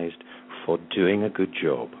recognized for doing a good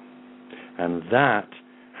job. And that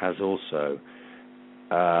has also,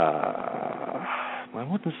 I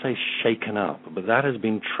wouldn't say shaken up, but that has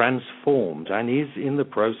been transformed and is in the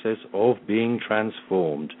process of being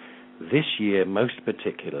transformed this year most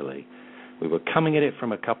particularly. We were coming at it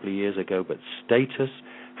from a couple of years ago, but status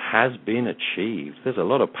has been achieved. There's a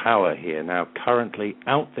lot of power here now currently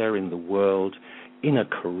out there in the world in a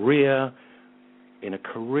career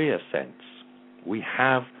sense. We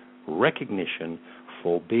have recognition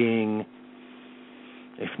for being,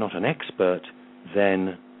 if not an expert,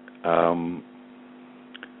 then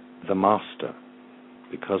the master,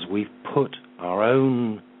 because we've put our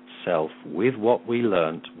own self with what we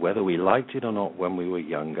learnt, whether we liked it or not when we were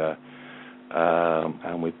younger,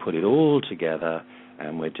 and we put it all together,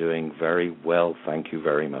 and we're doing very well, thank you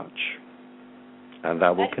very much. And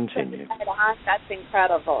that will continue. That's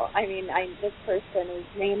incredible. I mean, this person is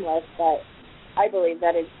nameless, but I believe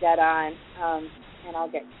that is dead on, and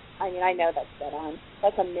I know that's dead on.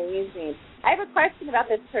 That's amazing. I have a question about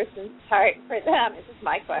this person's chart for them. This is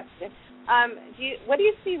my question. What do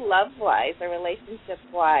you see love-wise or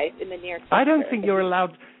relationship-wise in the near future? I don't think you're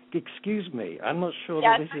allowed. Excuse me. I'm not sure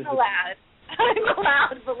that this is. Yes, I'm allowed. I'm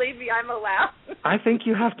allowed. Believe me, I'm allowed. I think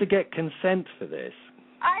you have to get consent for this.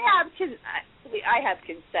 I have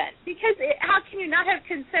consent. Because how can you not have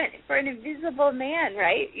consent for an invisible man,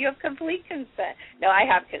 right? You have complete consent. No, I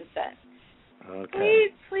have consent.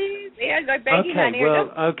 Okay. Please. I'm begging on here.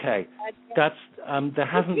 Okay. That's there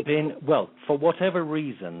hasn't been, well, for whatever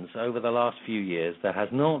reasons over the last few years, there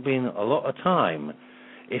has not been a lot of time.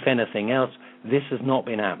 If anything else, this has not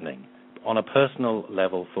been happening on a personal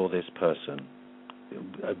level for this person.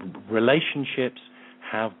 Relationships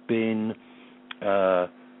have been, I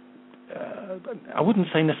wouldn't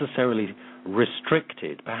say necessarily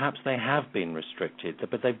restricted. Perhaps they have been restricted,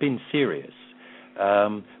 but they've been serious.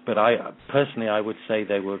 But I would say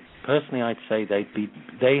I'd say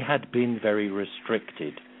they had been very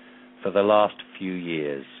restricted for the last few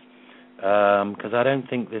years, because I don't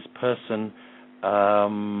think this person,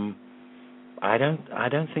 I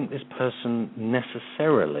don't think this person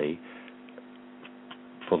necessarily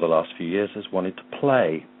for the last few years has wanted to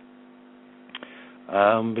play,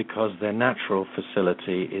 because their natural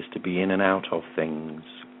facility is to be in and out of things.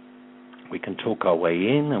 We can talk our way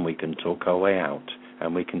in and we can talk our way out,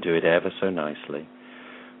 and we can do it ever so nicely.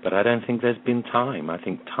 But I don't think there's been time. I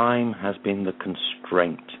think time has been the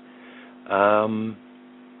constraint.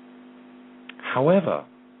 However,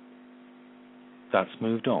 that's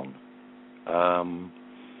moved on.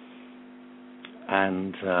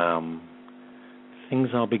 And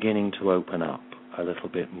things are beginning to open up a little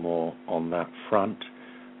bit more on that front,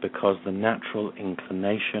 because the natural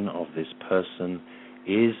inclination of this person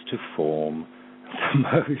is to form the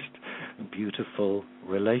most beautiful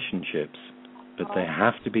relationships. But they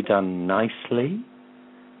have to be done nicely.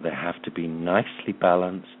 They have to be nicely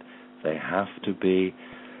balanced. They have to be,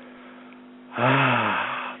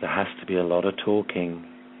 there has to be a lot of talking.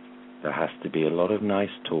 There has to be a lot of nice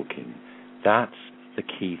talking. That's the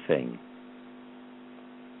key thing.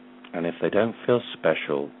 And if they don't feel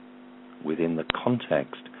special within the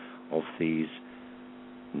context of these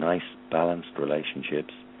nice, balanced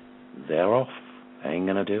relationships, they're off. They ain't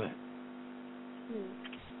going to do it.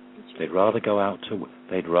 They'd rather go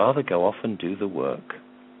off and do the work.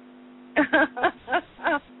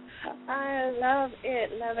 I love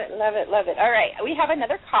it, love it, love it, love it. All right, we have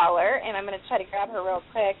another caller, and I'm going to try to grab her real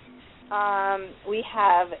quick. We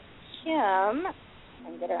have Kim,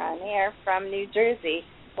 and get her on air, from New Jersey.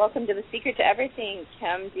 Welcome to The Secret to Everything,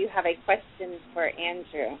 Kim. Do you have a question for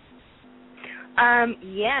Andrew?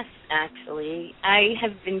 Yes, actually. I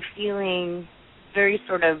have been feeling very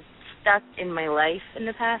sort of stuck in my life in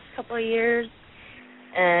the past couple of years,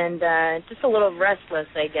 and just a little restless,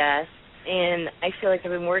 I guess. And I feel like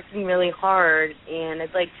I've been working really hard, and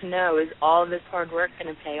I'd like to know, is all this hard work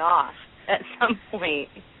going to pay off at some point?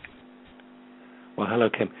 Well,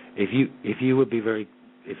 hello, Kim. If you would be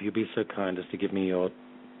so kind as to give me your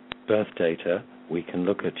birth data, we can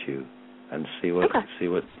look at you and see what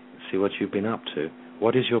you've been up to.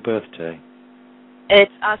 What is your birthday?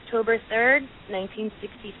 It's October 3rd,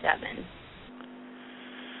 1967.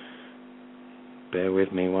 Bear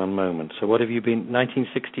with me one moment. So what have you been,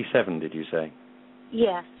 1967, did you say?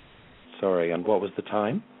 Yes. Sorry, and what was the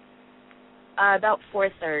time? About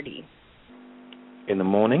 4:30. In the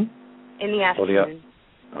morning? In the afternoon.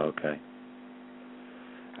 Okay.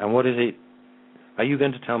 And what is it? Are you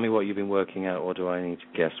going to tell me what you've been working at, or do I need to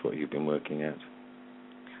guess what you've been working at?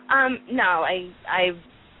 No,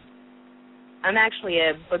 I'm actually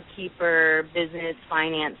a bookkeeper, business,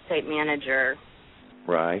 finance type manager.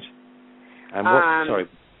 Right. And what? Sorry.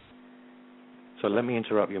 So let me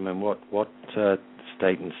interrupt you a moment. What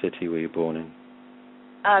state and city were you born in?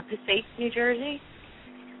 Passaic, New Jersey.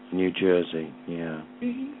 New Jersey. Yeah.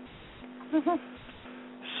 Mhm.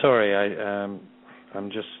 Sorry, I'm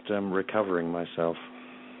just recovering myself.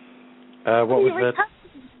 What was that?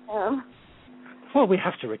 Well, we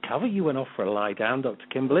have to recover. You went off for a lie down, Dr.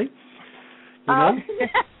 Kimberly. You know,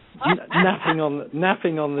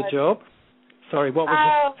 napping on the job. Sorry, what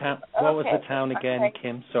was the town? What was the town again,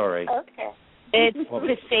 Kim? Sorry. Okay. It's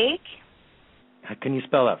Passaic. Can you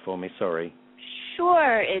spell that for me? Sorry.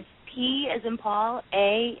 Sure. It's P as in Paul,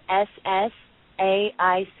 ASSAIC.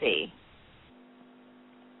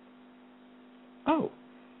 Oh.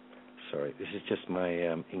 Sorry, this is just my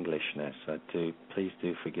Englishness. Please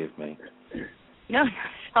do forgive me. No.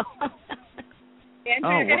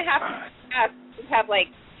 Andrew, you're going to have like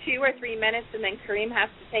 2 or 3 minutes, and then Kareem has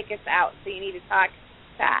to take us out, so you need to talk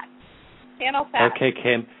fast. Panel fast. Okay,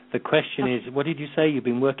 Kim. The question is, what did you say? You've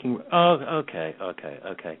been working... Oh, okay.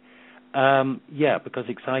 Yeah, because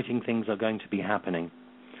exciting things are going to be happening.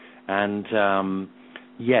 And,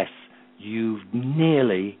 yes, you've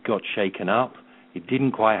nearly got shaken up. It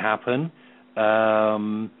didn't quite happen,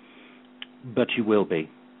 but you will be.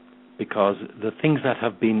 Because the things that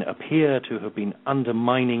appear to have been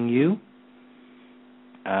undermining you,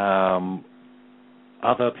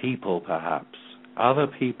 other people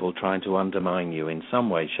trying to undermine you in some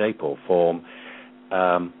way, shape or form,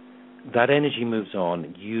 that energy moves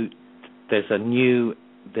on. There's a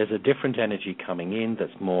different energy coming in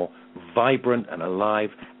that's more vibrant and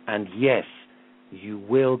alive, and yes, you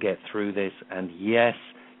will get through this, and yes,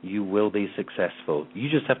 you will be successful. You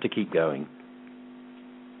just have to keep going.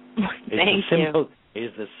 Thank you.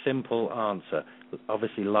 Is the simple answer.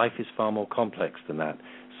 Obviously, life is far more complex than that.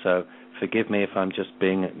 So forgive me if I'm just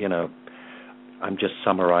being, I'm just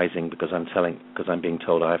summarizing because I'm being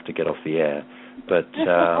told I have to get off the air. But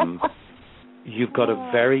you've got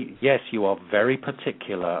you are very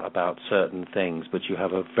particular about certain things, but you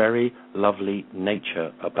have a very lovely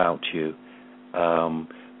nature about you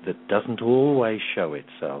that doesn't always show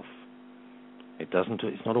itself.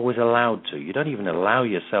 It's not always allowed to. You don't even allow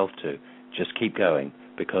yourself to. Just keep going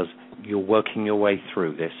because you're working your way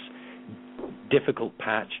through this difficult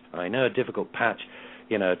patch. I know a difficult patch,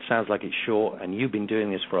 it sounds like it's short, and you've been doing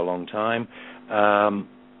this for a long time,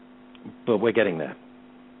 but we're getting there.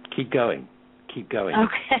 Keep going.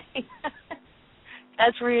 Okay.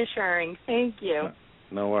 That's reassuring. Thank you.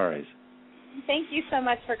 No worries. Thank you so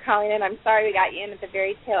much for calling in. I'm sorry we got you in at the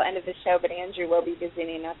very tail end of the show, but Andrew will be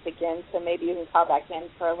visiting us again, so maybe you can call back in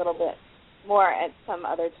for a little bit more at some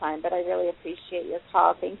other time. But I really appreciate your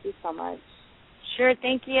call. Thank you so much. Sure,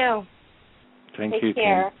 thank you. Thank you, Take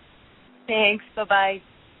care. Kim. Thanks. Bye-bye.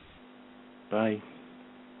 Bye.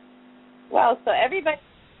 Well, so everybody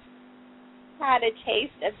had a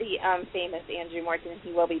taste of the famous Andrew Morton.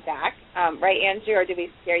 He will be back. Right, Andrew, or did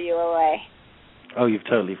we scare you away? Oh, you've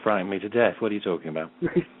totally frightened me to death. What are you talking about?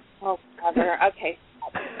 Oh, brother. Okay.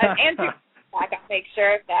 Andrew, back. I'll make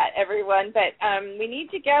sure of that, everyone. But we need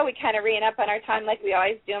to go. We kind of ran up on our time like we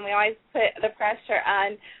always do, and we always put the pressure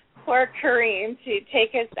on poor Kareem to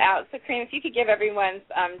take us out. So, Kareem, if you could give everyone's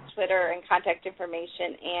Twitter and contact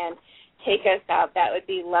information and take us out, that would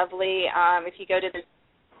be lovely. If you go to the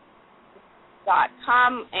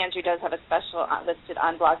blogtalkradio.com. Andrew does have a special listed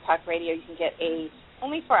on Blog Talk Radio. You can get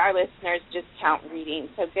only for our listeners, discount reading.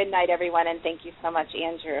 So good night, everyone, and thank you so much,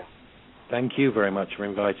 Andrew. Thank you very much for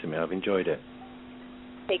inviting me. I've enjoyed it.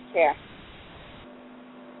 Take care.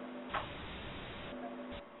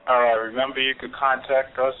 All right, remember you could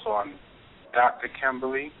contact us on Dr.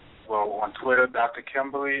 Kimberly, on Twitter, Dr.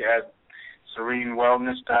 Kimberly at Serene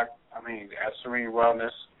Wellness, at Serene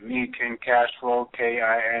Wellness, me, King Cashflow,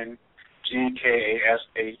 KINGKASHFLO,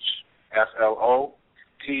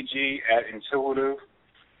 TG at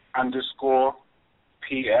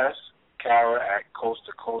Intuitive_PS, Kara at Coast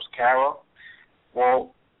to Coast Kara,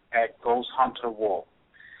 Walt at Ghost Hunter Walt.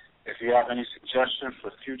 If you have any suggestions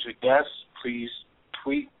for future guests, please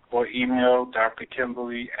tweet or email Dr.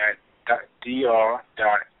 Kimberly at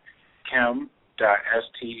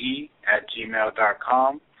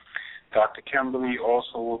dr.kim.ste@gmail.com. Dr. Kimberly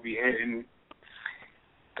also will be hitting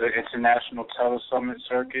the International Telesummit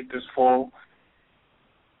Circuit this fall,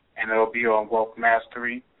 and it'll be on Wealth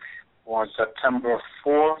Mastery on September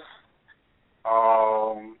 4th.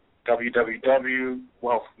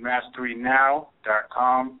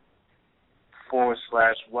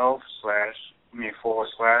 www.wealthmasterynow.com/wealth/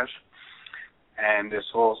 and this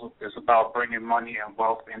also is about bringing money and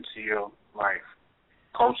wealth into your life.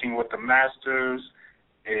 Coaching with the Masters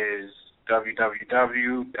is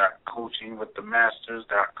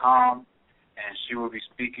www.coachingwiththemasters.com, and she will be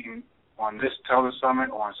speaking on this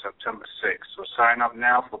telesummit on September 6th. So sign up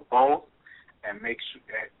now for both, and make sure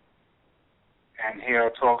and hear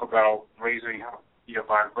her talk about raising your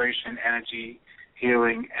vibration, energy,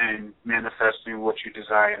 healing, and manifesting what you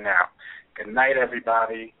desire now. Good night,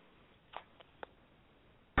 everybody.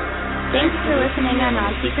 Thanks for listening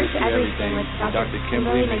on Secret to Everything with Dr.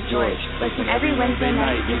 Kimberly McGeorge. Listen every Wednesday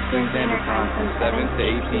night Eastern Standard Time from 7 to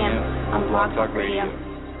 8 p.m. on Blog Talk Radio.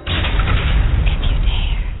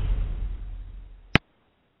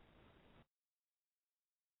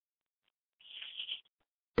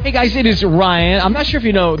 Hey guys, it is Ryan. I'm not sure if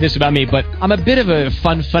you know this about me, but I'm a bit of a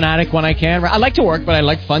fun fanatic when I can. I like to work, but I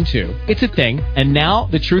like fun too. It's a thing. And now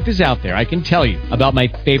the truth is out there. I can tell you about my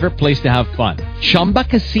favorite place to have fun. Chumba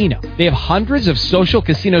Casino. They have hundreds of social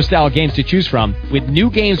casino style games to choose from with new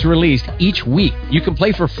games released each week. You can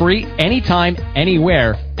play for free anytime,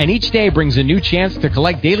 anywhere. And each day brings a new chance to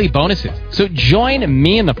collect daily bonuses. So join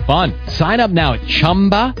me in the fun. Sign up now at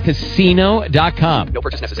ChumbaCasino.com. No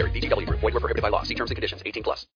purchase necessary. VGW Group. Void where prohibited by law. See terms and conditions. 18+.